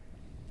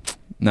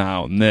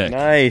 Now, Nick.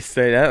 Nice.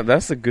 Say that.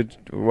 That's a good.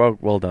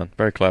 Well done.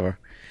 Very clever.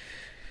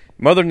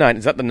 Mother Night.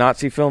 Is that the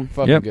Nazi film?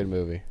 Fucking good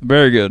movie.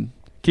 Very good.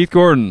 Keith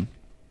Gordon,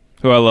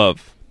 who I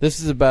love.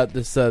 This is about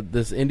this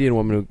Indian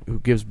woman who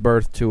gives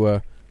birth to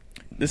a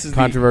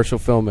controversial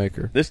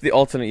filmmaker. This is the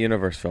alternate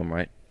universe film,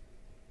 right?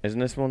 Isn't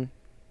this one?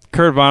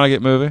 Kurt Vonnegut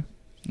movie.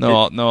 No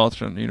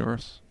alternate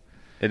universe.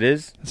 It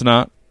is? It's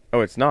not. Oh,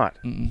 it's not.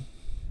 Mm-mm.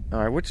 All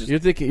right. Which is?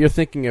 You're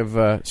thinking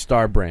of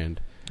Star Brand.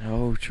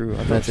 Oh, true.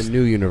 That's a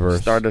new universe.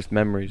 Stardust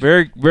Memories.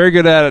 Very, very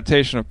good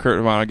adaptation of Kurt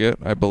Vonnegut,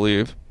 I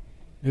believe.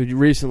 Who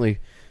recently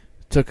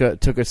took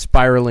a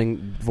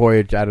spiraling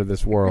voyage out of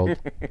this world.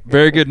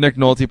 Very good Nick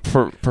Nolte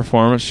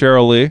performance.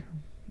 Cheryl Lee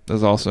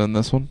is also in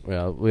this one.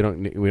 Well, we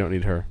don't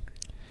need her.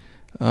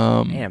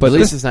 Man, but at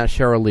least it's not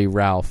Cheryl Lee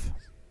Ralph.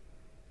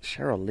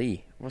 Cheryl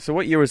Lee. Well, so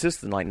what year was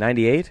this? In like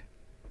 98?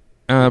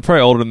 Probably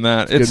older than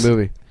that. It's a good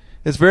movie.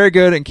 It's very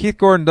good, and Keith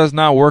Gordon does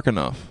not work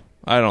enough.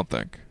 I don't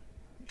think.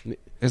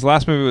 His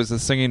last movie was The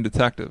Singing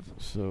Detective.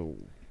 So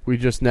we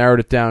just narrowed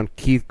it down.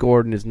 Keith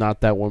Gordon is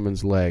not that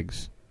woman's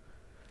legs.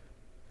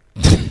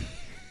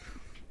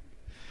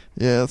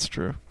 Yeah, that's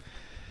true.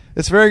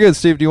 It's very good,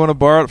 Steve. Do you want to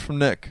borrow it from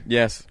Nick?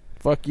 Yes.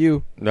 Fuck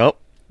you. Nope.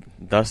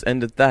 Thus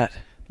ended that.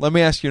 Let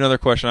me ask you another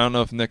question. I don't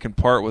know if Nick can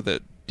part with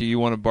it. Do you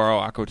want to borrow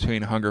Aqua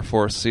Teen Hunger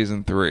Force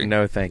Season 3?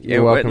 No, thank you.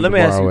 You're welcome Let to me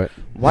ask borrow you, it.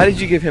 why did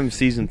you give him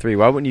Season 3?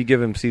 Why wouldn't you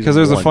give him Season 1? Because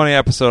there's a funny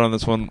episode on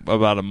this one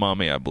about a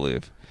mummy, I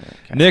believe.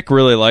 Okay. Nick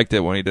really liked it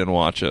when he didn't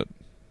watch it.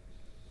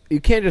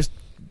 You can't just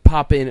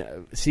pop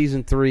in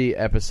Season 3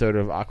 episode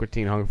of Aqua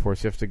Teen Hunger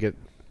Force. You have to get...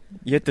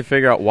 You have to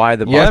figure out why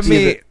the Let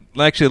me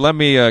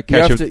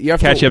catch you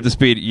up to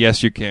speed.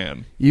 Yes, you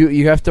can.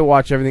 You have to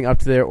watch everything up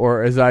to there,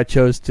 or as I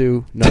chose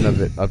to, none of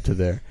it up to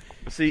there.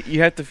 See,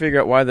 you have to figure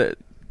out why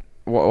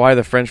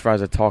the French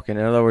fries are talking.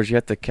 In other words, you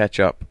have to catch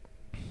up.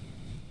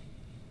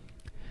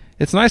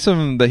 It's nice of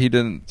him that he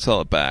didn't sell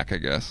it back, I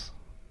guess.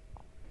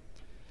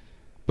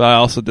 But I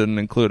also didn't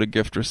include a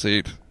gift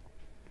receipt.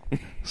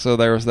 So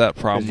there was that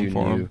problem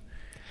for him.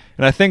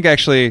 And I think,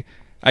 actually,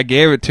 I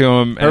gave it to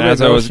him. And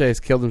Herbert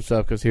O'Shea's killed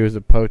himself because he was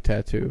a Poe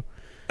tattoo.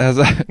 As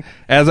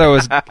I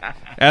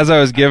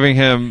was giving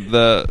him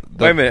the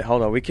Wait a minute,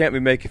 hold on. We can't be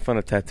making fun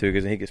of Tattoo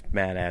because he gets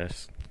mad at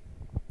us.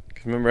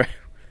 'Cause remember,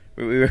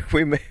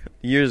 we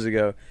years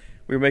ago,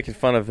 we were making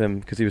fun of him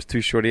because he was too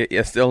short.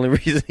 That's the only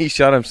reason he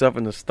shot himself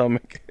in the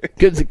stomach.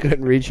 Because he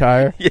couldn't reach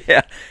higher.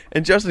 Yeah,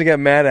 and Justin got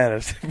mad at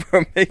us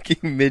for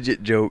making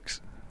midget jokes.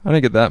 I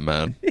didn't get that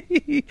mad.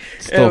 It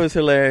was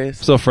hilarious.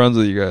 Still friends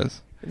with you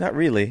guys. Not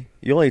really.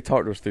 You only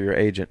talked to us through your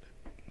agent.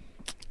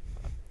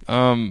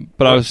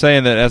 But I was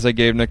saying that as I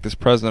gave Nick this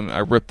present, I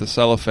ripped the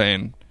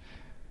cellophane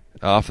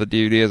off the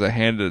DVD as I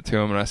handed it to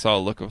him, and I saw a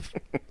look of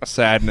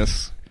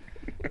sadness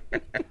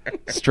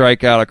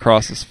strike out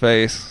across his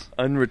face.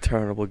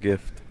 Unreturnable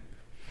gift.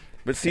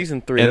 But Season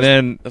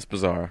 3, that's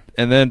bizarre.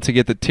 And then to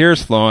get the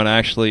tears flowing, I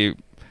actually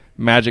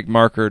magic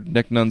markered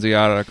Nick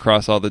Nunziata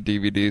across all the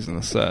DVDs in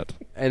the set.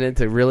 And then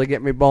to really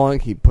get me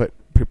bawling, he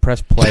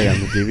pressed play on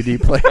the DVD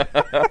player.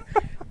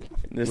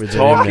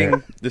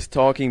 This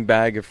talking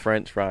bag of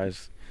French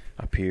fries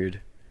appeared.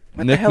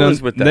 What Nick the hell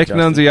is with that, Nick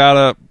Justin?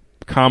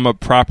 Nunziata,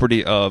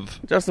 property of.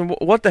 Justin,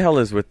 what the hell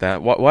is with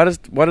that? Why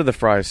do the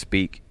fries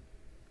speak?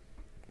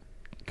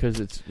 Because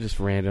it's just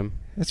random.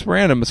 It's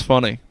random. It's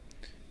funny.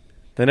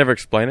 They never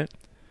explain it?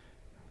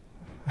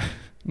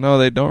 No,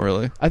 they don't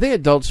really. I think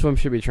Adult Swim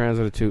should be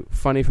translated to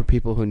funny for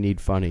people who need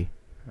funny.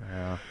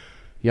 Yeah.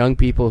 Young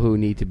people who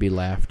need to be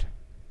laughed.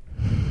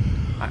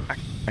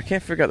 I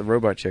can't figure out the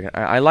Robot Chicken.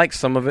 I like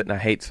some of it and I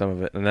hate some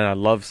of it, and then I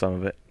love some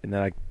of it, and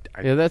then I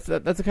yeah, that's the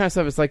kind of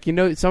stuff. It's like,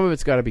 some of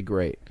it's got to be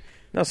great.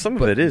 No, some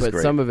of it is great.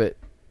 But some of it.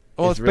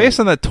 Well, it's based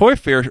on that Toy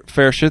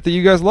Fair shit that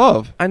you guys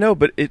love. I know,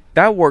 but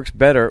that works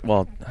better.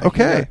 Well,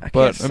 okay,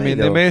 but I mean,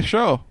 they made a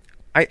show.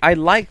 I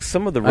like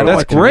some of the Robot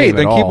That's great.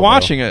 Then keep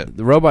watching it.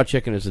 The Robot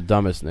Chicken is the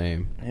dumbest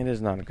name. It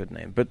is not a good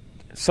name, but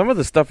some of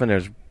the stuff in there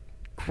is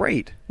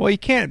great. Well, you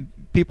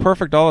can't be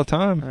perfect all the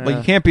time. Like,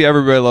 you can't be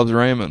Everybody Loves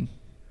Raymond,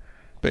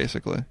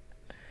 basically.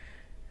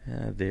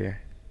 Oh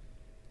dear.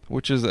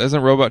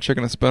 Isn't Robot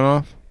Chicken a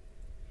spinoff?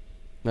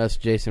 That's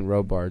Jason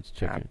Robards'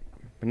 chicken.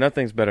 But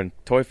nothing's better than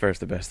Toy Fair's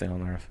the best thing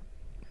on earth.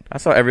 I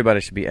thought everybody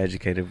should be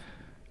educated.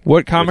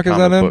 What comic is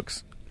that in?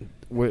 Books.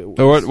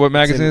 What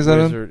magazine is that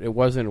in? It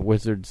was in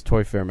Wizard's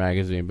Toy Fair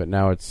magazine, but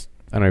now it's...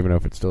 I don't even know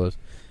if it still is.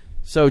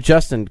 So,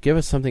 Justin, give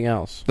us something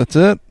else. That's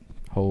it?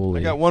 Holy...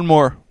 I got one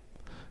more.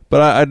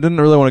 But I didn't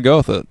really want to go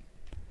with it.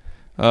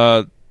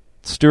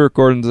 Stuart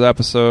Gordon's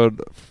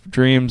episode,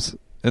 Dreams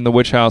in the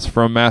Witch House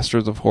from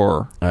Masters of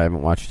Horror. I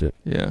haven't watched it.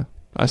 Yeah,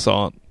 I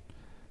saw it.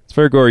 It's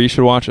very gory. You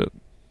should watch it.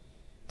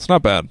 It's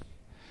not bad.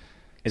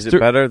 Is it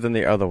better than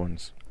the other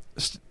ones?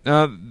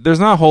 There's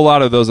not a whole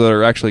lot of those that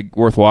are actually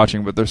worth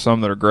watching, but there's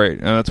some that are great,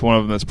 and that's one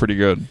of them that's pretty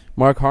good.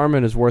 Mark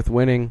Harmon is worth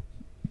winning.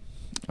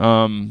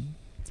 I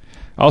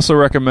also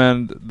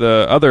recommend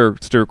the other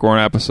Stuart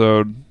Gordon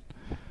episode,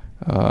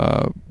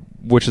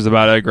 which is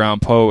about Edgar Allan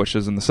Poe, which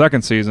is in the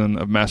second season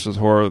of Masters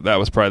of Horror. That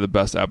was probably the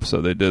best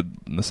episode they did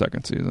in the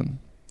second season.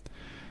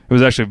 It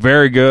was actually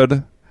very good.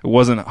 It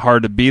wasn't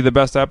hard to be the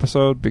best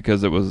episode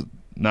because it was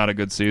not a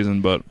good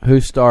season, but... Who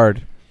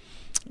starred?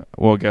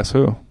 Well, guess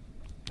who?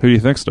 Who do you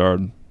think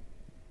starred?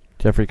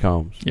 Jeffrey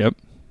Combs. Yep.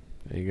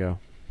 There you go.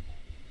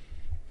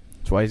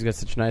 That's why he's got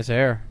such nice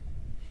hair.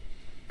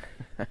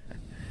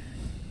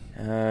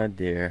 Oh,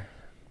 dear.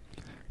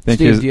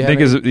 Steve, do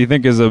you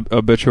think his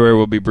obituary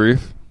will be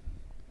brief?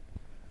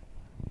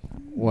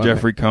 What?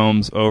 Jeffrey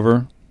Combs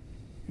over.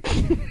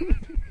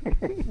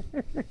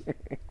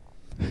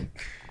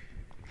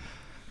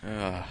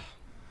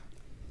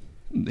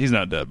 He's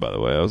not dead, by the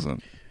way. I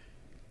wasn't.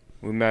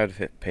 We might have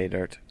hit pay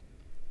dirt.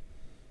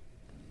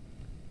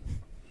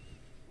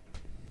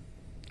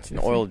 It's an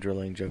oil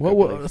drilling joke. Well,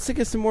 let's think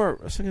of some more.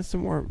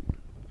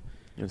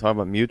 You're talking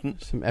about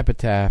mutants? Some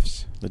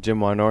epitaphs. The Jim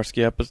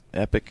Wynorski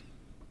epic?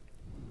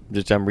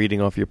 Just I'm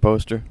reading off your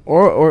poster.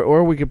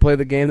 Or we could play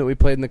the game that we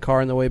played in the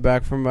car on the way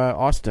back from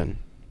Austin.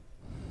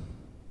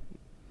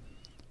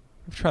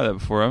 We've tried that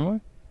before, haven't we?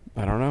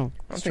 I don't know.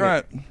 Let's try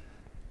it.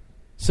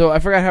 So I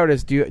forgot how it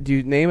is. Do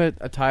you name a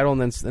title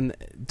and then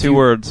two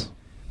words?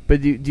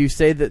 But do you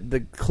say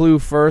the clue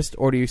first,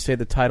 or do you say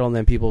the title and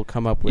then people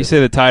come up with? You say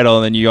the title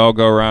and then you all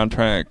go around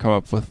trying to come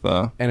up with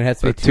and it has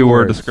to be a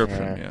two-word words.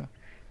 description. Yeah.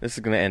 This is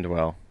going to end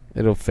well.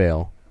 It'll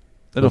fail.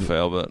 It'll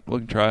fail, but we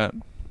can try it.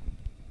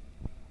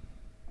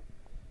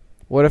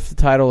 What if the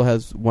title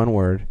has one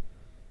word?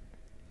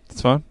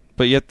 It's fine,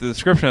 but yet the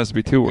description has to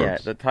be two words.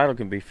 Yeah, the title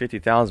can be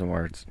 50,000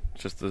 words.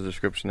 It's just the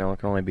description now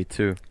can only be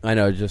two. I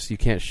know, just you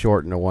can't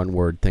shorten a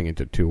one-word thing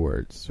into two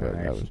words. So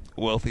Right. that was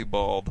Wealthy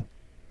bald.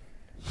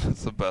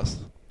 That's the best.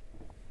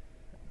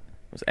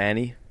 Was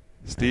Annie?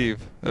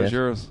 Steve, that was Yes.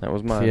 yours. That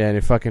was mine. yeah, and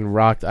it fucking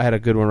rocked. I had a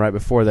good one right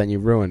before that, and you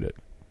ruined it.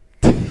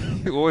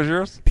 What was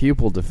yours?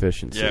 Pupil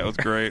deficiency. Yeah, it was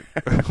great.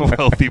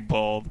 Wealthy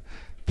bald.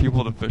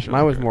 Pupil deficient.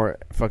 Mine was great. more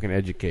fucking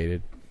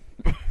educated.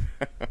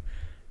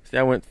 See,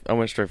 I went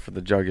straight for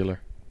the jugular.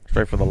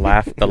 Straight for the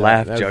laugh. The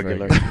laugh that was very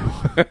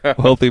jugular.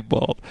 Wealthy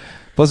bald.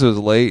 Plus, it was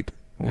late.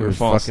 We We were were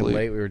falling fucking asleep.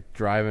 late. We were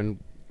driving.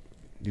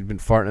 You'd been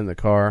farting in the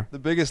car. The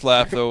biggest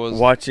laugh though was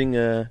Watching.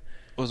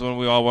 was when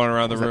we all went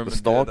around the Was that room. The and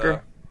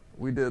Stalker?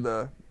 we did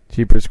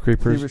Jeepers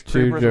Creepers. Jeepers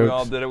two Creepers. We all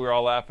jokes. did it. We were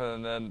all laughing,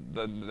 and then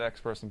the next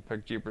person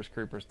picked Jeepers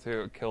Creepers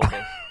too. It killed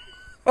us.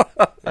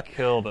 It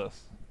killed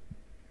us.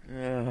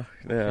 Yeah.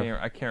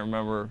 I can't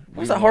remember. What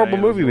was that horrible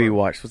movie we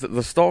watched? Was it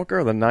The Stalker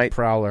or The Night?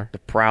 Prowler. The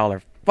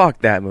Prowler. Fuck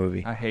that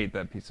movie. I hate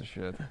that piece of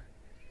shit.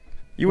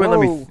 You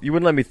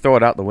wouldn't let me throw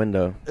it out the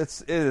window.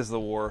 It is the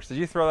worst. Did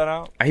you throw that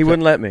out? He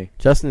wouldn't let me.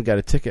 Justin got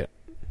a ticket.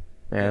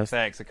 Yeah.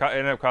 Thanks. It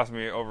ended up costing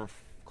me over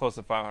close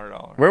to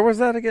 $500. Where was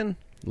that again?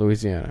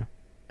 Louisiana.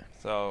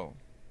 So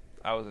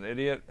I was an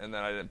idiot, and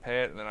then I didn't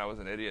pay it, and then I was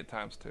an idiot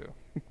times two.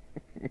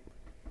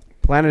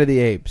 Planet of the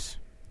Apes.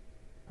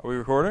 Are we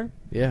recording?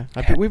 Yeah.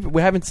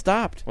 We haven't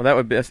stopped.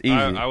 Well, that's easy.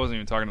 I wasn't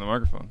even talking to the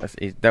microphone. That's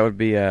easy. That would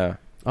be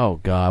Oh,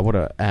 God. What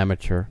a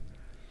amateur.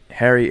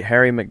 Harry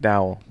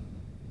McDowell.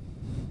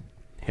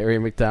 Harry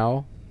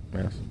McDowell.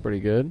 Yes. Pretty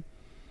good.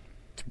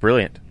 It's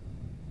brilliant.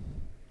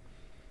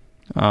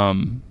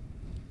 Planet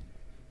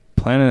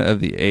of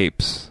the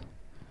Apes.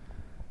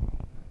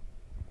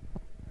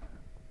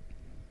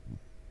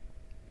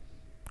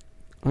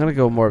 I'm going to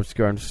go more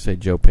obscure. I'm just going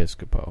to say Joe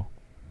Piscopo.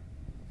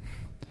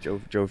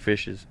 Joe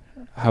Fishes.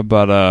 How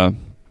about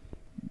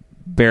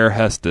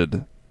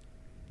bare-hested?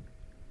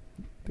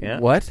 Yeah.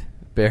 What?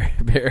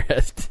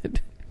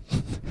 Bare-hested.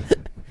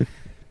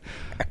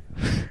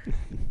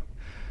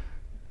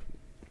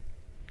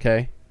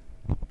 Okay.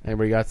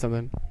 Anybody got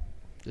something?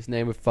 Just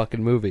name a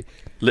fucking movie.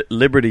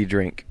 Liberty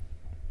Drink.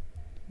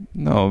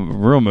 No,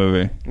 real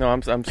movie. No,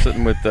 I'm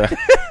sitting with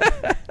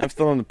I'm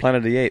still on the Planet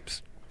of the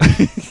Apes.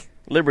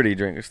 Liberty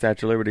Drink. The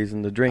Statue of Liberty's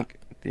in the drink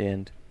at the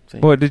end. See?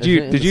 What did Isn't it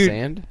you in did the you?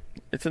 Sand?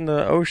 It's in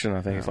the ocean,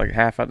 I think. It's like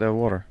half out the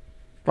water.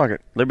 Fuck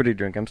it. Liberty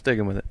Drink. I'm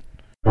sticking with it.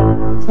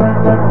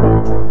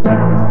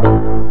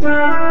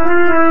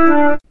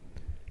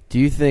 Do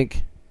you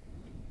think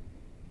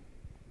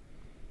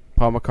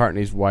Paul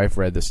McCartney's wife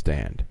read The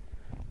Stand?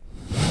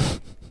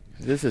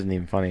 This isn't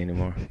even funny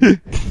anymore. Why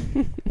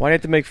do you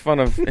have to make fun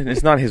of... And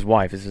it's not his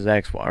wife. It's his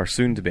ex-wife. Or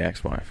soon-to-be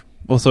ex-wife.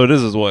 Well, so it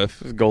is his wife.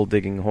 This is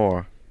gold-digging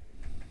whore.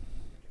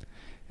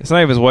 It's not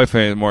even his wife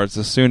anymore. It's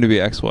a soon-to-be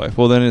ex-wife.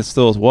 Well, then it's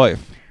still his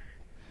wife,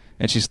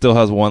 and she still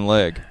has one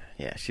leg.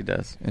 Yeah, she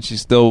does. And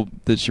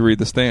did she read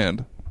The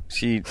Stand?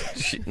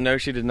 No,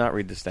 she did not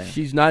read The Stand.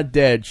 She's not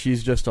dead.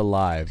 She's just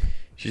alive.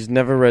 She's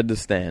never read The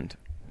Stand.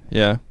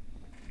 Yeah.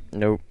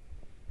 Nope.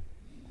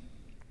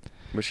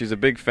 But she's a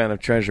big fan of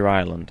Treasure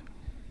Island,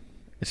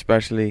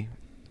 especially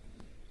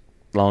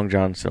Long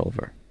John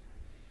Silver.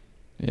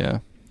 Yeah.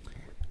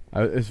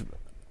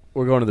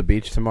 We're going to the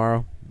beach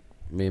tomorrow,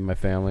 me and my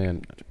family,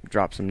 and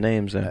Drop some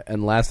names in.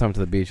 and last time to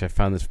the beach, I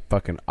found this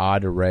fucking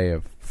odd array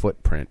of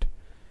footprint.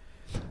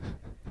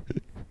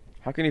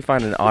 How can you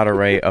find an odd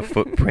array of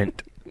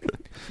footprint?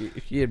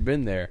 She had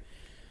been there.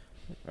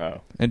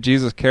 Oh. And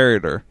Jesus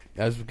carried her.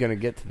 I was gonna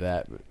get to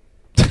that, but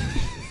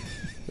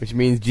which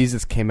means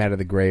Jesus came out of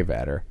the grave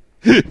at her.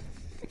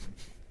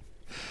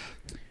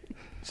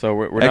 So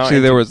we're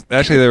Actually,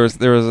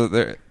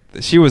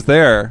 she was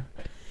there,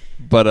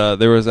 but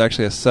there was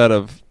actually a set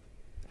of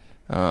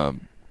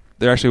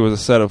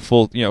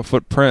full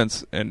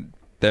footprints, and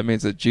that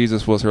means that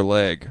Jesus was her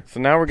leg. So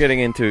now we're getting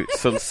into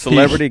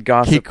celebrity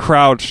gossip. He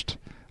crouched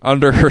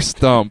under her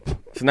stump.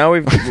 So now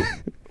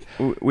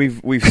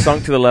we've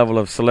sunk to the level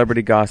of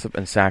celebrity gossip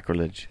and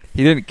sacrilege.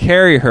 He didn't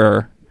carry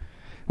her.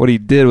 What he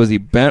did was he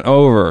bent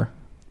over.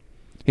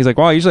 He's like,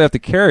 well, I usually have to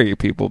carry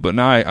people, but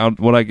now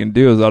what I can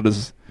do is I'll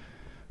just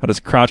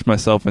crouch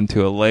myself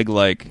into a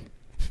leg-like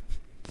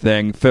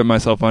thing, fit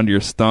myself under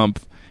your stump,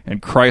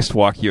 and Christ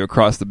walk you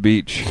across the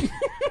beach.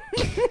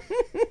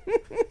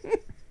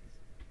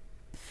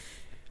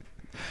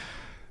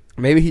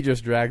 Maybe he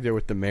just dragged her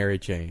with the Mary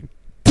chain.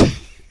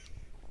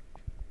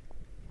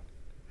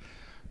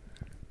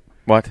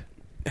 What?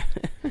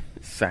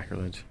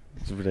 Sacrilege.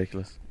 It's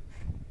ridiculous.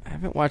 I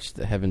haven't watched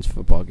the Heavens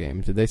football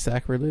game. Did they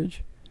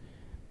sacrilege?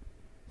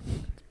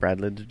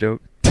 Bradley's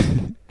joke.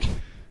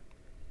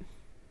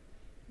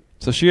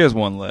 So she has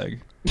one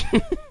leg.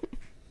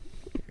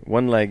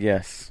 One leg,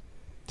 yes.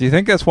 Do you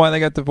think that's why they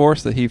got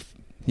divorced? That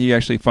he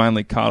actually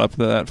finally caught up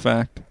to that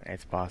fact?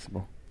 It's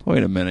possible.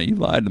 Wait a minute, you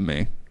lied to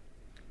me.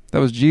 That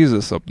was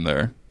Jesus up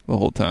there the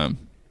whole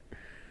time.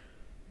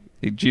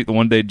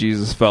 One day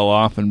Jesus fell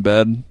off in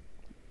bed.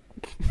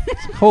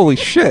 Holy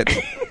shit.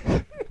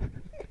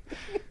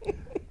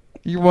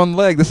 Your one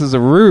leg, this is a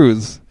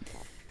ruse.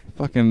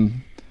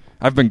 Fucking,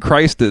 I've been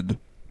Christed.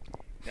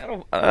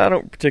 I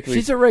don't particularly...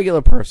 She's a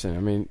regular person.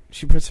 I mean,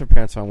 she puts her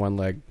pants on one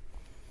leg.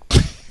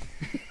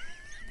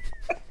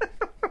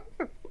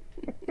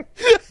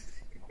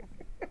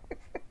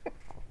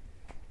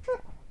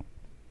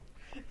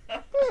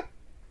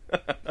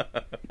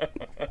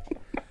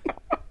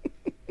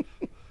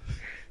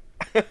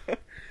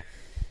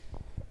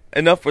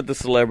 Enough with the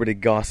celebrity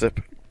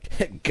gossip.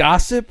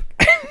 Gossip?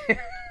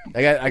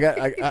 I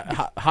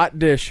got hot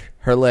dish.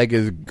 Her leg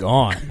is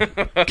gone.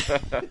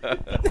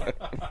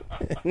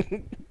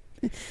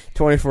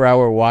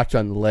 24-hour watch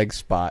on the leg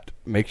spot.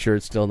 Make sure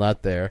it's still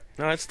not there.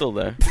 No, it's still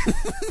there.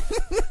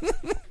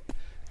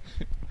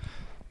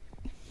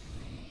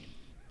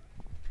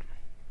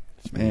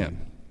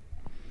 Man.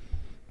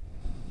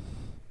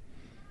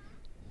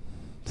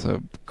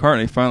 So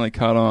McCartney finally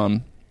caught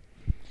on.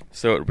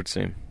 So it would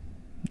seem.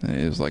 And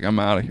he was like, I'm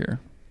out of here.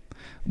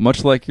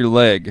 Much like your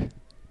leg,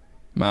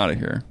 I'm out of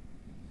here.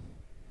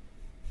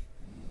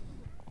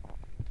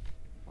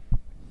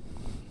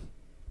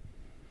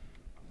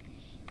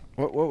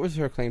 What was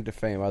her claim to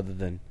fame other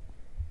than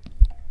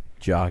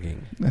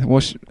jogging?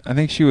 Well, I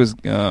think she was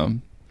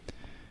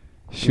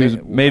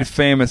made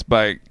famous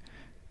by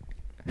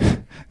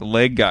the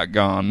leg got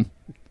gone.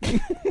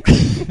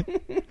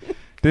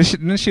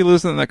 Didn't she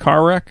lose it in the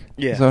car wreck?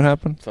 Yeah. Is that what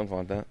happened? Something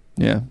like that.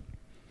 Yeah.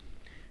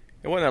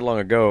 It wasn't that long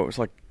ago. It was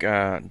like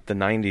the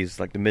 90s,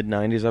 like the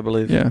mid-90s, I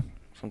believe. Yeah.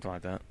 Something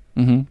like that.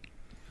 Mm-hmm.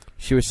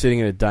 She was sitting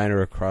in a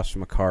diner across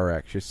from a car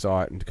wreck. She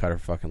saw it and cut her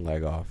fucking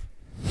leg off.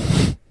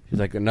 She's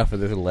like, enough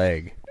of this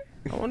leg.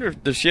 I wonder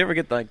if does she ever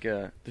get like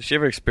does she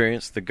ever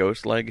experience the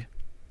ghost leg,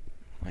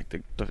 like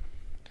the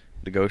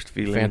ghost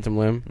feeling? Phantom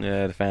limb.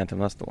 Yeah, the phantom.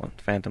 That's the one.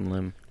 Phantom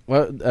limb.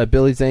 Well,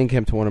 Billy Zane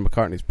came to one of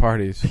McCartney's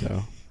parties,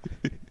 so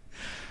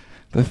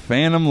The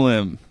phantom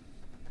limb.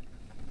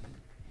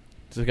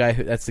 it's the guy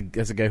who that's the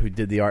guy who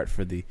did the art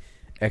for the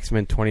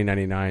X-Men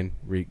 2099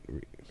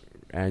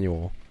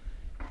 annual.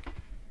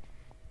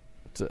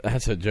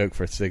 That's a joke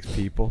for 6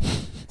 people.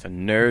 It's a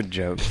nerd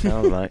joke.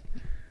 Sounds like.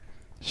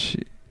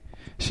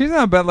 She's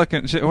not bad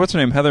looking. What's her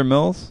name? Heather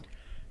Mills.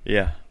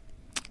 Yeah.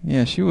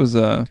 Yeah, she was. She's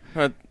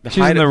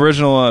height in the of-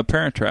 original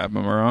Parent Trap. Am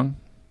I wrong?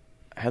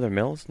 Heather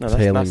Mills? No, It's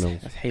that's Haley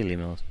Mills. That's Haley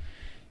Mills.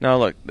 No,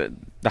 look,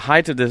 the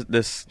height of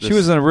this She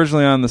was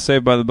originally on the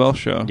Saved by the Bell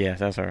show. Yeah,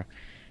 that's her.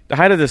 The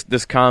height of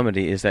this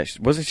comedy is that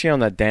wasn't she on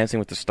that Dancing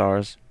with the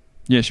Stars?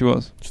 Yeah, she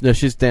was. No,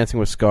 she's Dancing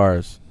with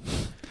Scars.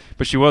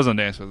 But she was on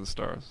Dance with the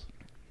Stars.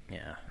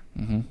 Yeah.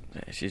 Mm-hmm.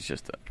 Yeah, she's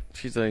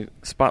a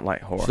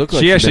spotlight whore.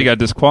 She actually got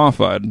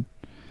disqualified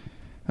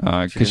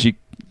because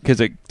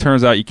it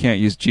turns out you can't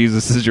use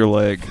Jesus as your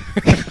leg.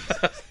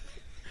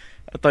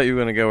 I thought you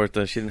were gonna go with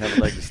the she didn't have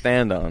a leg to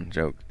stand on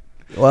joke.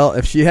 Well,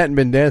 if she hadn't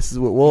been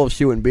dancing with wolves,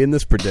 she wouldn't be in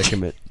this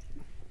predicament.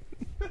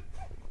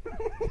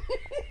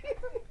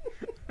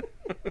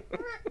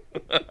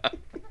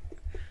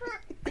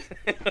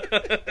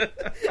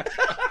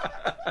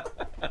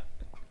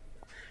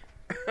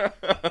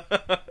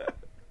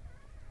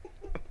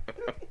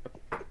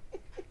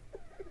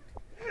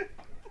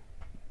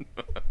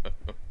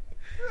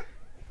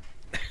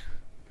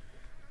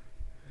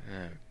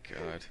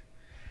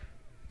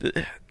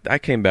 I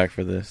came back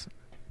for this.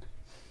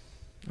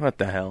 What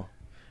the hell?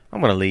 I'm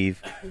gonna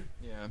leave.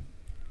 Yeah.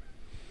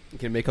 You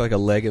can make like a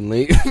leg and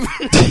leave.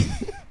 What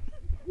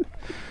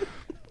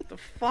the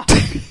fuck?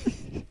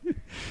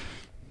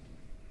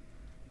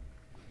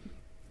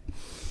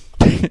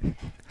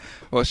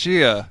 Well,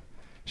 she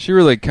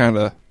really kind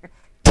of.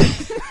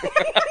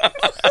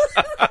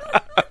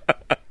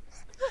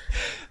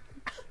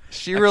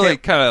 She really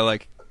kind of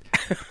like.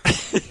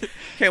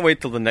 Can't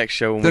wait till the next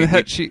show when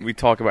we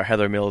talk about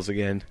Heather Mills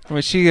again. I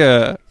mean, she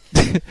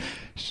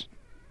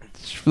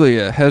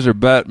really has her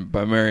bet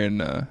by marrying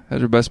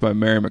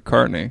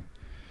McCartney.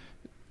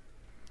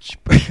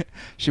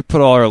 She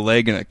put all her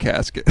leg in a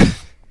casket.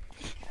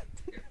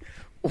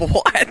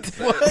 What?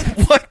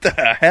 What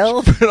the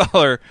hell? She put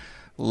all her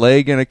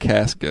leg in a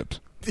casket.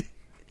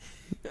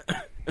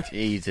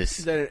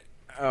 Jesus.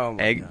 Oh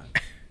my God.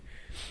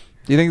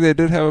 Do you think they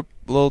did have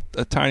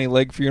a tiny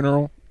leg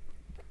funeral?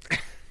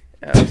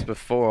 That was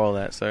before all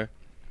that, sir.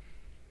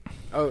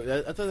 Oh,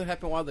 I thought that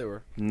happened while they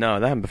were. No,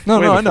 that happened before.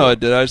 No, I know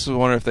it did. I just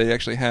wonder if they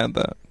actually had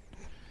that.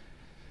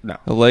 No.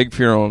 A leg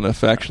funeral, and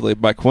if actually,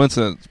 by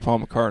coincidence,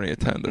 Paul McCartney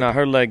attended. No,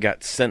 her leg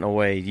got sent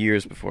away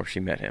years before she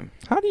met him.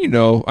 How do you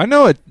know? I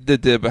know it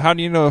did, but how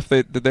do you know if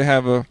did they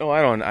have a... Oh,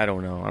 I don't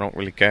know. I don't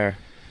really care.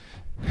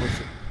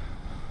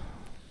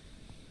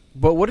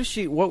 But what was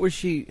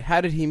she,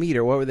 how did he meet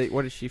her?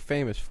 What is she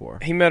famous for?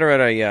 He met her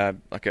at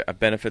a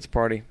benefits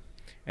party,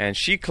 and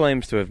she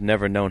claims to have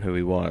never known who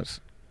he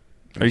was.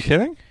 Are you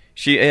kidding?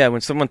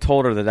 When someone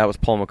told her that was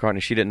Paul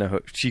McCartney, she didn't know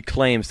who. She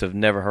claims to have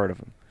never heard of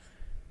him.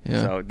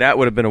 Yeah. So that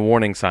would have been a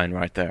warning sign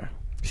right there.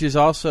 She's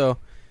also...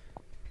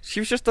 She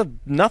was just a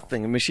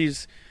nothing. I mean,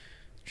 she's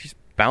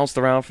bounced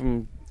around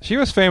from... She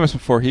was famous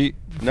before him.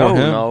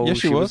 No. Yes,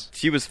 she was.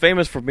 She was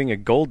famous for being a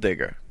gold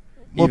digger.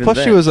 Well, Even plus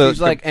then. she was a... She's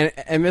like,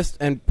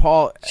 and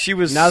Paul, She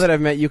was... now that I've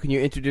met you, can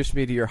you introduce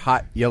me to your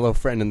hot yellow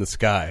friend in the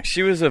sky?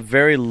 She was a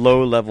very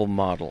low-level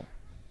model.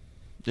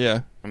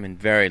 Yeah. I mean,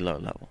 very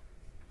low-level.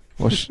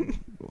 Well,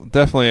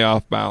 definitely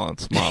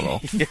off-balance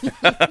model.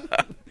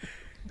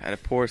 Had a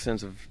poor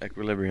sense of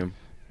equilibrium.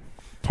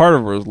 Part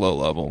of her was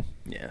low-level.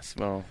 Yes,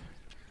 well...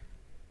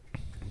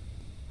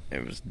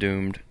 It was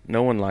doomed.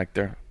 No one liked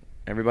her.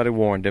 Everybody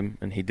warned him,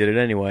 and he did it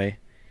anyway.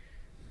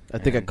 I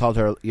think I called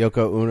her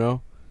Yoko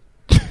Uno.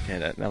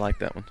 Yeah, I like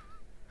that one.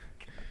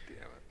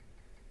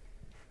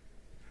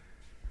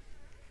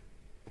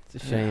 It's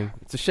a shame.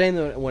 It's a shame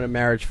that when a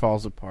marriage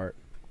falls apart.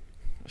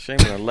 A shame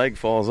when her leg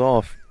falls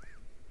off.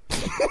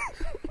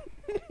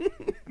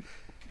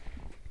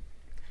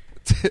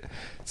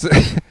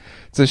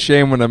 It's a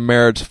shame when a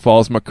marriage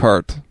falls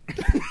McCart.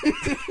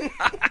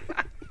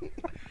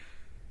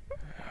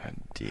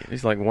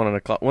 It's like 1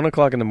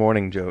 o'clock in the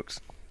morning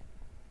jokes.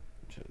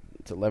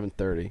 It's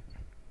 11:30.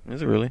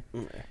 Is it really?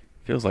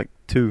 Feels like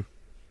 2.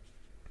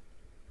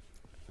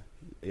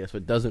 I guess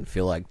it doesn't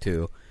feel like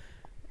 2.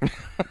 It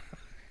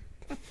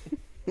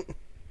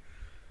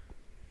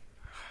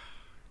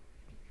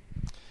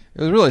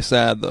was really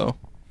sad, though.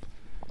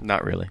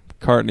 Not really.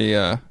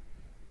 McCartney,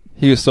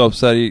 he was so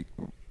upset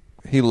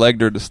he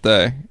legged her to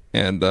stay,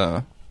 and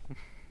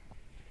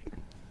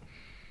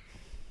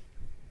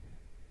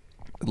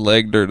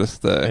legged her to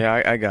stay.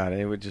 Yeah, I got it.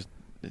 It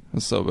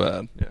was so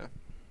bad. Yeah,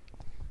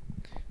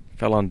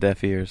 fell on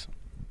deaf ears.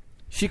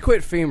 She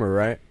quit FEMA,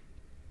 right?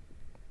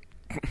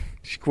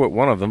 She quit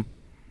one of them.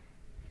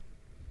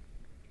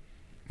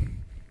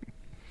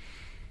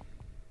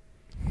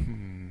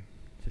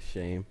 It's a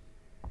shame.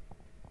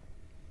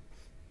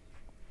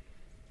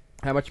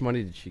 How much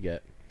money did she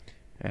get?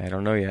 I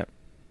don't know yet.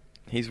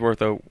 He's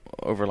worth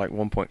over like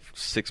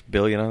 1.6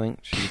 billion, I think.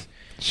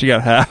 She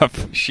got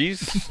half.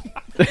 She's...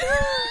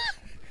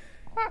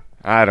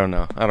 I don't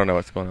know. I don't know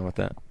what's going on with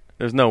that.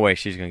 There's no way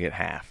she's going to get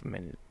half. I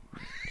mean,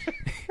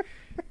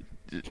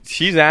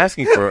 she's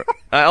asking for...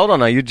 hold on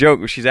now, you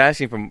joke. She's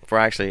asking for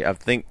actually, I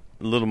think,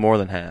 a little more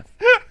than half.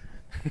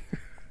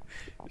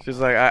 She's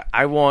like,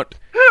 I want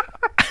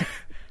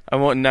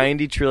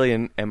 90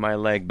 trillion and my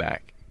leg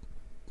back.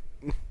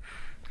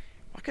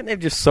 Why couldn't they have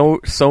just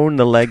sewn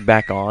the leg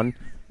back on?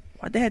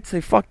 Why'd they have to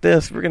say, fuck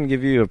this, we're going to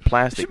give you a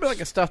plastic... It should be like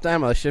a stuffed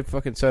animal. They should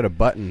fucking sewed a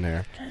button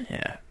there.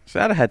 Yeah.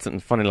 So I'd have had something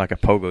funny like a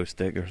pogo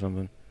stick or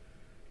something.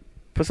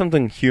 Put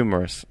something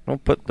humorous.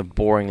 Don't put the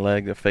boring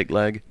leg, the fake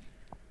leg.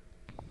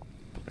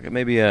 Like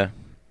maybe I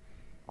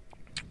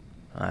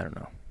don't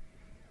know.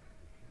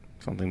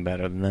 Something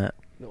better than that.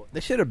 No, they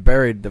should have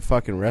buried the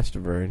fucking rest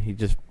of her and he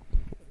just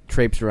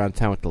traipsed around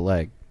town with the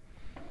leg.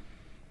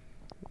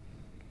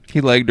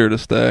 He legged her to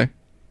stay.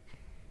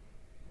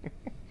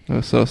 It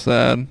was so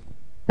sad.